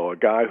 So a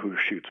guy who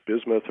shoots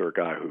bismuth or a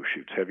guy who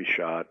shoots heavy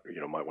shot, you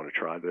know, might want to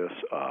try this.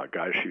 A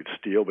guy who shoots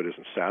steel but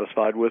isn't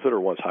satisfied with it or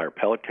wants higher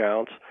pellet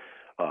counts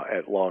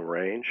at long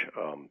range,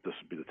 this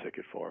would be the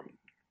ticket for him.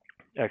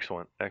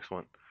 Excellent.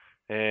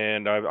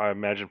 And I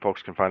imagine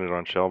folks can find it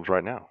on shelves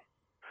right now.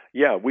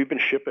 Yeah, we've been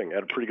shipping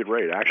at a pretty good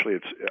rate. Actually,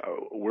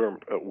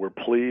 we're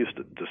pleased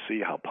to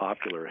see how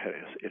popular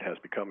it has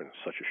become in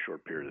such a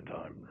short period of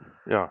time.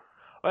 Yeah,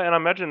 and I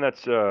imagine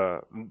that's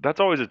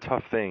always a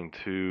tough thing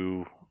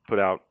to put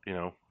out. You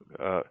know,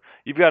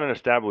 you've got an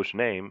established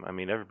name. I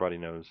mean, everybody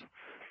knows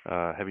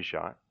heavy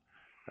shot,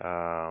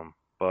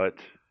 but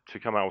to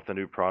come out with a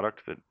new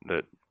product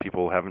that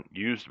people haven't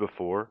used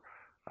before,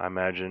 I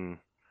imagine.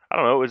 I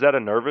don't know. Is that a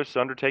nervous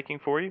undertaking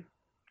for you?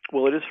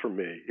 Well, it is for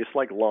me. It's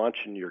like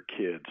launching your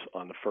kids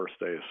on the first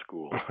day of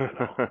school, you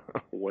know,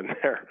 when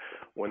they're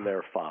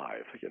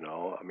 5. You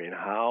know, I mean,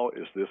 how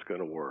is this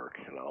going to work?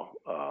 You know,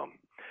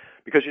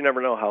 because you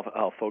never know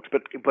how folks.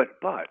 But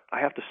I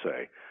have to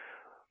say,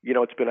 you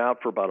know, it's been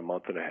out for about a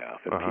month and a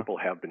half, and people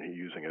have been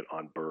using it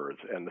on birds,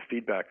 and the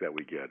feedback that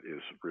we get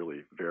is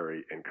really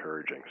very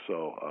encouraging.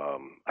 So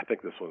I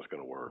think this one's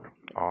going to work.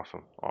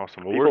 Awesome. Well,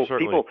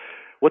 people,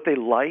 what they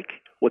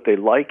like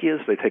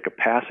is they take a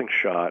passing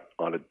shot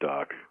on a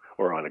duck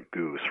or on a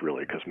goose,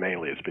 really, because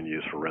mainly it's been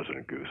used for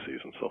resident goose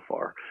season so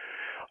far.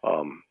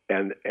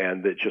 And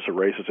it just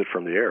erases it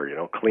from the air, you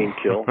know, clean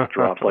kill,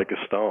 drops like a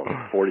stone,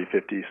 40,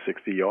 50,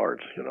 60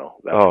 yards, you know.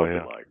 That's what they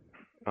like.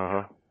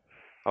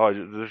 Oh,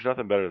 there's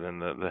nothing better than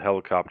the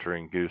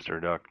helicoptering goose or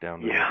duck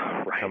down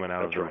there coming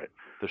out of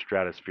the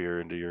stratosphere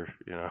into your,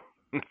 you know.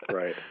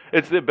 Right.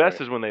 It's the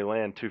best is when they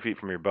land 2 feet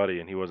from your buddy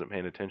and he wasn't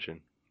paying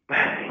attention.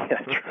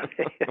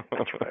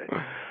 That's right.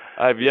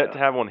 I've yet to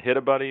have one hit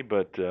a buddy,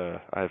 but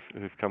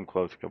we've come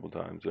close a couple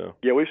times. So.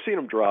 Yeah, we've seen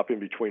them drop in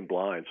between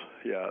blinds.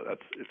 Yeah,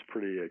 it's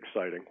pretty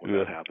exciting when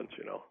that happens,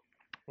 you know.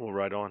 Well,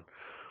 right on.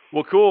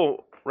 Well,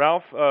 cool,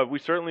 Ralph. We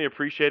certainly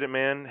appreciate it,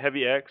 man.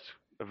 Heavy X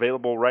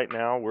available right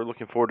now. We're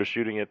looking forward to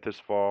shooting it this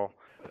fall.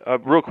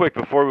 Real quick,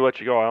 before we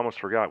let you go, I almost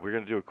forgot. We're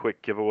going to do a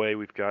quick giveaway.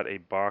 We've got a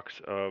box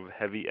of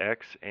Heavy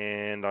X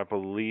and I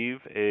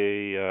believe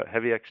a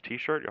Heavy X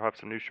T-shirt. You'll have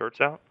some new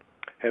shirts out.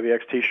 Heavy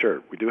X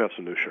T-shirt. We do have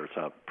some new shirts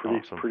out.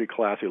 Pretty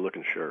classy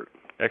looking shirt.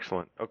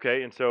 Excellent.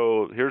 Okay, and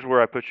so here's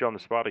where I put you on the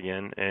spot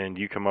again, and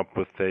you come up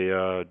with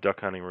a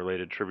duck hunting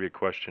related trivia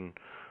question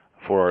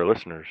for our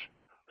listeners.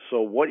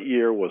 So what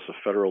year was the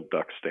Federal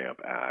Duck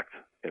Stamp Act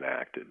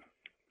enacted?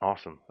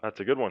 Awesome. That's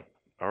a good one.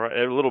 All right,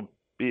 a little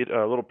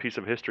piece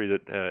of history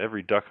that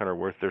every duck hunter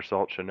worth their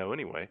salt should know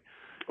anyway.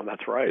 Well,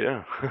 that's right.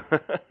 Yeah.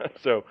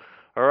 So,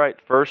 all right.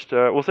 First,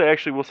 we'll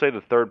say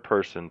the third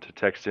person to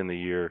text in the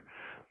year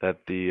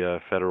that the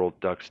federal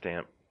duck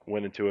stamp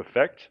went into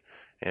effect,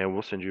 and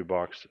we'll send you a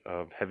box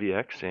of Heavy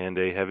X and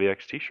a Heavy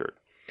X T-shirt.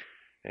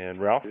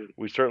 And Ralph,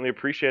 we certainly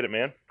appreciate it,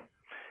 man.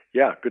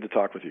 Yeah, good to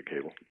talk with you,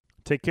 Cable.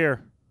 Take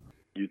care.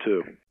 You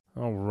too.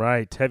 All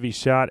right, Heavy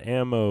Shot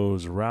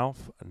Ammo's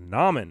Ralph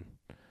Nauman.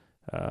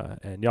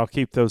 And y'all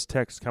keep those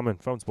texts coming.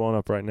 Phone's blowing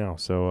up right now,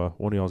 so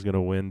one of y'all is going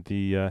to win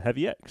the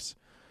Heavy X.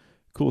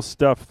 Cool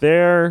stuff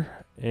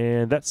there.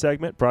 And that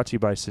segment brought to you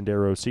by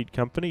Sendero Seed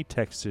Company,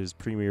 Texas'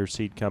 premier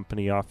seed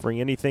company,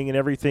 offering anything and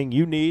everything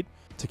you need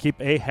to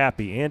keep a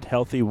happy and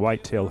healthy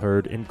whitetail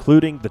herd,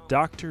 including the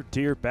Dr.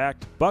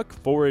 Deer-backed Buck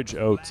Forage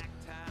Oats.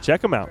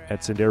 Check them out at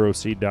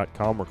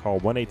senderoseed.com or call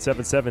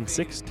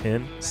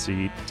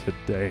 1-877-610-SEED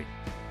today.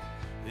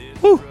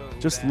 Whew.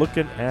 Just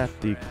looking at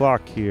the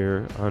clock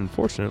here,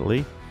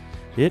 unfortunately,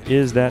 it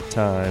is that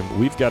time.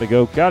 We've got to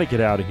go. Got to get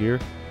out of here.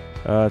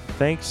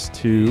 Thanks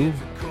to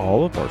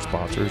all of our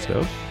sponsors,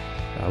 though.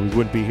 We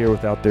wouldn't be here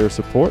without their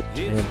support.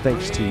 And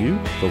thanks to you,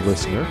 the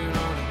listener.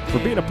 for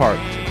being a part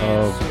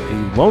of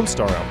the Lone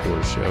Star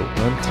Outdoors Show.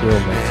 Until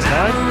next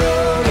time,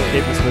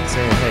 Cable Smith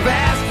saying, hey,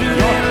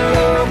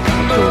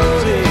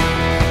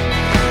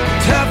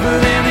 tougher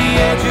than